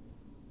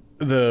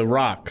The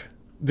Rock?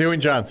 Dwayne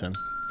Johnson.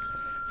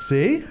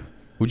 See?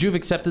 Would you have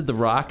accepted The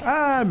Rock?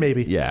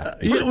 Maybe. Yeah.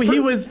 He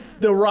was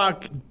The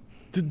Rock,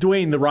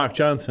 Dwayne The Rock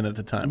Johnson at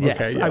the time. Yes,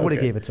 okay, yeah, I would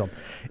have gave it to him.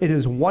 It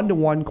is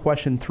 1-1.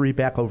 Question 3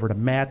 back over to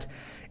Matt.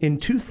 In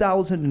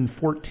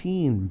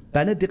 2014,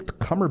 Benedict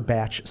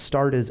Cumberbatch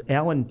starred as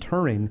Alan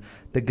Turing,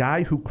 the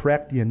guy who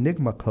cracked the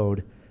Enigma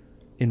code,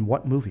 in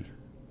what movie?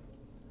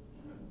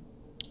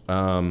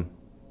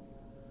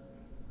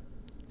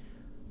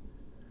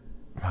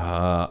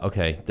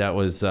 Okay, that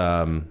was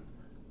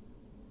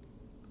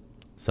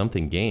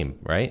something game,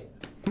 right?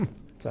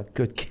 It's a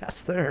good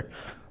guess there.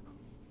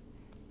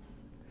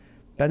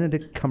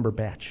 Benedict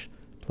Cumberbatch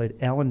played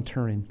Alan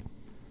Turing.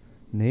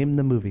 Name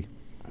the movie.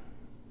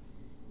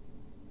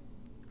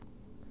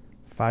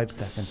 5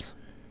 seconds.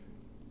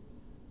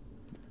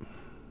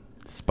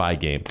 Spy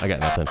Game. I got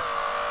nothing.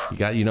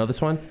 You know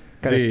this one?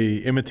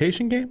 The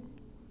Imitation Game?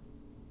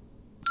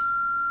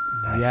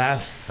 Nice.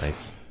 Yes.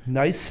 Nice.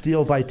 Nice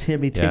steal by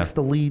Tim. He takes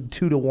the lead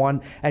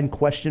 2-1, and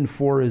question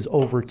 4 is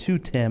over to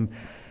Tim.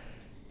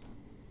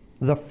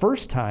 The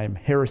first time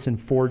Harrison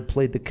Ford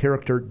played the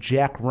character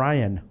Jack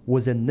Ryan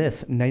was in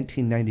this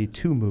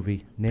 1992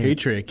 movie named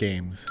Patriot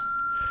Games.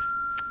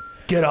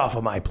 Get off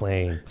of my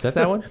plane. Is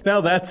that one?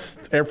 No, that's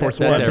Air Force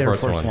One. That's Air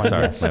Force One.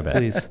 Sorry, yes, my bad.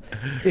 please.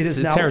 It's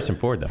now Harrison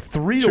Ford, though.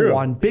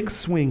 3-1. Big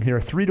swing here.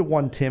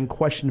 3-1, Tim.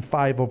 Question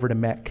 5 over to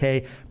Matt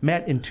K.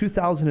 Matt, in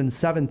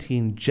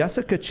 2017,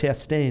 Jessica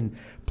Chastain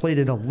played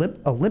an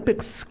Olympic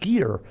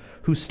skier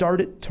who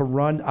started to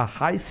run a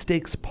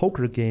high-stakes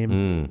poker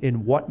game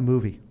in what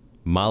movie?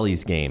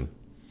 Molly's Game.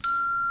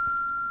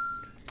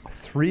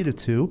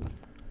 3-2.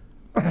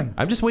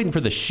 I'm just waiting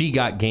for the She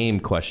Got Game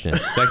question.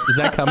 Is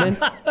that coming?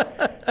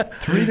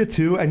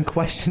 3-2, and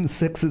question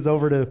 6 is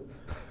over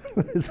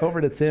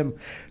to Tim.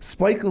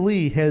 Spike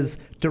Lee has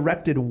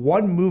directed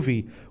one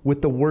movie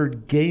with the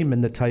word game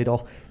in the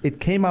title. It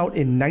came out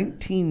in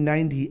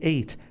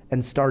 1998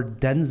 and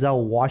starred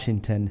Denzel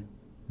Washington.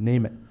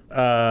 Name it.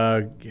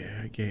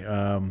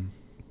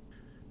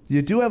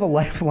 You do have a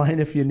lifeline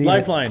if you need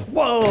Lifeline. it.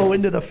 Whoa,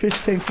 into the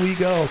fish tank we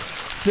go.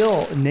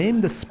 Phil,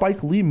 name the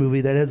Spike Lee movie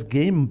that has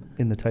game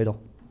in the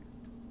title.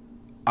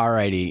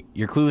 Alrighty.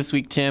 Your clue this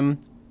week, Tim.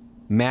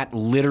 Matt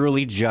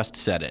literally just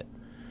said it.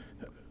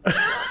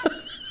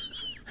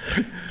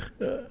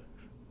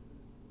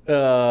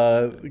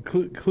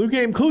 Clue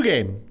Game. Clue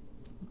Game,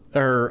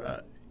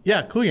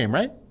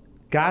 right?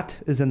 Got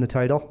is in the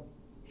title.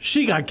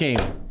 She Got Game.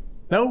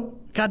 No,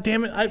 God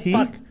damn it!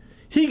 Fuck.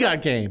 He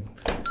Got Game.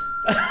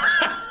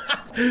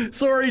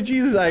 Sorry,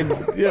 Jesus.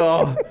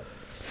 4-2.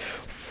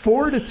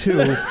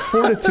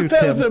 4-2. That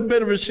Tim. was a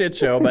bit of a shit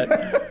show,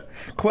 but.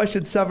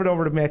 Question 7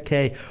 over to Matt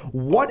K.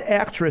 What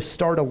actress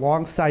starred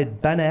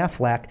alongside Ben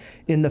Affleck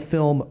in the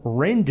film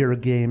Reindeer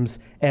Games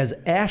as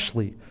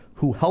Ashley,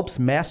 who helps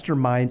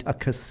mastermind a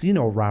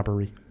casino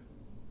robbery?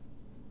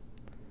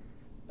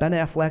 Ben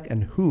Affleck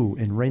and who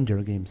in Reindeer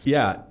Games?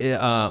 Yeah.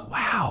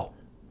 Wow.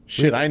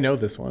 Shit, I know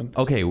this one.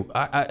 Okay.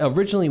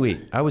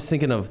 Originally, I was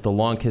thinking of The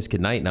Long Kiss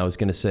Goodnight, and I was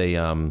going to say...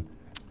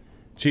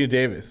 Gina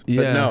Davis.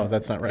 But no,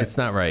 that's not right. It's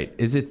not right.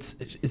 Is it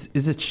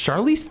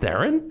Charlize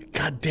Theron?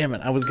 God damn it.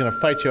 I was going to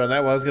fight you on that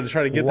one. I was going to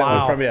try to get that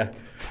one from you.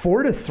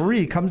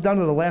 4-3. Comes down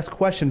to the last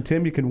question,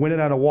 Tim. You can win it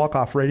on a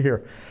walk-off right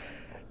here.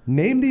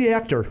 Name the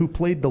actor who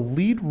played the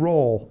lead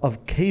role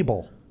of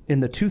Cable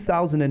in the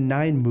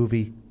 2009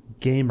 movie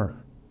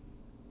Gamer.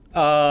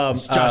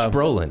 It's Josh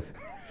Brolin.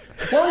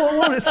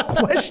 Whoa, it's a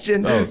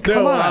question.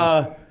 Come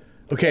on.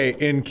 Okay,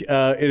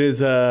 it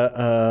is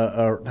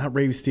not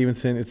Ray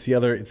Stevenson. It's the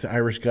other. It's the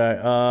Irish guy.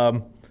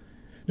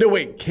 No,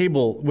 wait.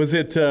 Cable. Was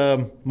it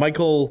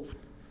Michael?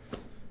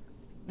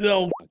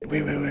 No.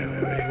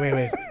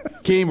 Wait.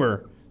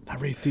 Gamer. Not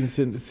Ray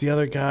Stevenson. It's the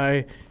other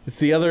guy. It's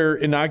the other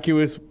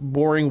innocuous,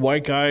 boring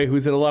white guy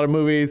who's in a lot of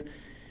movies.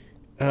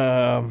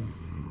 Not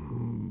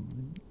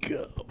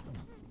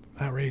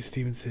Ray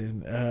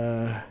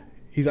Stevenson.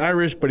 He's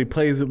Irish, but he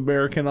plays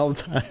American all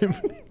the time.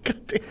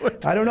 God damn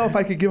it. I don't know if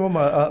I could give him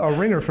a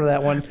ringer for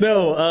that one.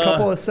 No.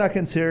 Couple of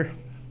seconds here.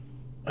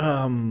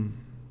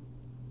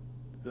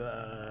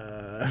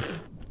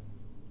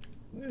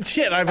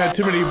 Shit, I've had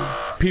too many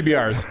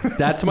PBRs.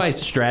 That's my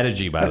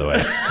strategy, by the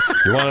way.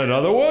 You want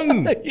another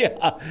one?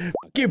 Yeah.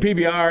 You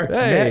PBR. Hey.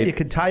 Matt, you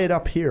could tie it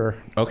up here.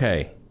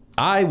 Okay.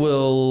 I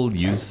will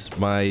use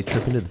my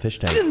trip into the fish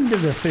tank. Into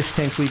the fish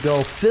tank we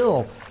go.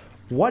 Phil,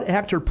 what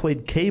actor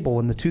played Cable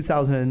in the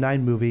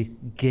 2009 movie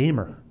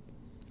Gamer?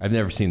 I've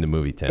never seen the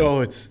movie, Tim.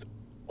 Oh, it's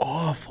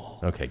awful.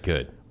 Okay,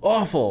 good.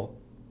 Awful.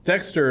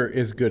 Dexter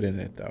is good in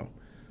it, though.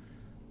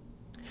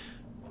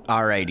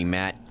 Alrighty,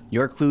 Matt.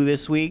 Your clue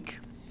this week.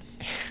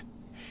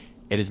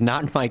 It is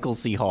not Michael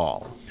C.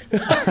 Hall.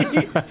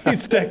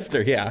 He's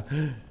Dexter, yeah.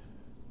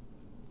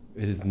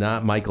 It is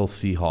not Michael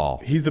C.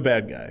 Hall. He's the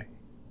bad guy.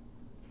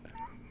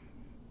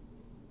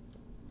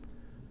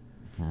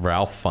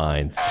 Ralph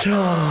Fiennes.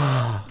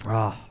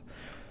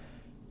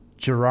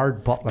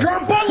 Gerard Butler.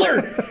 Gerard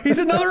Butler! He's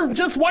another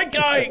just white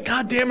guy.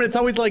 God damn it. It's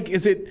always like,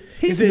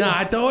 He's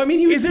not, though. I mean,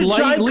 he was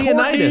John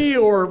Leonidas. Courtney,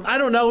 or I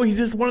don't know. He's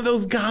just one of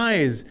those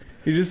guys.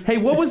 Hey,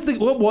 what was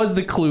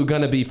the clue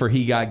gonna be for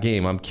He Got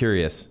Game? I'm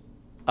curious.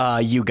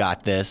 You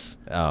got this.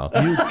 Oh.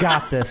 You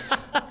got this.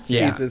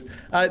 Yeah. Jesus.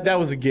 That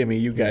was a gimme.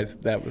 You guys,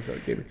 that was a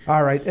gimme.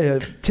 All right.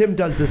 Tim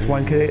does this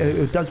one.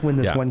 Does win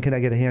this one. Can I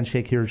get a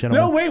handshake here,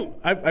 gentlemen? No, wait.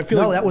 I feel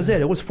like... No, that was it.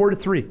 It was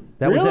 4-3.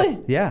 That was Really?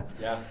 it. Yeah.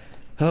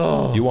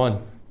 Oh. You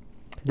won.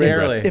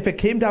 Rarely. If it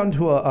came down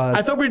to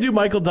I thought we'd do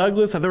Michael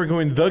Douglas. I thought we were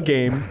going The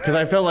Game because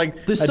I felt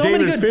like There's a so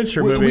David many good...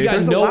 Fincher we movie. got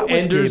There's a no lot with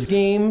Ender's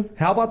games. Game.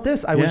 How about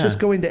this? I was Yeah. just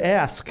going to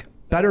ask,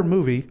 better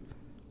movie,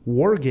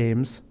 War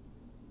Games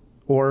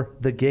or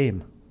The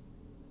Game?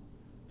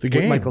 The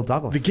Game. With Michael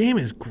Douglas. The Game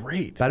is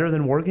great. Better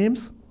than War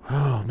Games?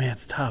 Oh, man,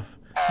 it's tough.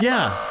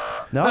 Yeah.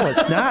 No,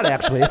 it's not,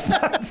 actually. It's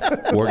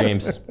not. War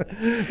Games.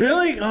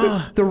 Really?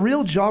 Oh. The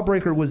real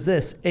jawbreaker was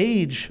this.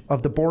 Age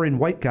of the boring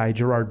white guy,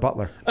 Gerard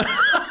Butler.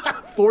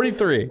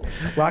 43.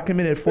 Lock him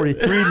in at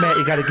 43. Matt,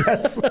 you got to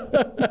guess.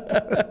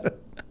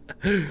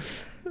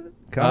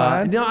 Come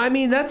on. No, I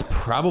mean, that's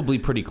probably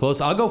pretty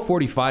close. I'll go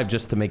 45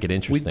 just to make it We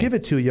interesting. give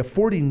it to you.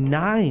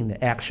 49,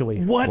 actually.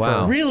 What?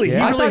 Wow. Really?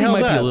 Yeah. I He really thought he held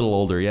might up. be a little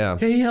older, yeah.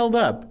 Yeah, he held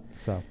up.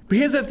 So, But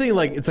here's that thing,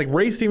 like, it's like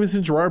Ray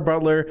Stevenson, Gerard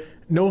Butler.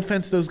 No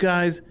offense to those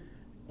guys,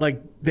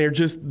 like they're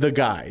just the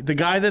guy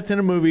that's in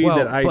a movie Well,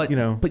 that I, but, you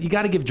know. But you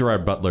got to give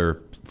Gerard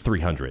Butler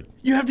 300.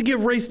 You have to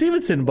give Ray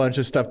Stevenson a bunch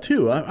of stuff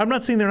too. I'm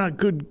not saying they're not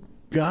good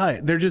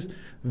guys. They're just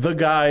the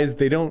guys.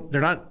 They're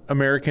not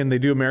American. They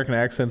do American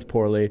accents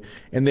poorly,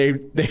 and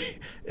then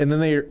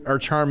they are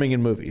charming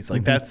in movies.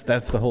 Like that's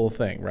the whole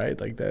thing, right?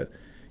 Like that.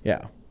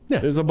 Yeah.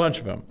 There's a bunch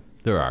of them.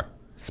 There are.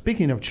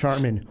 speaking of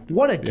charming,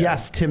 what a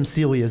guest Tim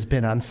Seeley has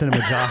been on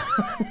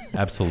CinemaJaw.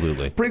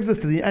 Absolutely. Brings us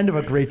to the end of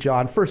a great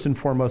jaw. And first and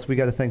foremost, we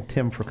got to thank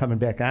Tim for coming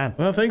back on.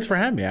 Well, thanks for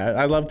having me.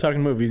 I love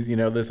talking movies. You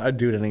know, I'd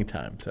do it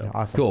anytime. So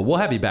awesome. Cool. We'll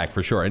have you back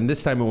for sure. And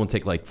this time it won't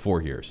take like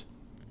 4 years.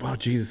 Oh,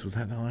 Jesus, was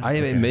that long?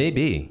 It may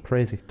be.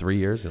 Crazy. 3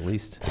 years at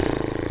least.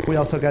 We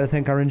also got to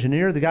thank our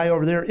engineer, the guy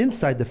over there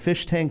inside the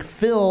fish tank,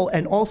 Phil.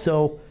 And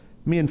also,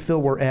 me and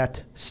Phil were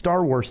at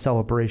Star Wars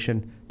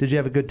Celebration. Did you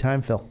have a good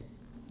time, Phil?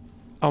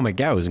 Oh my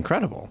God, it was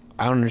incredible.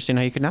 I don't understand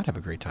how you could not have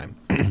a great time.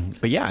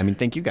 But yeah, I mean,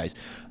 thank you guys.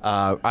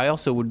 I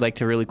also would like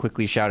to really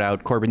quickly shout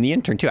out Corbin the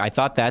intern too. I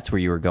thought that's where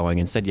you were going.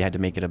 Instead, you had to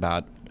make it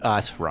about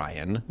us,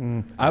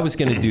 Ryan. I was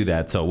going to do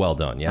that, so well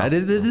done. Yeah,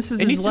 this is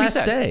It needs his to be last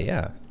said. day.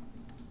 Yeah.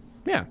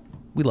 Yeah.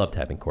 We loved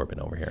having Corbin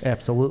over here.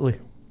 Absolutely.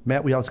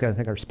 Matt, we also got to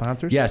thank our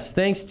sponsors. Yes,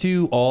 thanks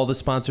to all the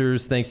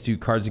sponsors. Thanks to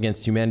Cards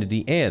Against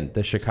Humanity and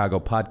the Chicago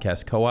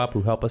Podcast Co-op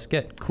who help us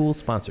get cool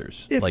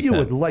sponsors. If like you them.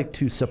 would like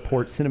to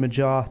support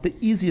CinemaJaw, the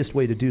easiest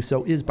way to do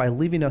so is by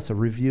leaving us a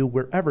review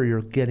wherever you're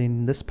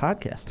getting this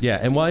podcast. Yeah,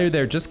 and while you're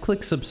there, just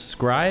click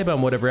subscribe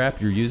on whatever app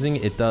you're using.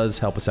 It does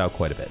help us out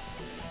quite a bit.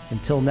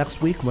 Until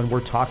next week when we're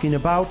talking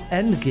about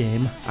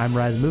Endgame, I'm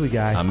Ryan the Movie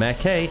Guy. I'm Matt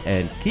Kay,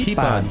 and keep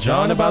on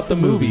jawing about the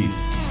movies.